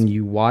when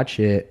you watch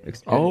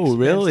it. Oh,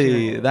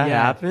 really? That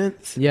Yeah.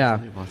 happens? Yeah.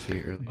 Watch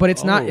it early. But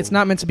it's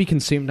not meant to be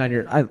consumed on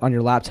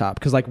your laptop,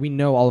 because like we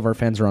know all of our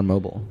fans are on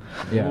mobile.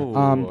 Yeah.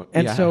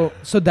 And Yeah.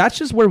 so that's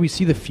just where we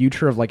see the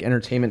future of like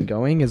entertainment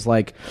going, is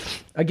like,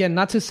 again,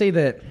 not to say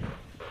that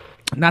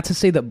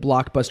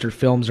blockbuster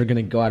films are going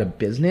to go out of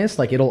business.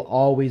 Like it'll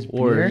always be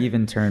Or there.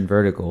 even turn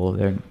vertical.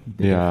 They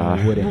Yeah.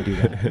 definitely wouldn't do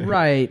that.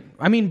 Right.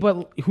 I mean,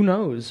 but who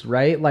knows,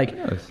 right? Like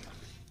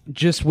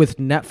just with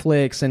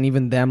Netflix and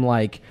even them,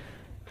 like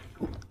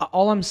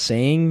all I'm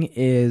saying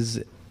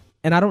is,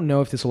 and I don't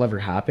know if this will ever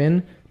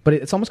happen, but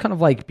it's almost kind of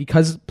like,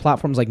 because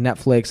platforms like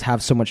Netflix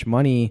have so much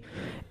money,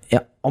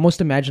 almost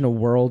imagine a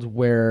world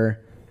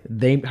where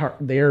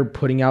they're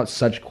putting out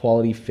such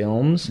quality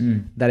films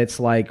that it's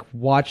like,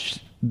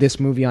 watch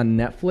this movie on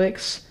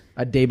Netflix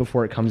a day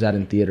before it comes out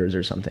in theaters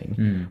or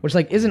something, which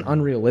like isn't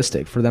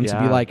unrealistic for them to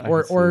be Yeah, like, I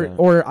can see that.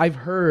 or I've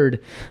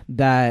heard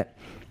that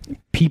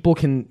people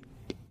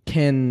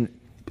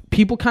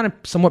people kind of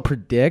somewhat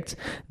predict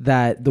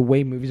that the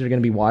way movies are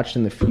going to be watched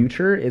in the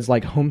future is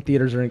like home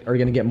theaters are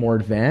going to get more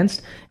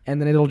advanced,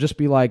 and then it'll just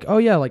be like, oh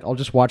yeah, like I'll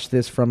just watch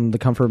this from the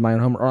comfort of my own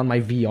home or on my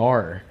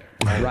VR.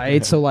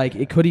 Right. So like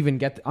it could even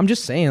get, I'm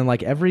just saying,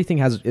 like everything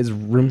is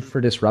room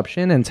for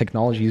disruption, and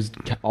technology's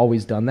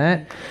always done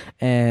that.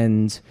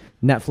 And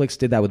Netflix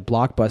did that with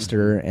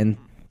Blockbuster, and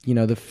you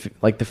know, the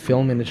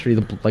film industry,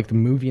 the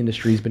movie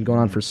industry has been going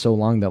on for so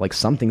long that like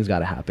something's got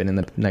to happen in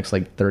the next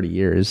like 30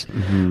 years.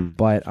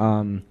 But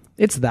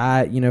it's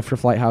that, you know, for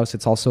Flight House,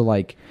 it's also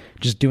like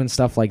just doing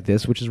stuff like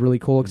this, which is really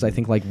cool, because I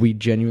think like we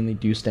genuinely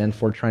do stand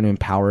for trying to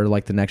empower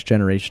like the next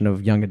generation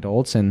of young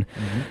adults, and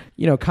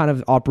you know, kind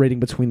of operating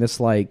between this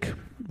like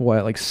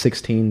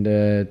 16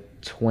 to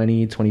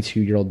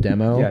 22-year-old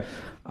demo. Yeah.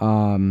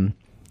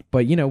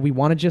 But you know, we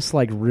want to just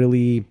like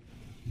really,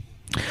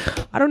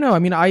 I don't know. I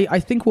mean, I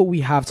think what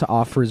we have to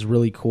offer is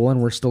really cool,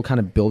 and we're still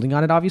kind of building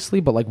on it, obviously.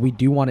 But like, we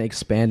do want to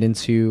expand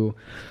into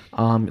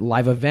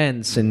live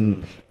events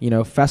and, you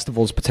know,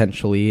 festivals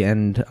potentially,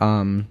 and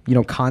you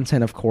know,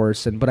 content, of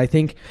course. But I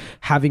think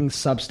having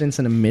substance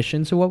and a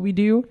mission to what we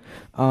do,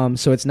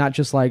 so it's not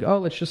just like, oh,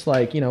 let's just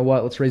like, you know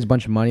what, let's raise a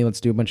bunch of money,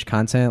 let's do a bunch of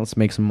content, let's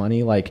make some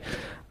money. Like,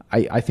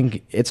 I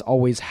think it's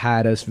always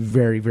had a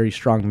very, very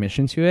strong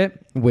mission to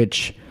it,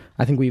 which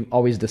I think we've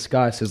always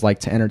discussed is like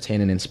to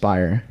entertain and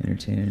inspire.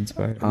 Entertain and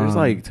inspire. There's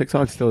like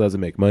TikTok still doesn't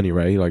make money,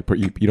 right? Like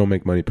you don't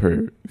make money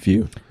per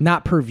view.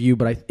 Not per view,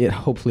 but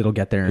hopefully it'll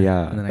get there.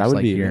 Yeah, in the next, that would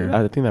like, be. year.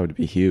 I think that would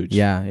be huge.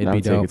 Yeah, it'd That be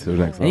would take dope. it to the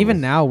next And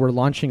even level. now, we're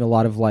launching a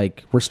lot of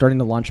like, we're starting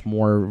to launch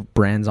more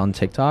brands on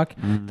TikTok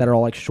that are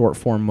all like short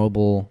form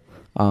mobile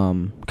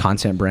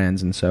content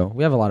brands, and so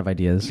we have a lot of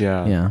ideas.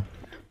 Yeah.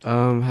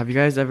 Have you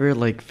guys ever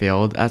like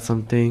failed at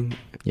something?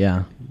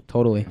 Yeah,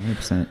 totally.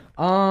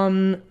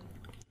 100%.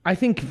 I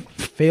think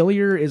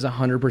failure is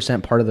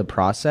 100% part of the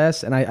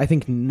process, and I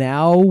think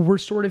now we're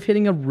sort of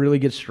hitting a really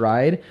good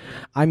stride.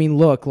 I mean,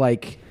 look,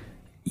 like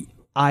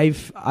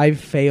I've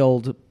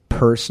failed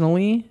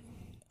personally.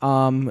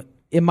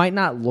 It might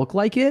not look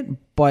like it,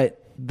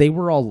 but they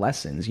were all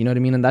lessons. You know what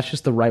I mean? And that's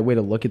just the right way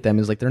to look at them.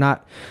 Is like, they're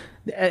not.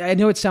 I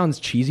know it sounds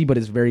cheesy, but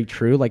it's very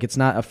true. Like, it's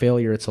not a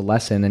failure; it's a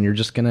lesson, and you're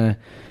just gonna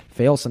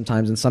fail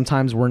sometimes, and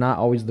sometimes we're not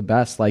always the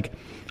best. Like,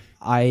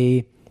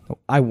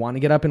 I want to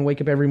get up and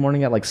wake up every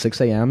morning at like 6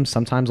 a.m.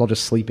 Sometimes I'll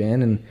just sleep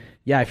in, and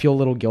yeah, I feel a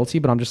little guilty,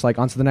 but I'm just like,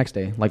 on to the next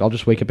day. Like, I'll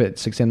just wake up at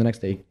 6 a.m. the next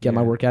day, get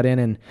my workout in,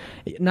 and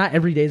not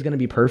every day is going to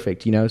be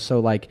perfect, you know?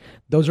 So like,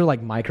 those are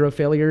like micro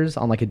failures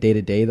on like a day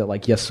to day that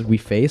like, yes, we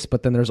face,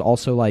 but then there's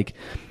also like,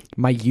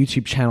 my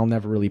YouTube channel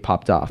never really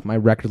popped off. My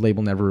record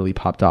label never really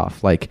popped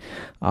off. Like,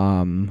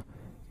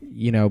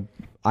 you know,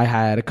 I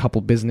had a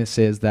couple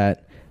businesses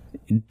that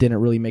didn't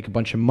really make a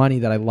bunch of money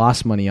that I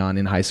lost money on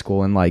in high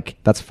school, and like,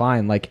 that's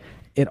fine. Like,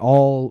 it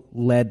all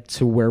led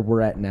to where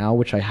we're at now,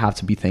 which I have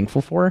to be thankful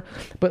for.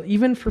 But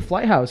even for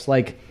Flight House,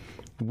 like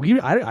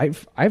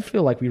I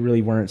feel like we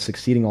really weren't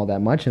succeeding all that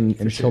much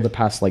until the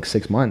past like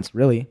 6 months,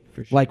 really.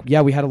 Like,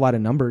 yeah, we had a lot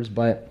of numbers,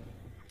 but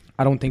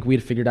I don't think we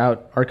had figured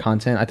out our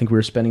content. I think we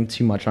were spending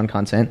too much on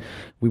content.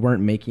 We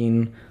weren't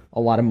making a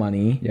lot of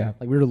money. Yeah.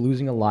 Like, we were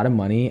losing a lot of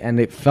money, and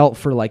it felt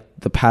for like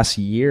the past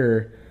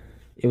year,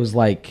 it was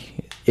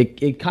like,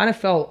 it kind of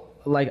felt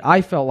like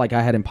I felt like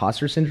I had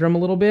imposter syndrome a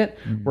little bit,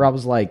 where I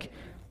was like,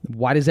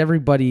 why does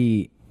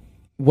everybody,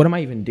 what am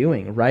I even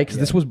doing, right? Because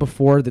this was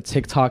before the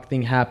TikTok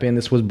thing happened.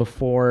 This was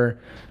before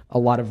a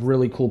lot of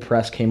really cool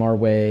press came our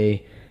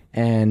way,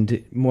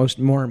 and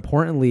more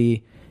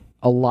importantly,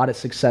 a lot of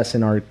success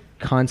in our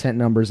content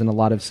numbers and a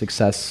lot of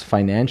success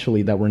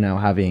financially that we're now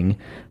having.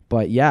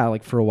 But yeah,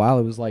 like for a while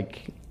it was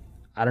like,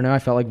 I don't know, I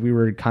felt like we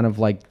were kind of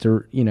like,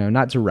 you know,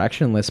 not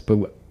directionless,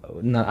 but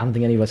I don't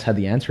think any of us had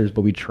the answers,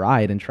 but we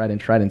tried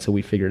until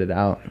we figured it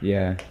out.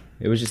 Yeah.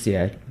 It was just,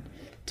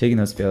 taking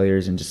those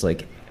failures and just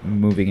like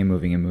moving and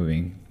moving and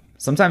moving.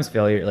 Sometimes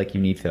failure, like,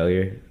 you need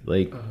failure.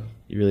 Like,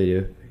 you really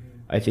do.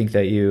 I think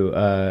that you,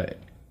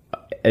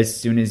 as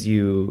soon as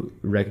you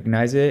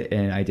recognize it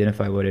and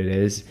identify what it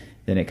is,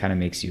 then it kind of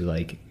makes you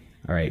like,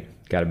 all right,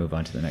 got to move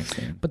on to the next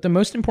thing. But the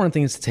most important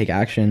thing is to take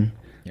action.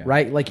 Yeah.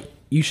 right? Like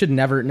you should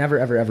never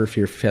ever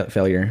fear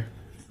failure.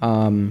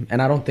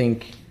 And I don't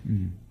think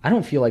I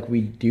don't feel like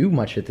we do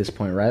much at this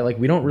point, right? Like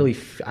we don't really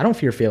I don't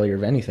fear failure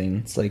of anything.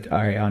 It's like, all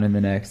right, on in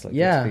the next. Like,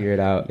 Yeah. let's figure it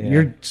out. Yeah.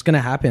 You're it's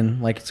gonna happen.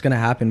 Like it's gonna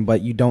happen,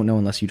 but you don't know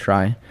unless you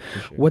try.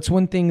 sure. What's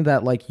one thing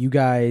that like you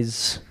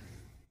guys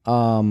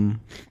are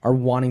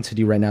wanting to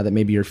do right now that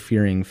maybe you're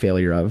fearing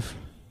failure of,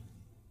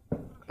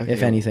 if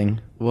Okay. anything?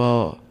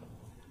 Well,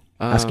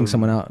 Asking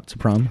someone out to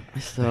prom.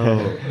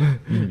 So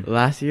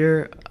last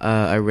year,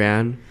 I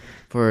ran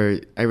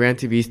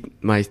to be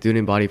my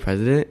student body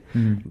president,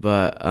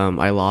 but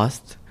I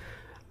lost.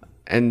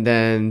 And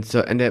then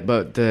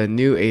but the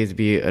new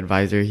ASB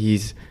advisor,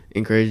 he's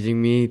encouraging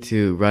me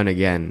to run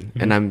again,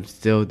 and I'm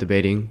still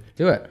debating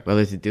Do it.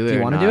 whether to do it. Do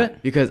you want to do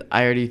it? Because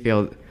I already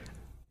failed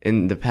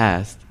in the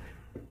past,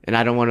 and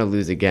I don't want to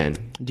lose again.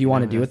 Do you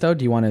want to do it though?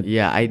 Do you want to?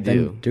 Yeah, I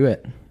do. Do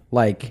it.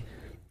 Like,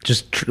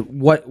 just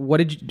what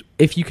did you?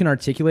 If you can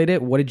articulate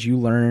it, what did you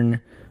learn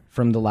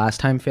from the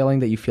last time failing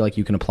that you feel like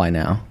you can apply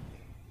now,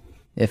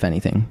 if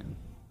anything?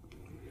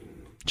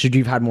 Should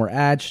you have had more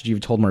ads? Should you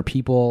have told more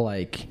people?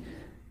 Like,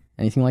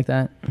 anything like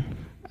that?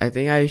 I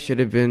think I should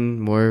have been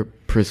more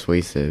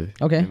persuasive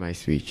Okay. in my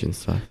speech and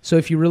stuff. So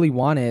if you really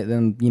want it,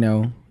 then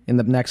in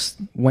the next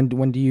when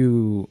do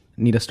you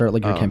need to start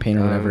like your campaign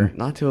or whatever?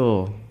 Not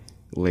till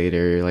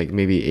later, like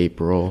maybe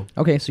April.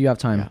 Okay, so you have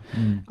time.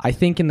 I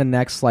think in the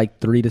next like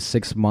 3 to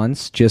 6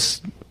 months,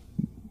 just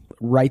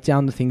write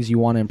down the things you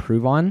want to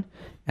improve on,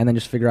 and then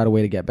just figure out a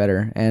way to get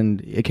better. And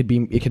it could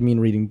mean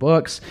reading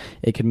books.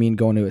 It could mean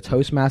going to a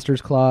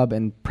Toastmasters club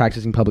and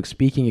practicing public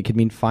speaking. It could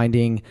mean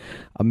finding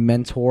a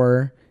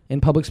mentor in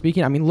public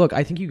speaking. I mean, look,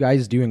 I think you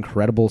guys do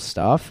incredible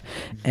stuff,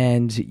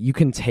 and you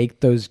can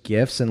take those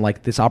gifts and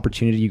like this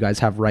opportunity you guys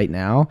have right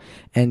now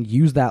and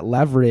use that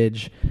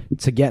leverage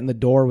to get in the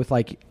door with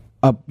like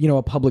a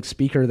public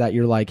speaker that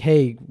you're like,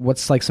 hey,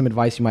 what's like some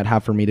advice you might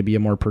have for me to be a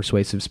more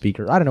persuasive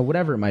speaker? I don't know,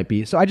 whatever it might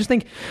be. So I just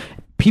think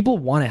people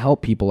want to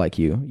help people like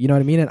you. You know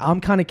what I mean? And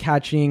I'm kind of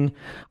catching,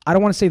 I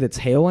don't want to say the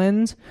tail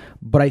end,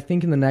 but I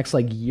think in the next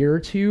like year or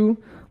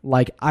two,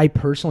 like I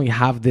personally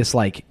have this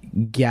like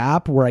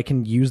gap where I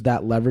can use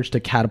that leverage to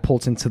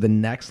catapult into the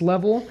next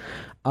level.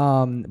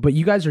 But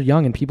you guys are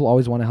young, and people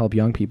always want to help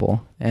young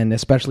people, and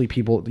especially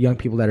young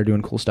people that are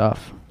doing cool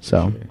stuff.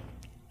 So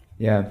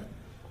Yeah.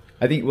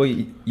 I think, well,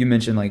 you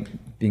mentioned like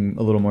being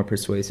a little more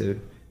persuasive.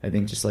 I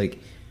think just like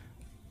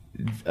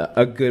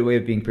a good way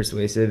of being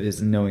persuasive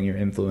is knowing your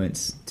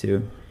influence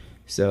too.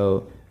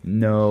 So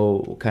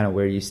know kind of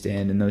where you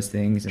stand in those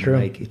things, and True.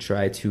 like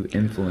try to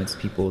influence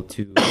people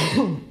to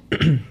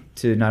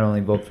to not only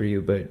vote for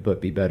you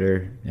but be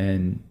better,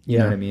 and you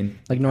know what I mean,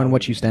 like knowing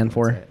what you stand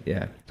for.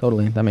 Yeah.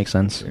 Totally, that makes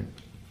sense.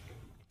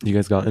 You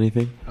guys got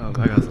anything? Oh,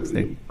 I got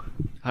something.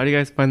 How do you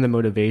guys find the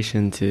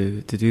motivation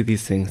to do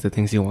these things, the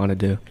things you want to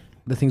do?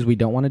 The things we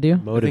don't want to do.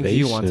 The things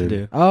you want to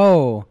do.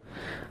 Oh,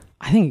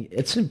 I think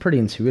it's pretty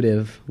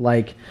intuitive.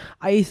 Like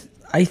I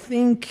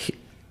think,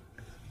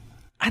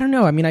 I don't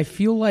know. I mean, I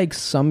feel like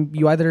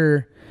you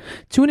either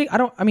to an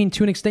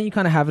extent you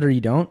kind of have it or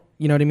you don't.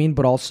 You know what I mean?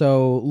 But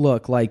also,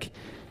 look, like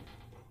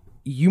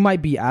you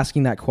might be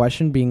asking that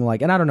question, being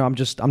like, and I don't know.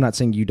 I'm not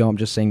saying you don't. I'm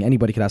just saying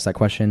anybody could ask that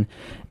question,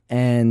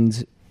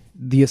 and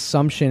the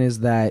assumption is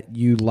that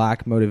you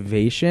lack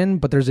motivation.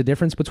 But there's a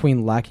difference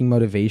between lacking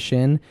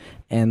motivation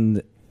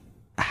and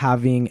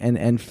having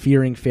and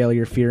fearing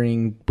failure,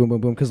 fearing boom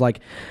boom boom, because like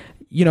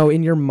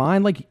in your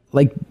mind,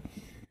 like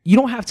you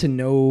don't have to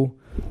know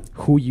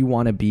who you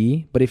want to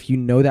be, but if you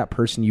know that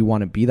person you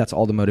want to be, that's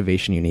all the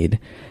motivation you need,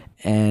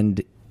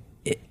 and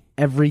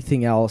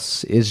everything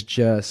else is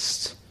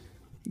just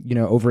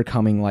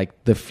overcoming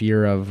like the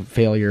fear of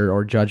failure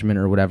or judgment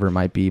or whatever it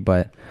might be.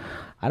 But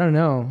I don't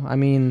know. I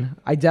mean,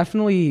 I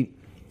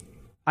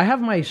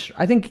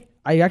think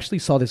I actually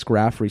saw this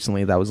graph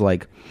recently that was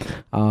like,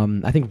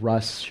 I think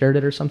Russ shared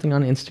it or something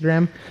on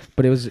Instagram,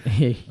 but it was,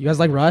 hey, you guys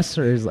like Russ,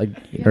 or is like,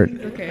 or, He's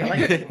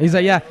okay. he's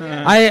like, yeah,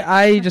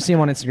 I just see him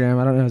on Instagram.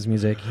 I don't know his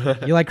music.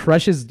 He like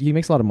crushes, he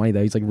makes a lot of money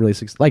though. He's like really,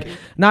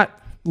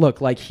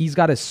 like he's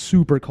got a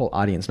super cult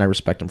audience, and I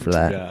respect him for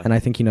that. Yeah. And I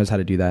think he knows how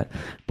to do that.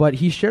 But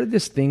he shared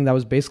this thing that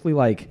was basically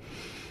like,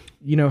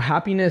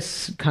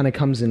 happiness kind of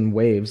comes in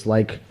waves,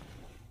 like,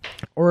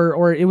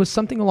 or it was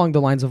something along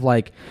the lines of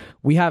like,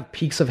 we have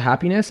peaks of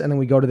happiness, and then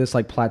we go to this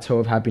like plateau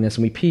of happiness,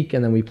 and we peak,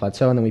 and then we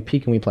plateau, and then we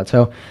peak, and we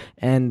plateau.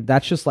 And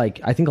that's just like,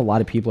 I think a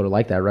lot of people are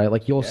like that, right?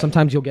 Like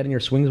sometimes you'll get in your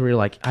swings where you're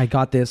like, I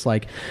got this,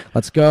 like,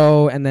 let's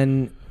go. And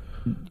then,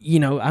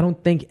 I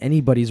don't think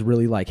anybody's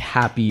really like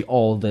happy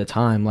all the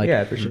time. Like,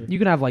 Yeah, for sure. you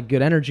can have like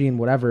good energy and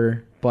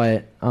whatever,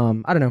 but I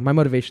don't know. My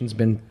motivation's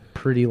been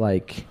pretty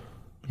like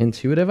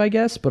intuitive, I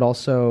guess, but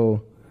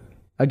also,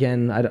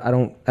 again, I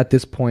don't, at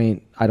this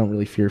point, I don't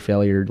really fear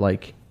failure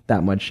like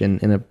that much in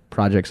a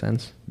project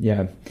sense.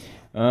 Yeah.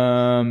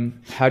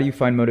 How do you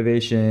find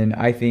motivation?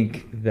 I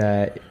think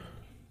that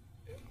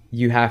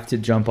you have to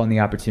jump on the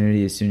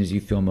opportunity as soon as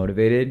you feel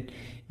motivated.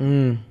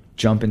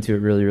 Jump into it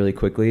really, really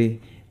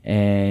quickly,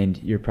 and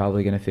you're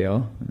probably going to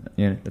fail.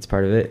 Yeah, that's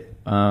part of it.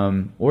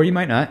 Or you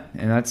might not,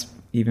 and that's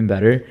even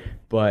better.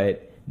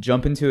 But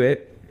jump into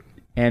it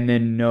and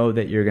then know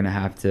that you're going to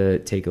have to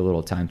take a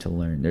little time to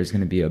learn. There's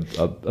going to be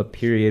a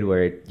period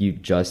where you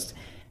just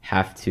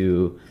have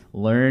to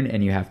learn,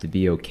 and you have to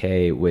be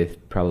okay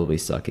with probably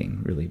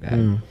sucking really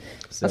bad.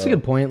 So, That's a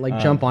good point. Like,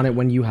 jump on it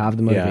when you have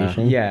the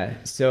motivation. Yeah.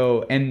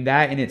 So, and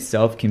that in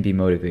itself can be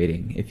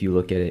motivating if you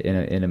look at it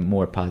in a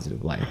more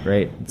positive light,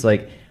 right? It's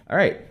like, all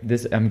right,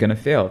 I'm gonna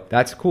fail.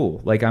 That's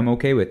cool. Like, I'm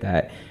okay with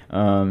that.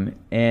 And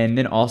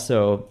then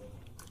also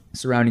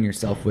surrounding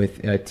yourself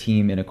with a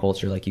team and a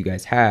culture like you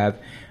guys have,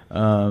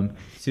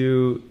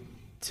 to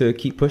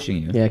keep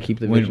pushing you. Yeah, keep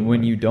the vision when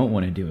going. you don't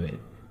want to do it.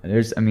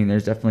 There's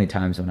definitely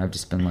times when I've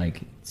just been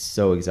like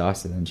so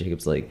exhausted, and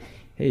Jacob's like,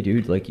 "Hey,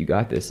 dude, like you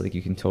got this. Like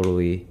you can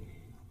totally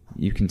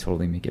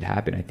make it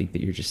happen." I think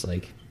that you're just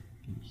like,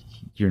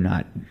 you're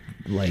not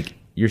like,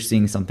 you're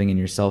seeing something in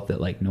yourself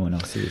that like no one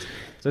else sees.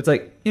 So it's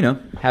like,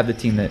 have the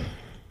team that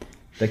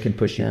can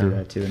push you through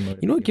that too. And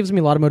motivate You know what gives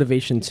me a lot of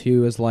motivation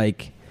too is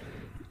like,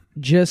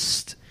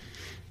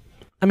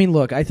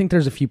 look, I think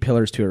there's a few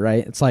pillars to it,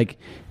 right? It's like,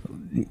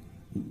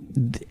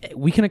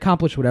 we can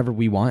accomplish whatever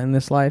we want in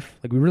this life.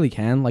 Like, we really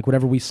can. Like,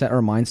 whatever we set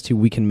our minds to,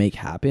 we can make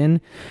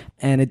happen.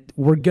 And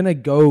we're gonna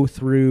go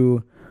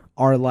through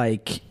our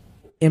like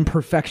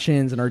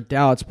imperfections and our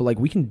doubts, but like,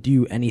 we can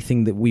do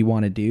anything that we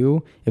want to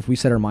do if we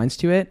set our minds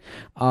to it.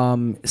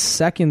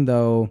 Second,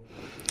 though,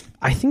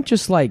 I think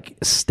just like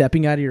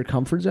stepping out of your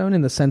comfort zone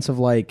in the sense of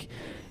like,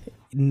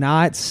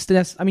 not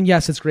stress. I mean,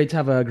 yes, it's great to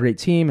have a great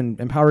team and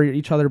empower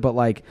each other, but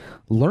like,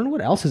 learn what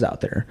else is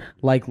out there.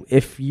 Like,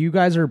 if you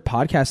guys are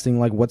podcasting,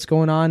 like, what's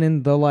going on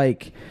in the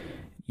like,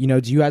 do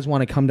you guys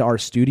want to come to our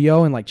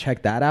studio and like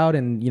check that out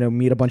and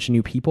meet a bunch of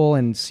new people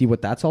and see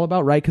what that's all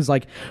about, right? Because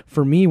like,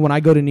 for me, when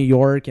I go to New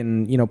York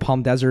and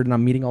Palm Desert and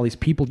I'm meeting all these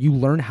people, you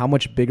learn how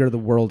much bigger the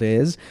world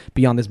is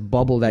beyond this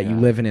bubble that you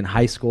live in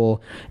high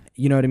school.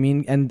 You know what I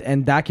mean?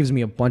 And that gives me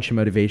a bunch of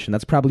motivation.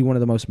 That's probably one of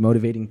the most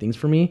motivating things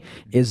for me,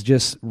 is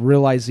just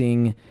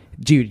realizing,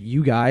 dude,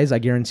 you guys, I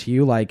guarantee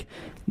you, like,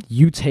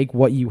 you take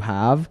what you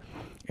have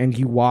and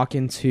you walk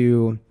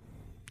into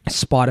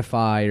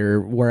Spotify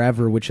or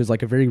wherever, which is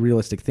like a very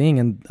realistic thing,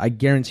 and I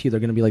guarantee you they're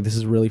going to be like, this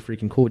is really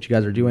freaking cool what you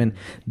guys are doing.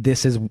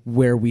 This is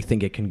where we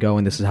think it can go,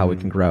 and this is how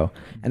it can grow.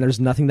 And there's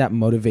nothing that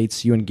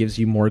motivates you and gives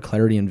you more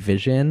clarity and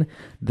vision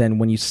than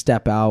when you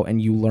step out and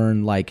you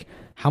learn like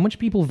how much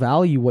people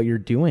value what you're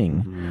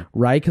doing,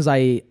 right? Because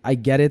I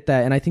get it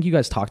that, and I think you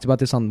guys talked about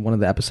this on one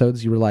of the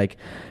episodes. You were like,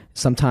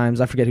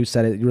 sometimes, I forget who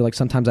said it, you were like,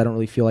 sometimes I don't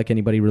really feel like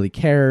anybody really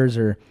cares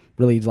or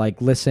really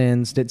like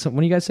listens. Did one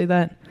of you guys say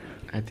that?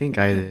 I think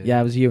I did. Yeah,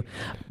 it was you.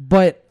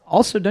 But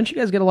also, don't you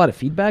guys get a lot of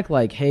feedback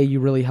like, hey, you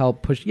really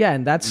help push? Yeah,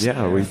 and that's...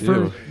 Yeah, we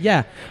do.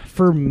 Yeah,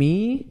 for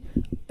me,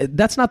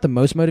 that's not the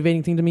most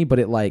motivating thing to me, but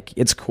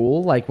it's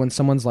cool. Like, when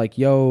someone's like,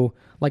 yo...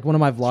 Like, one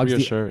of my vlogs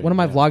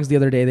vlogs the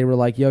other day, they were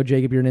like, yo,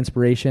 Jacob, you're an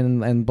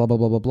inspiration, and blah, blah,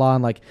 blah, blah, blah.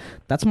 And like,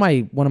 that's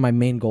one of my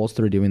main goals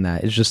through doing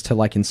that, is just to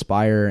like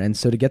inspire. And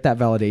so to get that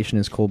validation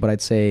is cool. But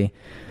I'd say,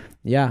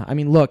 yeah, I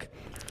mean, look,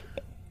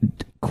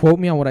 quote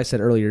me on what I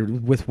said earlier.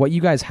 With what you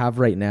guys have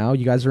right now,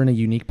 you guys are in a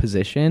unique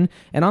position.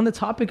 And on the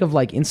topic of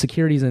like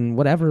insecurities and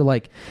whatever,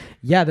 like,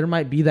 yeah, there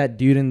might be that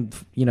dude in,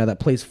 that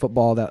plays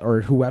football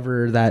or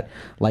whoever that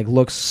like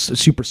looks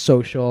super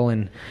social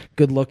and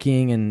good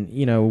looking and,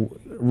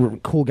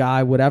 cool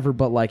guy, whatever,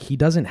 but like, he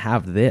doesn't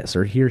have this,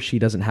 or he or she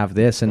doesn't have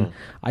this. And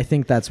I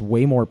think that's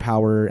way more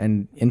power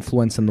and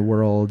influence in the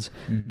world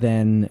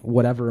than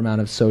whatever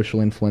amount of social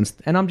influence.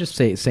 And I'm just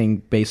saying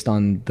based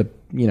on the,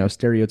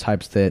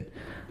 stereotypes that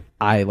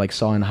I like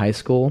saw in high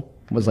school,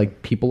 was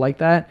like people like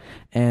that.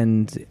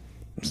 And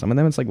some of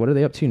them, it's like, what are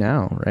they up to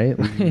now, right?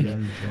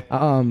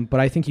 But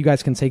I think you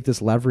guys can take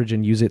this leverage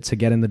and use it to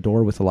get in the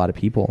door with a lot of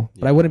people.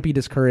 But I wouldn't be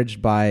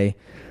discouraged by,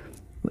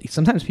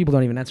 sometimes people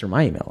don't even answer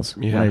my emails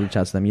when I reach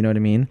out to them, you know what I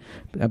mean?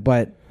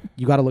 But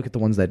you got to look at the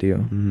ones that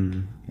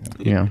do.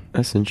 Yeah.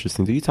 That's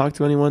interesting. Do you talk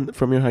to anyone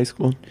from your high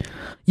school?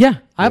 Yeah,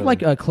 I have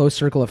like a close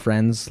circle of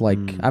friends. Like,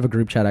 I have a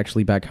group chat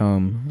actually back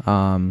home.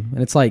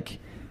 And it's like,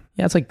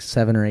 yeah, it's like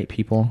 7 or 8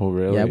 people. Oh,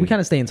 really? Yeah, we kind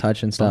of stay in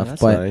touch and stuff.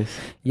 That's but nice.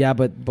 Yeah,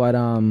 but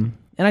and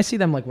I see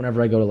them like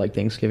whenever I go to like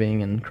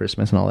Thanksgiving and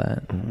Christmas and all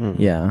that.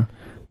 Yeah,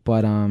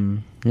 but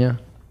yeah.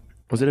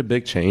 Was it a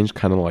big change?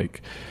 Kind of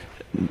like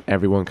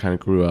everyone kind of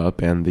grew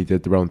up and they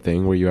did their own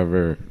thing. Were you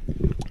ever,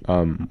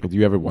 do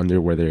you ever wonder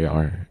where they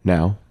are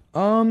now?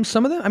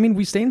 Some of them. I mean,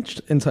 we stay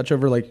in touch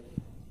over like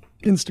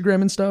Instagram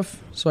and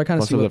stuff, so I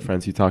kind of see the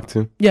friends you talk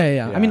to.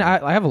 Yeah. I mean,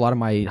 I have a lot of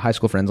my high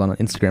school friends on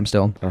Instagram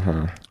still.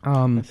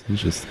 That's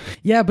interesting.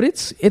 Yeah, but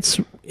it's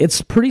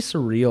pretty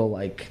surreal.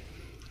 Like,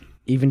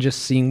 even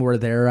just seeing where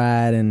they're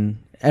at and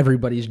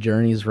everybody's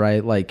journeys,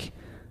 right? Like,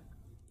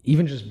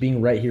 even just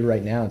being right here,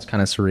 right now, it's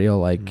kind of surreal.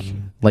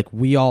 Like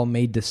we all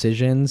made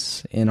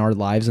decisions in our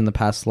lives in the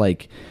past,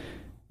 like,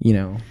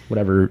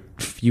 whatever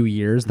few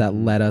years that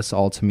led us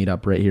all to meet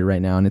up right here,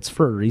 right now. And it's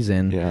for a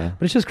reason. Yeah.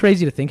 But it's just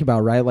crazy to think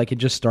about, right? Like, it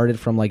just started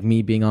from like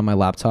me being on my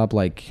laptop,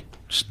 like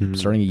just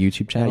starting a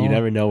YouTube channel. Yeah, you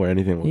never know where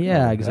anything will go.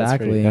 Yeah,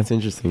 exactly. That's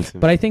interesting to me.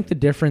 But I think the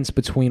difference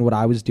between what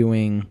I was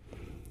doing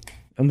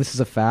and this is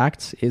a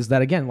fact, is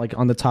that again, like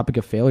on the topic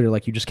of failure,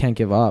 like you just can't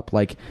give up.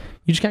 Like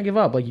you just can't give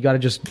up. Like you got to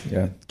just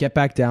get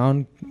back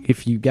down.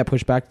 If you get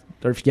pushed back,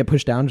 or if you get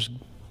pushed down, just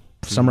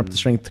summer up the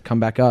strength to come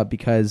back up,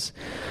 because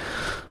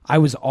I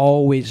was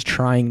always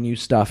trying new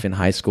stuff in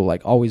high school,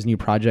 like always new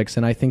projects.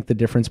 And I think the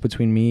difference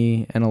between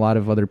me and a lot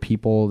of other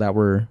people that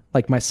were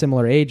like my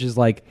similar age is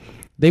like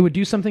they would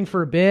do something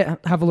for a bit,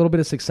 have a little bit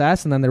of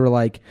success, and then they were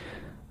like,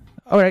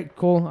 all right,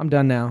 cool, I'm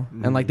done now.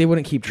 And like they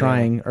wouldn't keep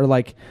trying. Or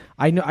like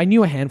I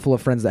knew a handful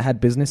of friends that had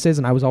businesses,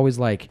 and I was always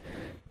like,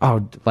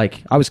 oh,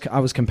 like I was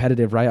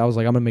competitive, right? I was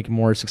like, I'm gonna make a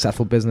more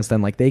successful business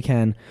than like they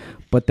can.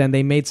 But then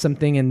they made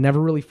something and never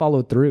really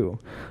followed through.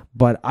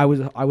 But I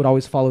would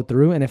always follow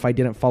through, and if I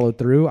didn't follow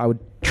through, I would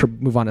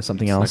move on to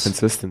something else. Like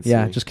consistency.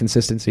 Yeah, just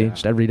consistency,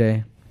 just every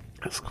day.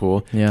 That's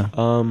cool. Yeah.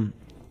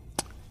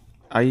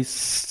 I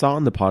saw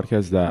on the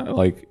podcast that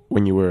like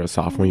when you were a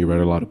sophomore, you read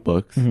a lot of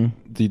books.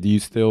 Mm-hmm. Do you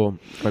still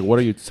like? What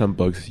are some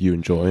books you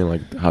enjoy, and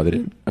like how did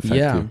it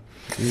affect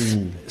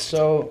you?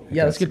 So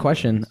yeah, that's a good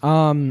question.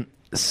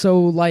 So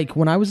like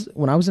when I was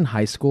in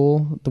high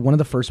school, one of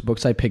the first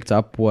books I picked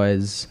up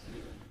was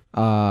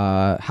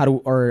All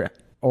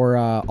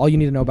You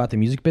Need to Know About the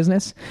Music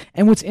Business.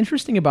 And what's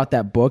interesting about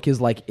that book is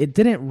like it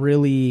didn't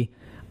really.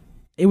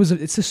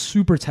 It's a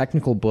super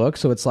technical book,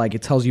 so it's like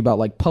it tells you about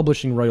like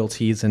publishing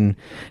royalties and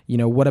you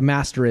know what a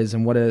master is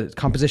and what a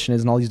composition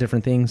is and all these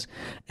different things.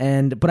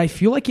 But I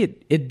feel like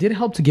it did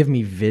help to give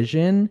me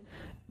vision,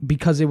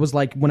 because it was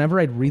like whenever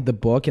I'd read the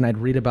book and I'd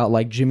read about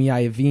like Jimmy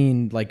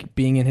Iovine like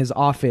being in his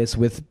office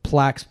with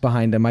plaques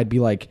behind him, I'd be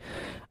like,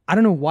 I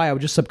don't know why, I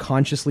would just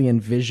subconsciously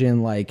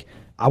envision like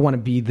I want to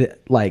be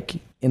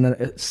in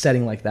a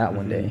setting like that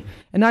one day,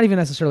 and not even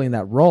necessarily in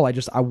that role.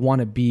 I want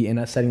to be in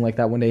a setting like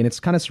that one day, and it's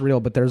kind of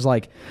surreal. But there's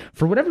like,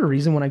 for whatever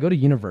reason, when I go to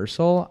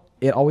Universal,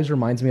 it always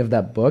reminds me of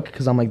that book,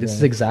 because I'm like, this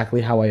is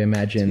exactly how I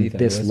imagine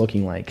this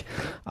looking like.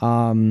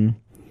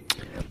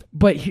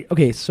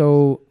 Okay,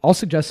 so I'll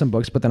suggest some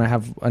books, but then I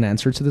have an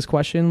answer to this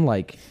question.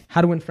 Like, How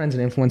to Win Friends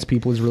and Influence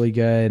People is really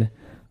good.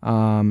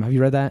 Have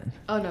you read that?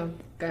 Oh no.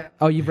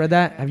 Oh, you've read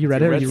that? Have you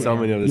read it? Read so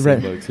many of the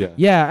same books, yeah.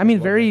 Yeah, I mean,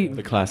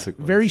 The classic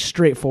ones. very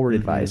straightforward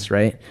advice,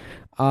 right?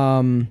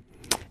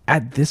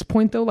 At this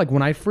point, though, like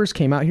when I first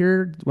came out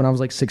here, when I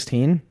was like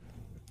 16,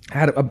 I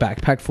had a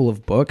backpack full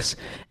of books,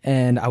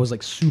 and I was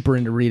like super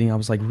into reading. I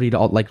was like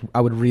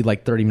I would read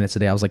like 30 minutes a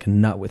day. I was like a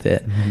nut with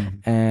it,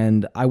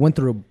 and I went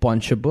through a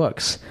bunch of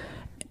books.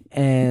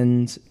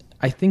 And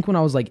I think when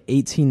I was like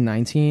 18,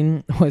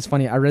 19, well, it's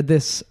funny. I read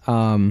this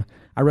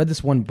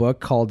one book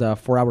called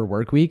 4 Hour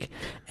Workweek,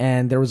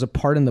 and there was a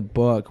part in the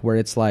book where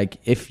it's like,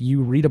 if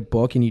you read a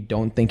book and you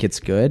don't think it's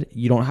good,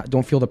 you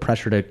don't feel the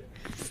pressure to,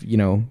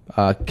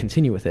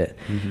 continue with it.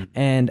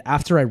 And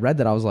after I read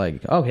that, I was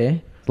like,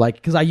 okay, like,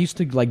 because I used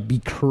to like be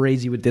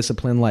crazy with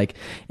discipline. Like,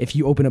 if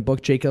you open a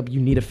book, Jacob,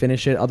 you need to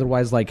finish it,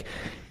 otherwise, like,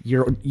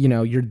 you're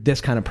this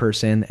kind of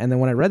person. And then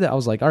when I read that, I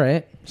was like, all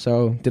right,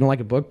 so didn't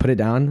like a book, put it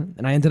down,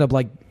 and I ended up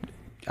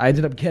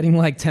getting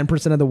like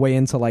 10% of the way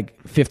into like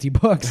 50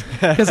 books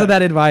because of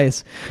that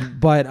advice.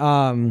 But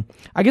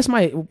I guess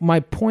my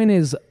point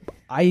is,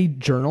 I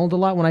journaled a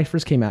lot when I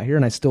first came out here,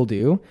 and I still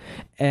do.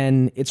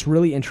 And it's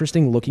really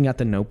interesting looking at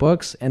the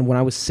notebooks. And when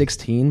I was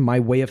 16, my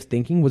way of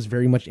thinking was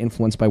very much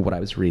influenced by what I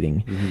was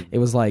reading. It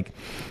was like,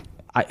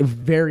 I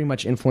very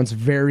much influenced,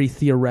 very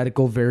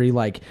theoretical, very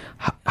like,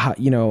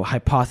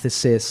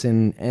 hypothesis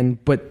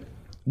but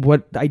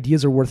what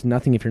ideas are worth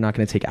nothing if you're not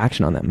going to take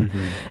action on them.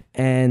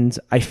 And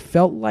I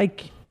felt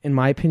like, in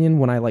my opinion,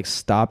 when I like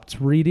stopped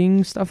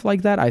reading stuff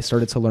like that, I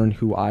started to learn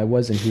who I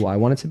was and who I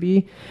wanted to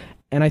be.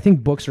 And I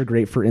think books are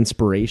great for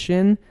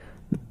inspiration,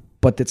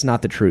 but it's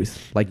not the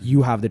truth. Like,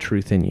 you have the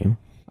truth in you.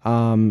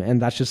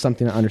 And that's just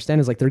something to understand,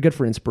 is like, they're good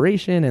for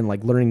inspiration and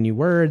like learning new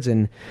words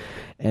and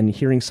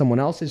hearing someone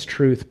else's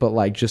truth, but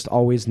like, just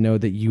always know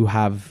that you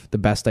have the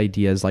best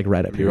ideas like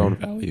right up Your here. own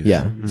values.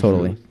 Yeah,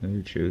 totally. Know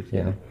your truth.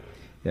 Yeah.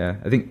 Yeah,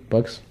 I think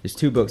Books? there's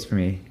 2 books for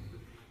me.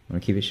 I'm gonna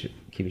keep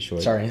it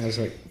short. Sorry, I was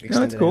like,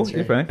 No, it's cool.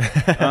 You're fine.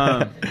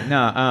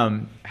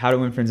 How to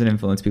Win Friends and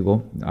Influence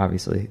People.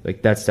 Obviously,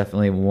 like that's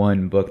definitely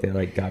one book that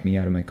like got me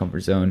out of my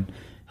comfort zone,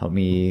 helped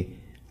me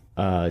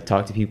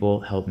talk to people,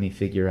 helped me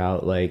figure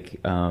out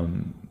like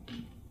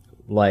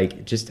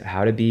just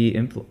how to be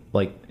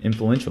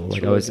influential.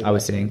 Like I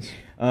was saying.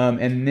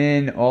 And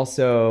then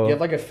also, Do you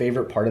have like a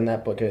favorite part in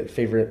that book, a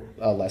favorite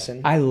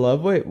lesson? I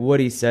love what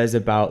he says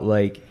about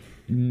like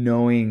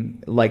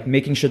knowing, like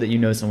making sure that you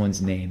know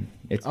someone's name.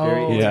 It's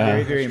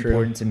very, very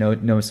important to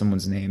know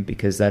someone's name,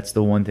 because that's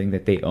the one thing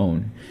that they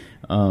own.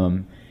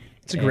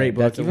 It's a great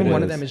book. Even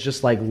one of them is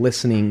just like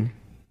listening.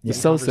 It's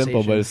so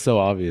simple, but it's so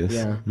obvious.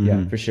 Yeah.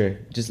 Yeah, for sure.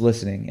 Just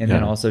listening. And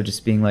then also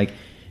just being like,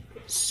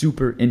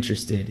 super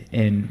interested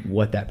in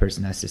what that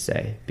person has to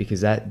say,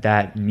 because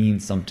that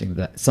means something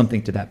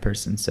to that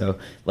person. So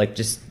like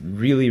just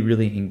really,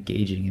 really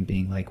engaging and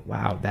being like,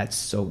 wow, that's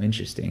so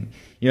interesting.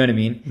 You know what I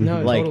mean?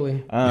 No, like,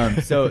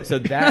 totally. So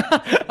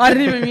that I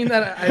didn't even mean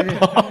that.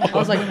 I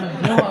was like,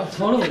 no,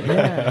 totally.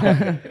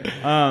 Yeah.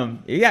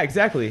 yeah,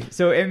 exactly.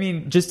 So I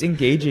mean, just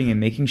engaging and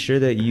making sure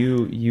that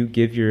you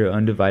give your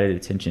undivided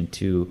attention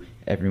to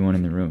everyone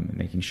in the room, and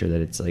making sure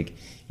that it's like,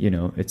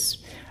 it's.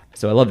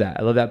 So I love that.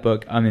 I love that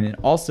book. I mean, and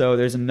also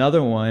there's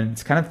another one.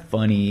 It's kind of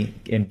funny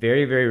and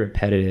very, very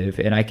repetitive,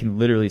 and I can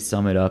literally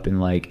sum it up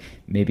in like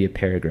maybe a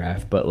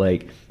paragraph. But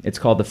like, it's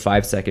called the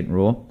 5-second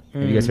rule.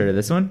 Have you guys heard of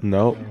this one?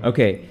 No.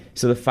 Okay,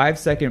 so the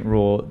 5-second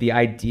rule, the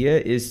idea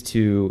is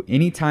to,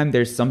 anytime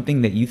there's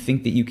something that you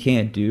think that you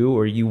can't do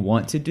or you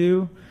want to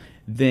do,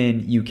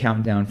 then you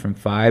count down from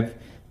 5,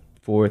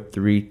 4,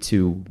 3,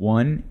 2,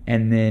 1,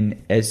 and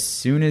then as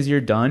soon as you're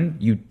done,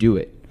 you do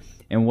it.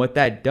 And what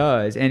that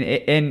does,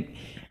 and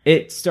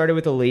it started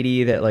with a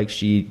lady that like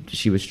she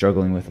was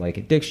struggling with like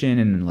addiction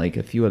and like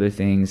a few other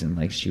things, and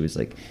like she was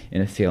like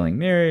in a failing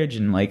marriage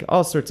and like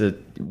all sorts of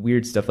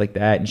weird stuff like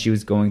that, and she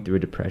was going through a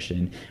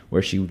depression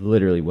where she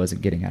literally wasn't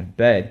getting out of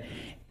bed.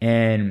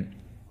 And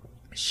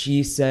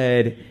she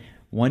said,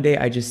 one day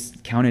I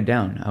just counted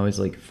down. I was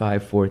like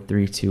 5, 4,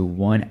 3, 2,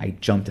 1. I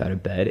jumped out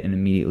of bed and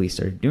immediately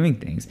started doing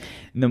things.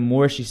 And the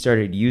more she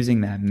started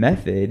using that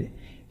method,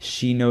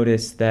 she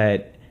noticed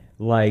that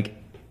like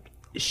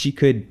she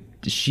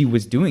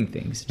was doing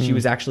things. She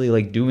was actually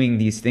like doing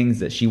these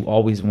things that she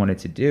always wanted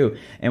to do.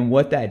 And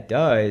what that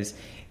does,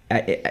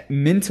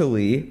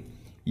 mentally,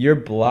 you're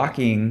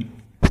blocking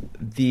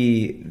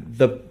the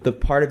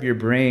part of your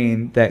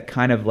brain that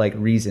kind of like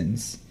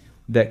reasons,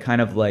 that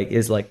kind of like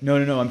is like, no,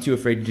 I'm too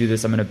afraid to do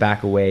this. I'm going to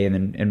back away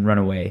and run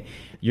away.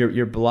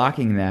 You're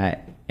blocking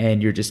that,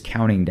 and you're just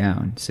counting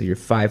down. So you're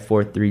 5,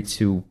 4, 3,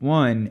 2,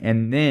 1,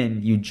 and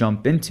then you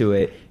jump into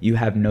it. You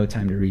have no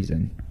time to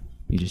reason.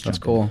 You just That's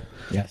jump cool. in.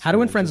 Yeah. How to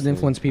win friends and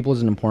influence people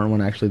is an important one,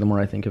 actually, the more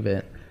I think of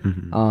it. I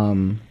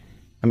mean,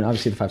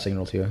 obviously the 5-second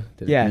rule too.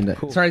 Yeah,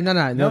 cool. Sorry, no,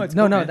 it's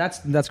cool, man.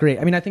 that's great.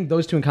 I mean, I think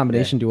those two in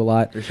combination do a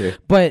lot. For sure.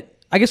 But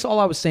I guess all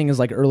I was saying is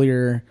like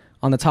earlier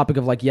on the topic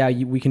of like,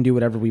 we can do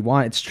whatever we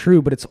want. It's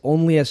true, but it's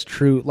only as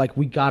true. Like,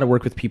 we got to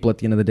work with people at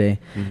the end of the day,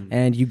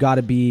 and you got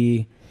to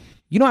be.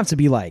 You don't have to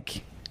be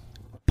like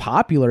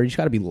popular. You just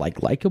got to be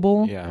like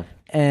likable. Yeah.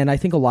 And I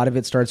think a lot of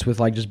it starts with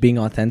like just being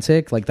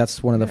authentic. Like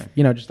that's one of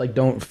the, just like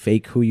don't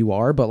fake who you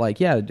are. But like,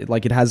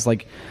 like it has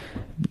like,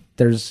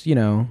 there's,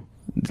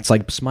 it's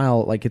like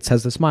smile, like it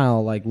says the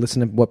smile, like listen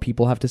to what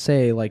people have to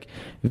say, like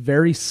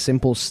very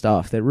simple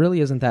stuff that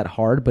really isn't that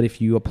hard. But if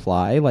you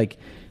apply, like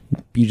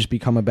you just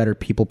become a better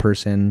people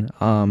person.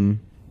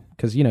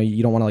 Cause you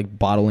don't want to like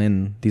bottle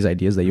in these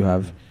ideas that you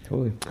have.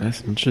 Totally.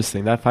 That's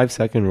interesting. That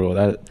 5-second rule.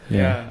 That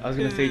Yeah, I was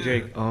gonna say,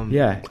 Drake.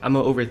 Yeah. I'm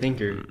an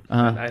overthinker.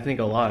 Uh-huh. I think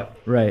a lot,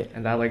 Right.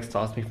 and that like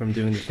stops me from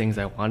doing the things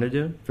I want to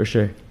do. For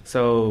sure.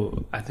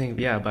 So I think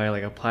by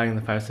like applying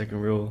the 5-second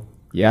rule,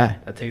 Yeah.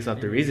 that takes out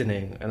the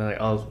reasoning, and then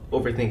like, I'll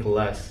overthink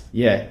less,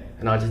 Yeah.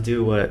 and I'll just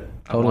do what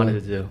I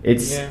wanted to do.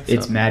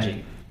 It's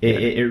magic.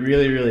 It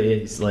really,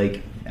 really is.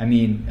 Like, I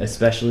mean,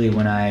 especially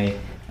when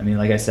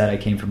like I said, I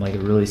came from like a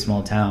really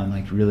small town,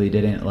 like really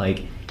didn't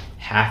like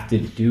have to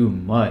do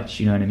much,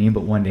 you know what I mean?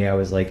 But one day I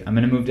was like, I'm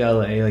gonna move to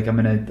LA, like I'm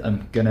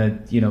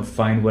gonna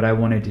find what I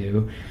want to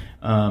do,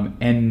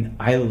 and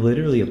I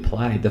literally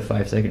applied the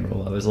 5-second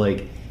rule. I was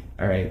like,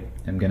 all right,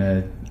 I'm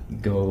gonna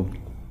go.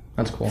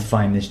 That's cool.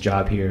 Find this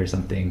job here or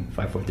something.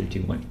 5, 4, 3,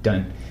 2, 1,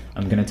 done.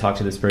 I'm gonna talk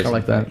to this person. I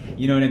like that.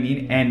 You know what I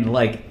mean? And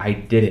like I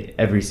did it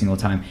every single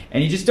time.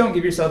 And you just don't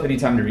give yourself any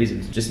time to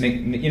reason. Just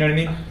you know what I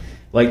mean?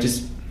 Like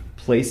just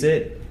place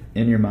it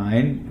in your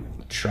mind,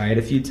 try it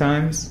a few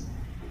times,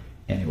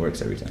 and it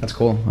works every time. That's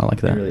cool. I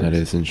like that. It really that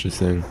is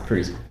interesting.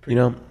 Pretty.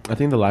 I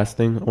think the last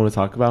thing I want to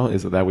talk about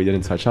is that we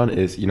didn't touch on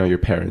is, your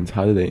parents.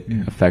 How did they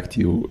affect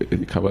you?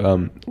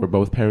 Were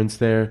both parents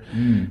there?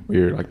 Were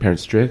your like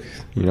parents strict?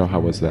 How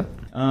was that?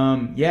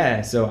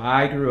 Yeah, so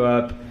I grew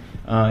up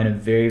in a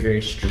very,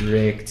 very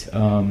strict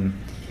home,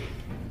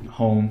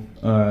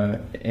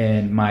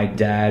 and my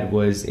dad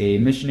was a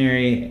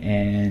missionary,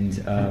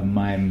 and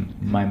my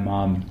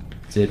mom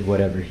did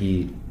whatever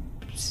he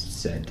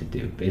said to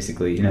do,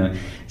 basically,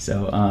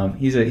 So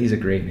he's a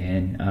great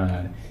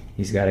man.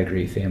 He's got a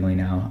great family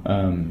now.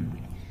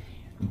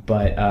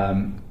 But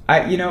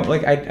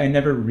I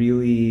never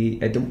really,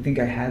 I don't think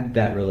I had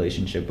that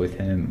relationship with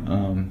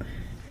him.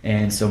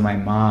 And so my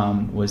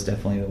mom was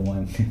definitely the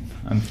one.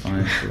 I'm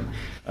fine.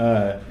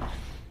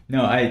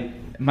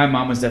 My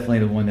mom was definitely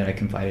the one that I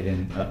confided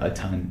in a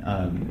ton.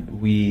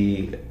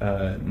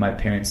 My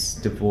parents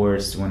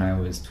divorced when I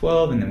was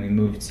 12, and then we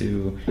moved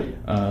to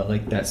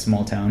like that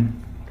small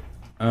town.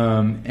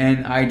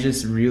 And I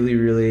just really,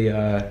 really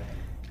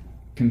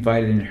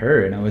confided in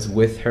her, and I was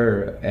with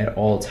her at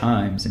all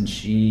times, and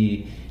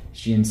she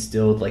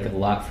instilled like a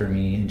lot for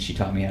me, and she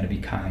taught me how to be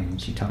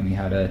kind. She taught me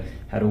how to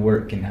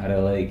work and how to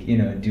like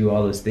do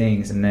all those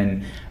things. And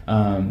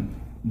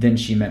then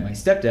she met my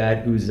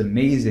stepdad, who's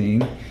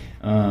amazing,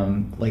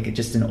 like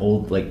just an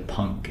old like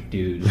punk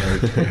dude,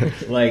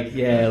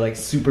 like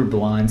super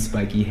blonde,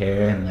 spiky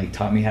hair, and like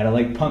taught me how to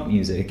like punk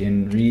music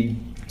and read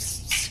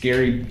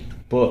scary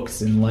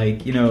books and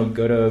like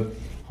go to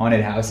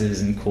haunted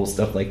houses and cool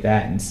stuff like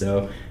that. And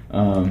so,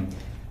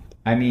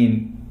 I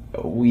mean,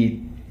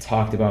 we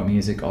talked about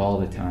music all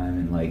the time,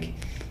 and like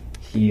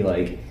he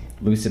like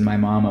loosened my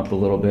mom up a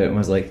little bit and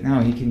was like,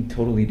 no, he can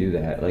totally do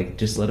that. Like,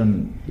 just let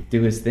him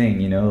do his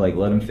thing, like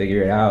let him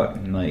figure it out.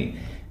 And like,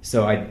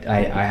 so I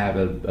have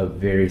a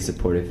very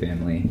supportive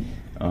family.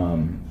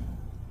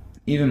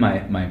 Even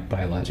my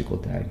biological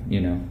dad,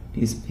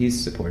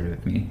 he's supportive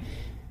of me,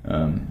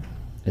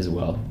 as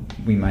well.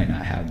 We might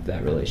not have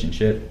that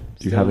relationship.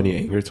 Do you have any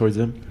anger towards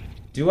him?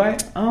 Do I?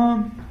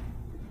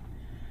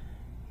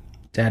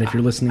 Dad, if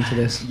you're listening to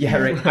this. Yeah,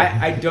 right.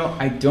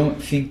 I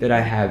don't think that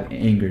I have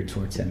anger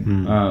towards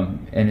him.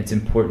 And it's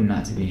important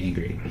not to be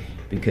angry,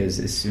 because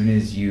as soon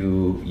as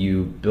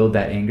you build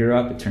that anger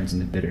up, it turns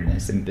into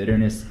bitterness, and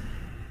bitterness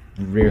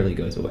rarely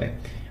goes away.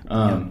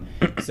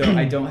 So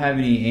I don't have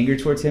any anger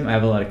towards him. I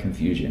have a lot of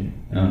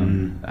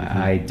confusion.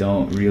 I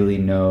don't really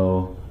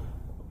know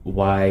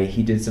why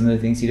he did some of the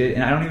things he did,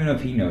 and I don't even know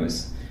if he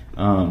knows.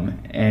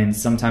 And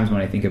sometimes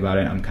when I think about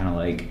it, I'm kind of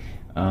like,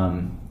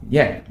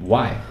 yeah,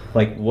 why?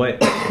 Like,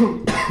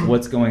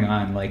 what's going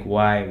on? Like,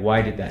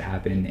 why did that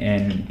happen?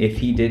 And if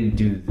he didn't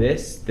do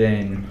this,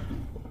 then,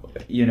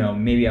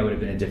 maybe I would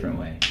have been a different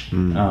way.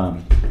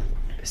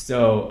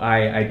 So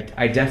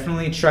I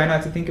definitely try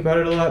not to think about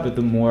it a lot, but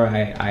the more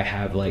I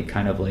have like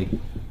kind of like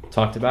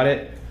talked about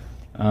it,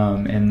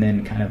 and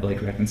then kind of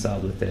like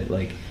reconciled with it,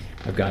 like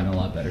I've gotten a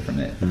lot better from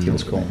it. It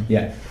feels cool.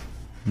 Yeah.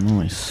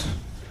 Nice.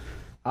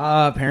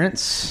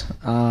 Parents.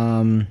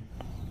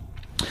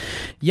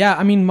 Yeah,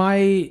 I mean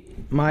my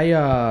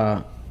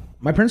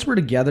parents were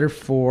together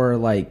for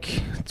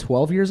like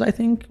 12 years, I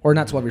think, or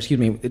not 12 years, excuse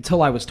me,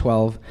 until I was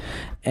 12,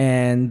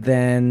 and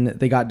then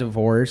they got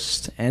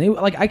divorced. And it,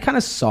 like I kind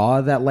of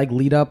saw that like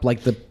lead up,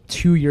 like the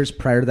 2 years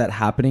prior to that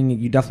happening.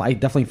 I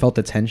definitely felt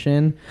the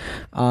tension,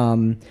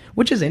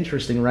 which is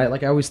interesting, right?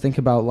 Like I always think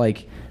about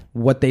like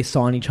what they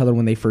saw in each other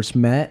when they first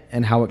met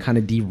and how it kind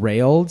of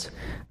derailed,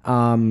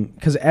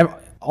 because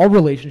all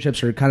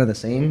relationships are kind of the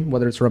same,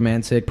 whether it's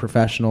romantic,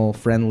 professional,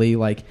 friendly.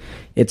 Like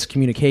it's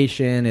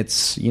communication.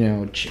 It's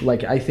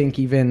like I think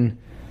even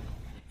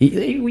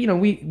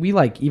we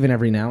like even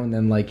every now and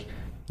then like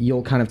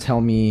you'll kind of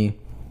tell me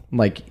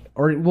like,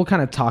 or we'll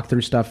kind of talk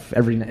through stuff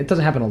it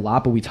doesn't happen a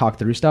lot, but we talk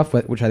through stuff,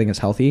 which I think is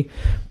healthy.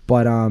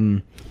 But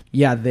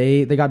yeah,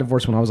 they got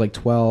divorced when I was like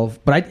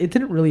 12, but it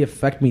didn't really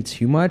affect me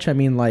too much. I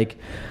mean, like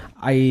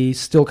I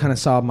still kind of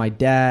saw my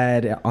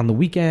dad on the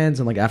weekends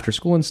and like after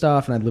school and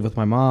stuff, and I'd live with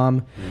my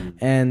mom,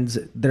 and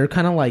they're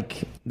kind of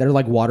like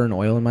water and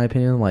oil in my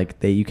opinion. Like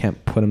you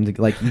can't put them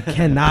to, like you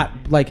cannot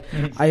like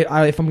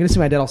I if I'm gonna see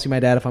my dad, I'll see my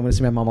dad. If I'm gonna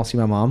see my mom, I'll see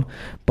my mom.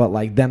 But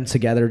like them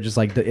together, just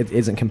like it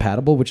isn't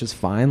compatible, which is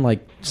fine.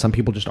 Like some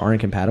people just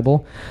aren't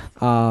compatible.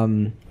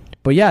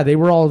 But yeah, they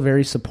were all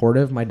very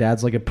supportive. My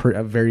dad's like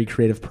a very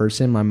creative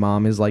person. My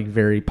mom is like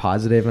very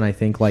positive, and I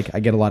think like I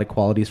get a lot of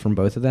qualities from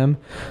both of them.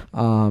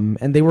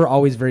 And they were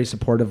always very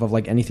supportive of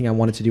like anything I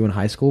wanted to do in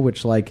high school,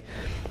 which like,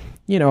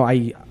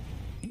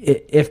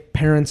 if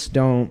parents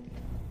don't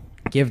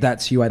give that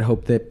to you, I'd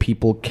hope that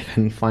people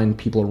can find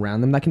people around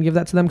them that can give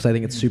that to them, because I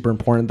think it's super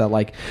important that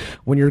like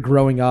when you're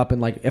growing up,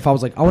 and like if I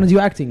was like I want to do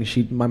acting,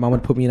 my mom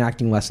would put me in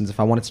acting lessons. If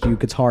I wanted to do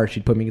guitar,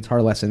 she'd put me in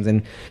guitar lessons,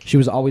 and she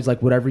was always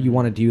like, whatever you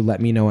want to do,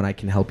 let me know and I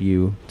can help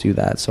you do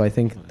that. So I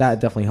think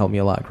that definitely helped me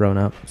a lot growing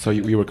up. So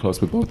you were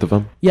close with both of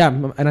them? Yeah,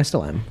 and I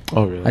still am.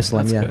 Oh really? I still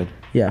am. Yeah. Good.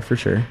 Yeah, for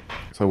sure.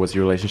 So was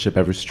your relationship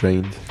ever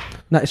strained?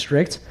 Not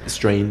strict.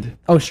 Strained?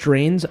 Oh,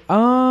 strained.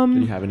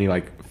 Did you have any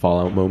like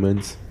fallout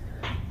moments?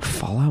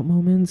 Fallout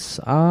moments?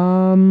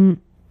 When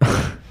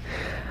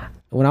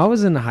I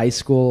was in high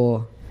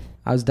school,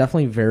 I was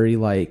definitely very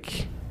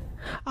like,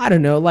 I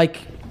don't know,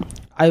 like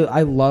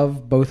I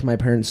love both my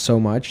parents so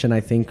much, and I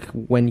think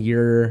when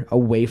you're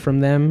away from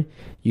them,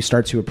 you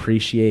start to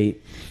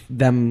appreciate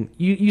them.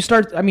 You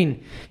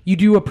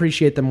do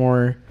appreciate them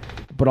more,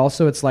 but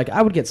also it's like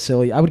I would get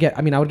silly. I would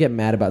get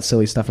mad about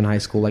silly stuff in high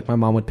school. Like my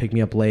mom would pick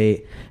me up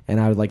late, and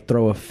I would like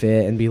throw a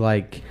fit and be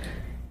like,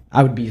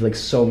 I would be like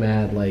so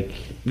mad, like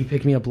you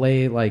pick me up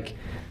late, like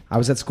I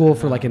was at school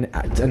for like an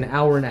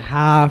hour and a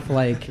half,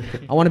 like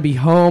I want to be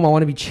home, I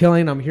want to be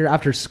chilling, I'm here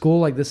after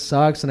school, like this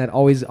sucks. And I'd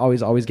always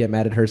get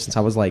mad at her since I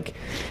was like,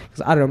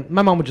 cause I don't know,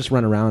 my mom would just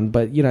run around,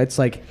 but it's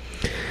like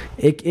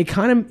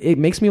it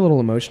makes me a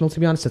little emotional, to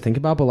be honest, to think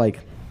about. But like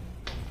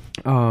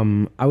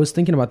I was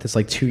thinking about this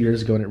like 2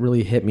 years ago, and it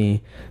really hit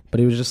me.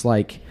 But it was just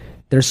like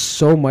there's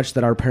so much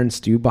that our parents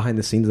do behind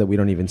the scenes that we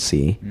don't even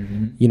see,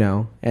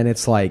 and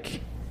it's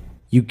like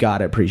you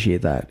gotta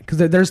appreciate that, because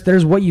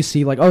there's what you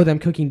see, like, oh, them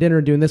cooking dinner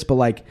and doing this, but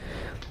like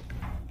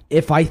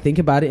if I think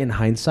about it in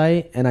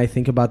hindsight, and I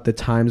think about the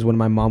times when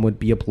my mom would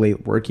be up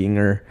late working,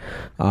 or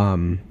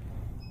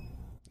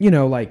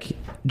like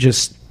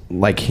just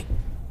like,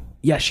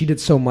 yeah, she did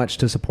so much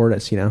to support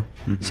us, so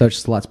it's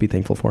just a lot to be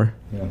thankful for.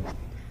 Yeah,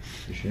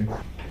 for sure.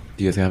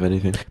 Do you guys have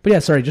anything? But yeah,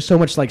 sorry, just so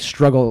much like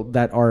struggle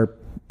that our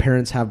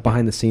parents have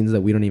behind the scenes that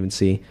we don't even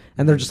see,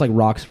 and they're just like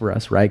rocks for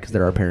us, right? Because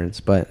they're our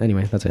parents. But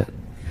anyway, that's it.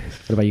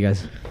 What about you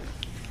guys?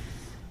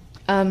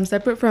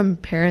 Separate from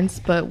parents,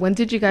 but when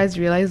did you guys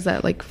realize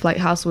that like Flight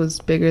House was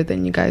bigger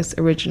than you guys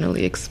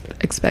originally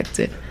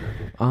expected?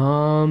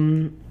 I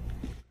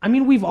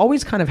mean, we've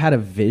always kind of had a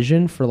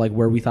vision for like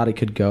where we thought it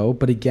could go,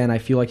 but again, I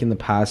feel like in the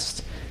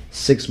past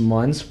 6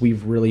 months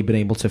we've really been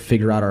able to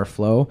figure out our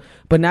flow.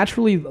 But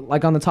naturally,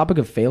 like on the topic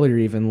of failure,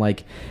 even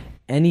like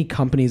any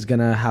company's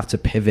gonna have to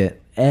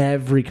pivot.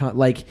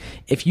 Like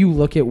if you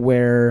look at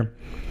where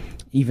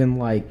even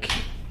like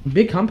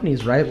big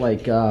companies, right?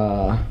 Like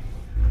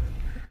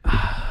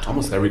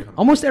Almost every.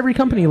 almost every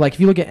company, like if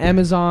you look at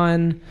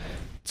Amazon,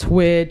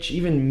 Twitch,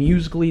 even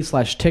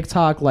Musical.ly /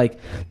 TikTok, like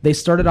they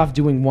started off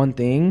doing one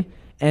thing.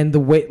 And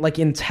the way, like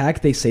in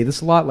tech, they say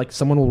this a lot. Like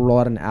someone will roll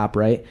out an app,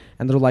 right?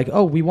 And they're like,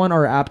 "Oh, we want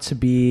our app to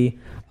be,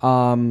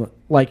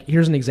 like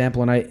here's an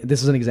example." And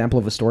this is an example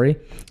of a story.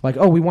 Like,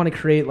 "Oh, we want to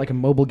create like a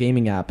mobile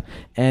gaming app,"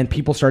 and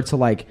people start to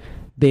like,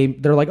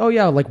 they're like, "Oh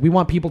yeah, like we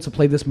want people to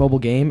play this mobile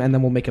game, and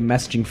then we'll make a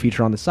messaging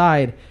feature on the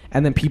side."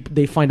 And then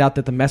they find out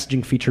that the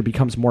messaging feature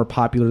becomes more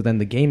popular than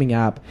the gaming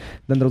app.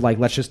 Then they're like,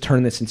 "Let's just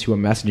turn this into a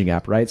messaging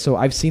app," right? So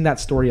I've seen that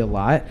story a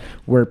lot,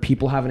 where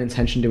people have an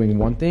intention doing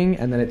one thing,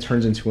 and then it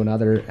turns into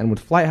another. And with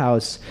Flight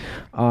House,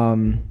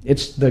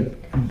 it's the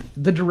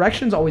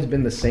direction's always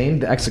been the same.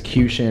 The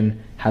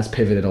execution has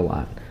pivoted a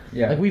lot.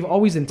 Yeah. Like we've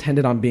always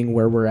intended on being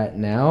where we're at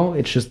now.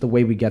 It's just the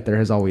way we get there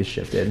has always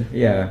shifted.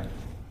 Yeah.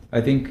 I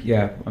think,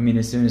 yeah, I mean,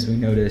 as soon as we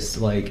noticed,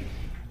 like,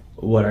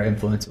 what our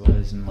influence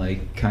was and,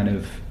 like, kind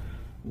of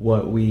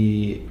what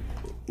we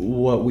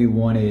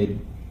wanted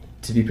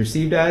to be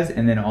perceived as,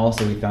 and then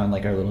also we found,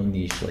 like, our little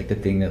niche, like, the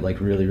thing that, like,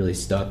 really, really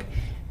stuck,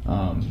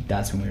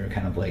 that's when we were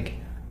kind of like,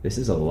 this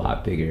is a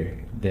lot bigger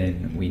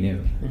than we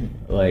knew.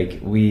 Like,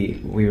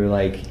 we were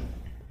like,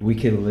 we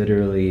could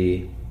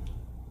literally...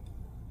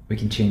 we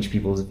can change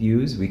people's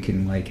views. We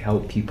can like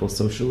help people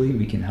socially.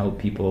 We can help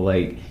people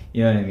like,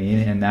 you know what I mean?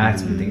 And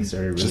that's when things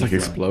started really Just like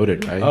flowing.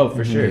 exploded, right? Oh,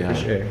 for sure, Yeah. for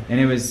sure. And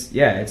it was,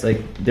 yeah, it's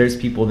like there's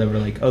people that were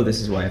like, oh,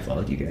 this is why I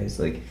followed you guys.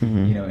 Like,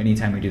 you know,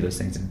 anytime we do those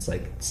things, it's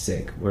like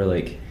sick. We're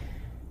like,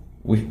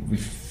 we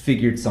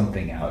figured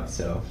something out.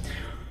 So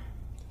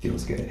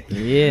feels good.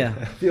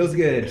 Yeah. Feels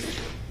good.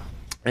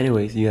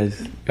 Anyways, you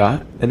guys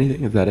got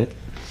anything? Is that it?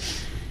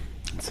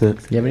 That's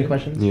it. You have any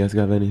questions? You guys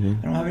got anything?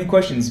 I don't have any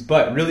questions,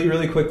 but really,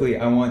 really quickly,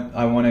 I want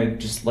to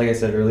just, like I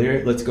said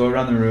earlier, let's go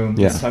around the room.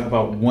 Yeah. Let's talk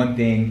about one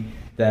thing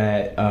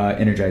that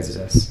energizes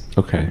us.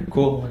 Okay.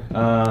 Cool.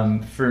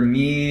 For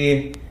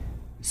me,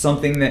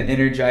 something that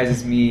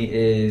energizes me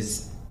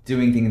is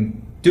doing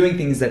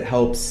things that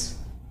helps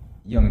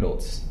young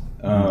adults.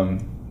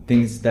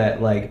 Things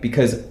that like,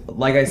 because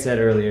like I said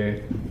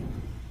earlier,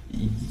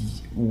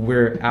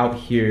 we're out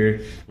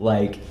here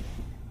like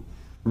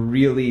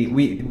really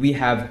we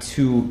have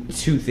two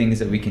things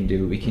that we can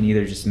do. We can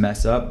either just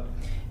mess up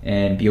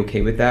and be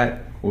okay with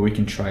that, or we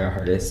can try our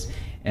hardest.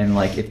 And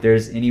like if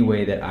there's any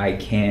way that I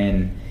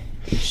can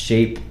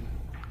shape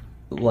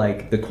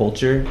like the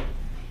culture,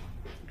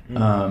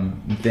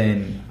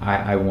 then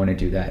I want to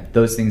do that.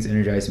 Those things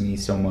energize me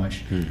so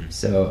much.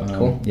 So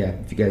Cool. Yeah,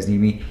 if you guys need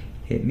me,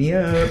 hit me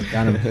up.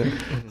 Got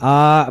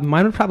him.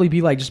 Mine would probably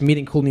be like just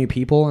meeting cool new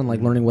people and like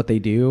learning what they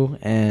do,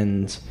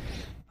 and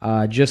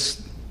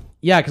just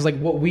because like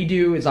what we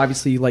do is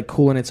obviously like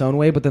cool in its own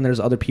way, but then there's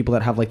other people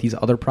that have like these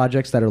other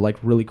projects that are like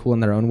really cool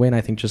in their own way, and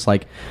I think just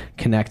like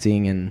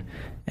connecting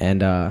and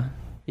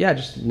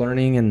just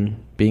learning and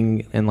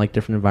being in like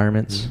different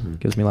environments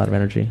gives me a lot of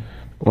energy.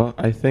 Well,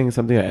 I think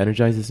something that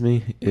energizes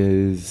me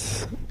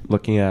is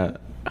looking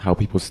at how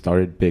people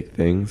started big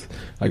things,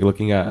 like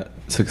looking at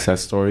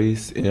success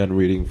stories and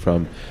reading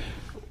from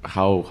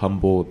how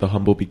the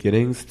humble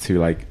beginnings to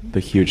like the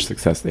huge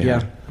success they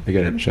had. I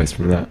get energized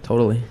from that.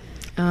 Totally.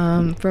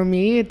 For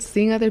me, it's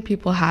seeing other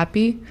people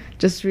happy,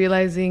 just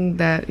realizing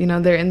that, you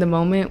know, they're in the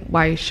moment.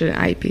 Why shouldn't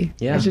I be?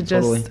 Yeah, I should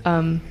totally.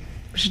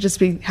 We should just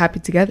be happy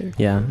together.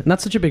 Yeah, and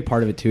that's such a big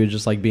part of it too, is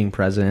just like being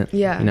present.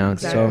 Yeah, you know,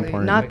 it's so exactly.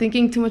 important. Not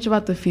thinking too much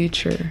about the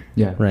future.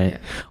 Yeah. Right. Yeah.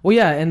 Well,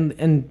 yeah,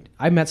 and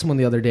I met someone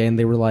the other day, and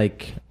they were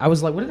like, I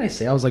was like, what did I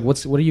say? I was like,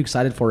 what are you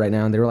excited for right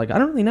now? And they were like, I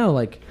don't really know.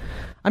 Like,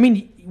 I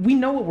mean, we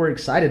know what we're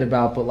excited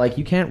about, but like,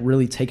 you can't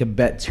really take a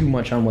bet too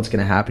much on what's going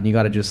to happen. You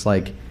got to just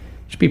like,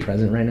 just be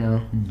present right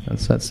now.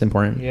 That's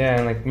important. Yeah,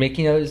 and like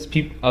making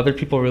other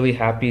people really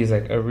happy is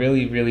like a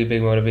really, really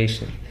big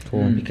motivation.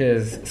 Cool.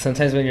 Because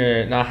sometimes when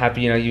you're not happy,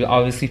 you know, you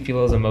obviously feel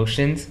those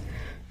emotions,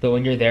 but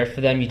when you're there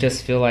for them, you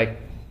just feel like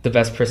the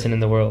best person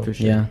in the world. For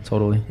sure. Yeah,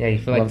 totally. Yeah, you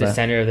feel like Love the that.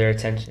 center of their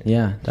attention.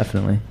 Yeah,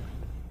 definitely.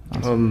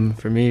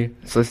 For me,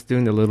 it's just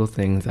doing the little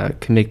things that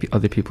can make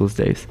other people's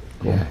days.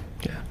 Cool.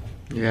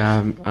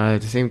 Yeah, the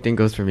same thing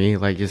goes for me,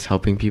 like just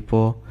helping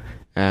people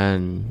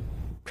and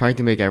trying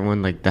to make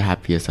everyone like the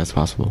happiest as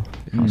possible.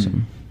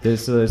 Awesome.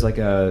 There's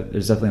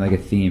definitely like a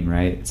theme,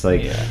 right? It's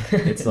like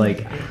it's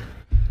like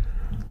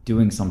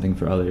doing something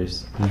for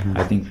others.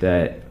 I think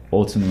that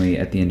ultimately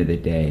at the end of the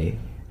day,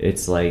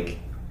 it's like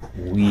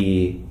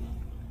we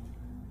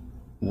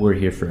we're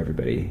here for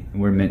everybody.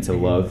 We're meant to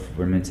love.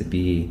 We're meant to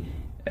be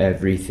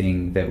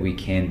everything that we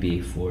can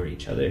be for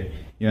each other.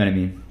 You know what I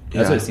mean?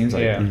 That's what it seems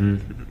like. Yeah.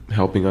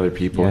 Helping other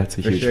people, Yeah, that's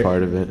a for huge sure.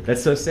 part of it.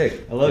 That's so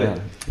sick. I love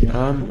it.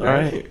 All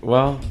right.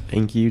 Well,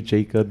 thank you,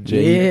 Jacob.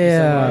 Jake,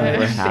 Yeah.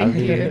 for Thank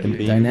having you. and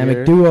being Dynamic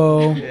here.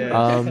 duo.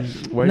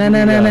 Where Na, do na,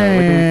 we, na,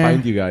 where do we na.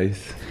 find you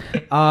guys?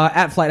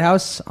 At Flight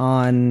House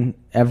on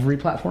every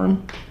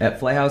platform, At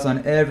Flighthouse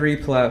on every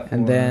platform.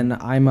 and then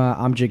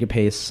I'm Jacob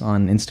Pace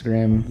on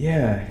Instagram,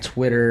 yeah.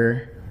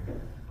 Twitter,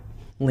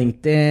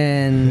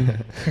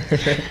 LinkedIn,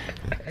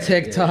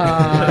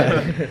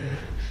 TikTok,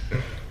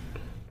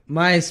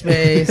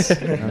 MySpace.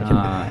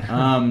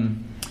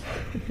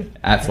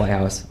 At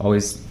Flighthouse.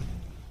 Always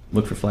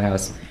look for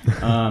Flighthouse.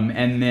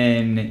 And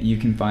then you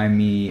can find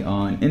me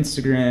on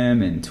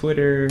Instagram and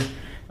Twitter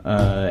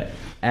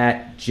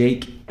at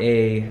Jake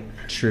A.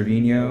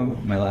 Trevino.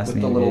 My last With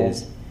the name little-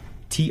 is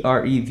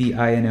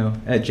Trevino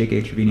at Jake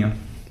A. Trevino.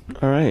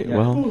 All right. Yeah.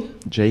 Well,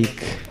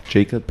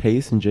 Jacob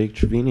Pace and Jake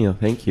Trevino.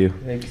 Thank you.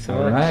 Thank you so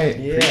All much. right.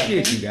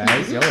 Appreciate you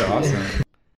guys. Y'all are awesome.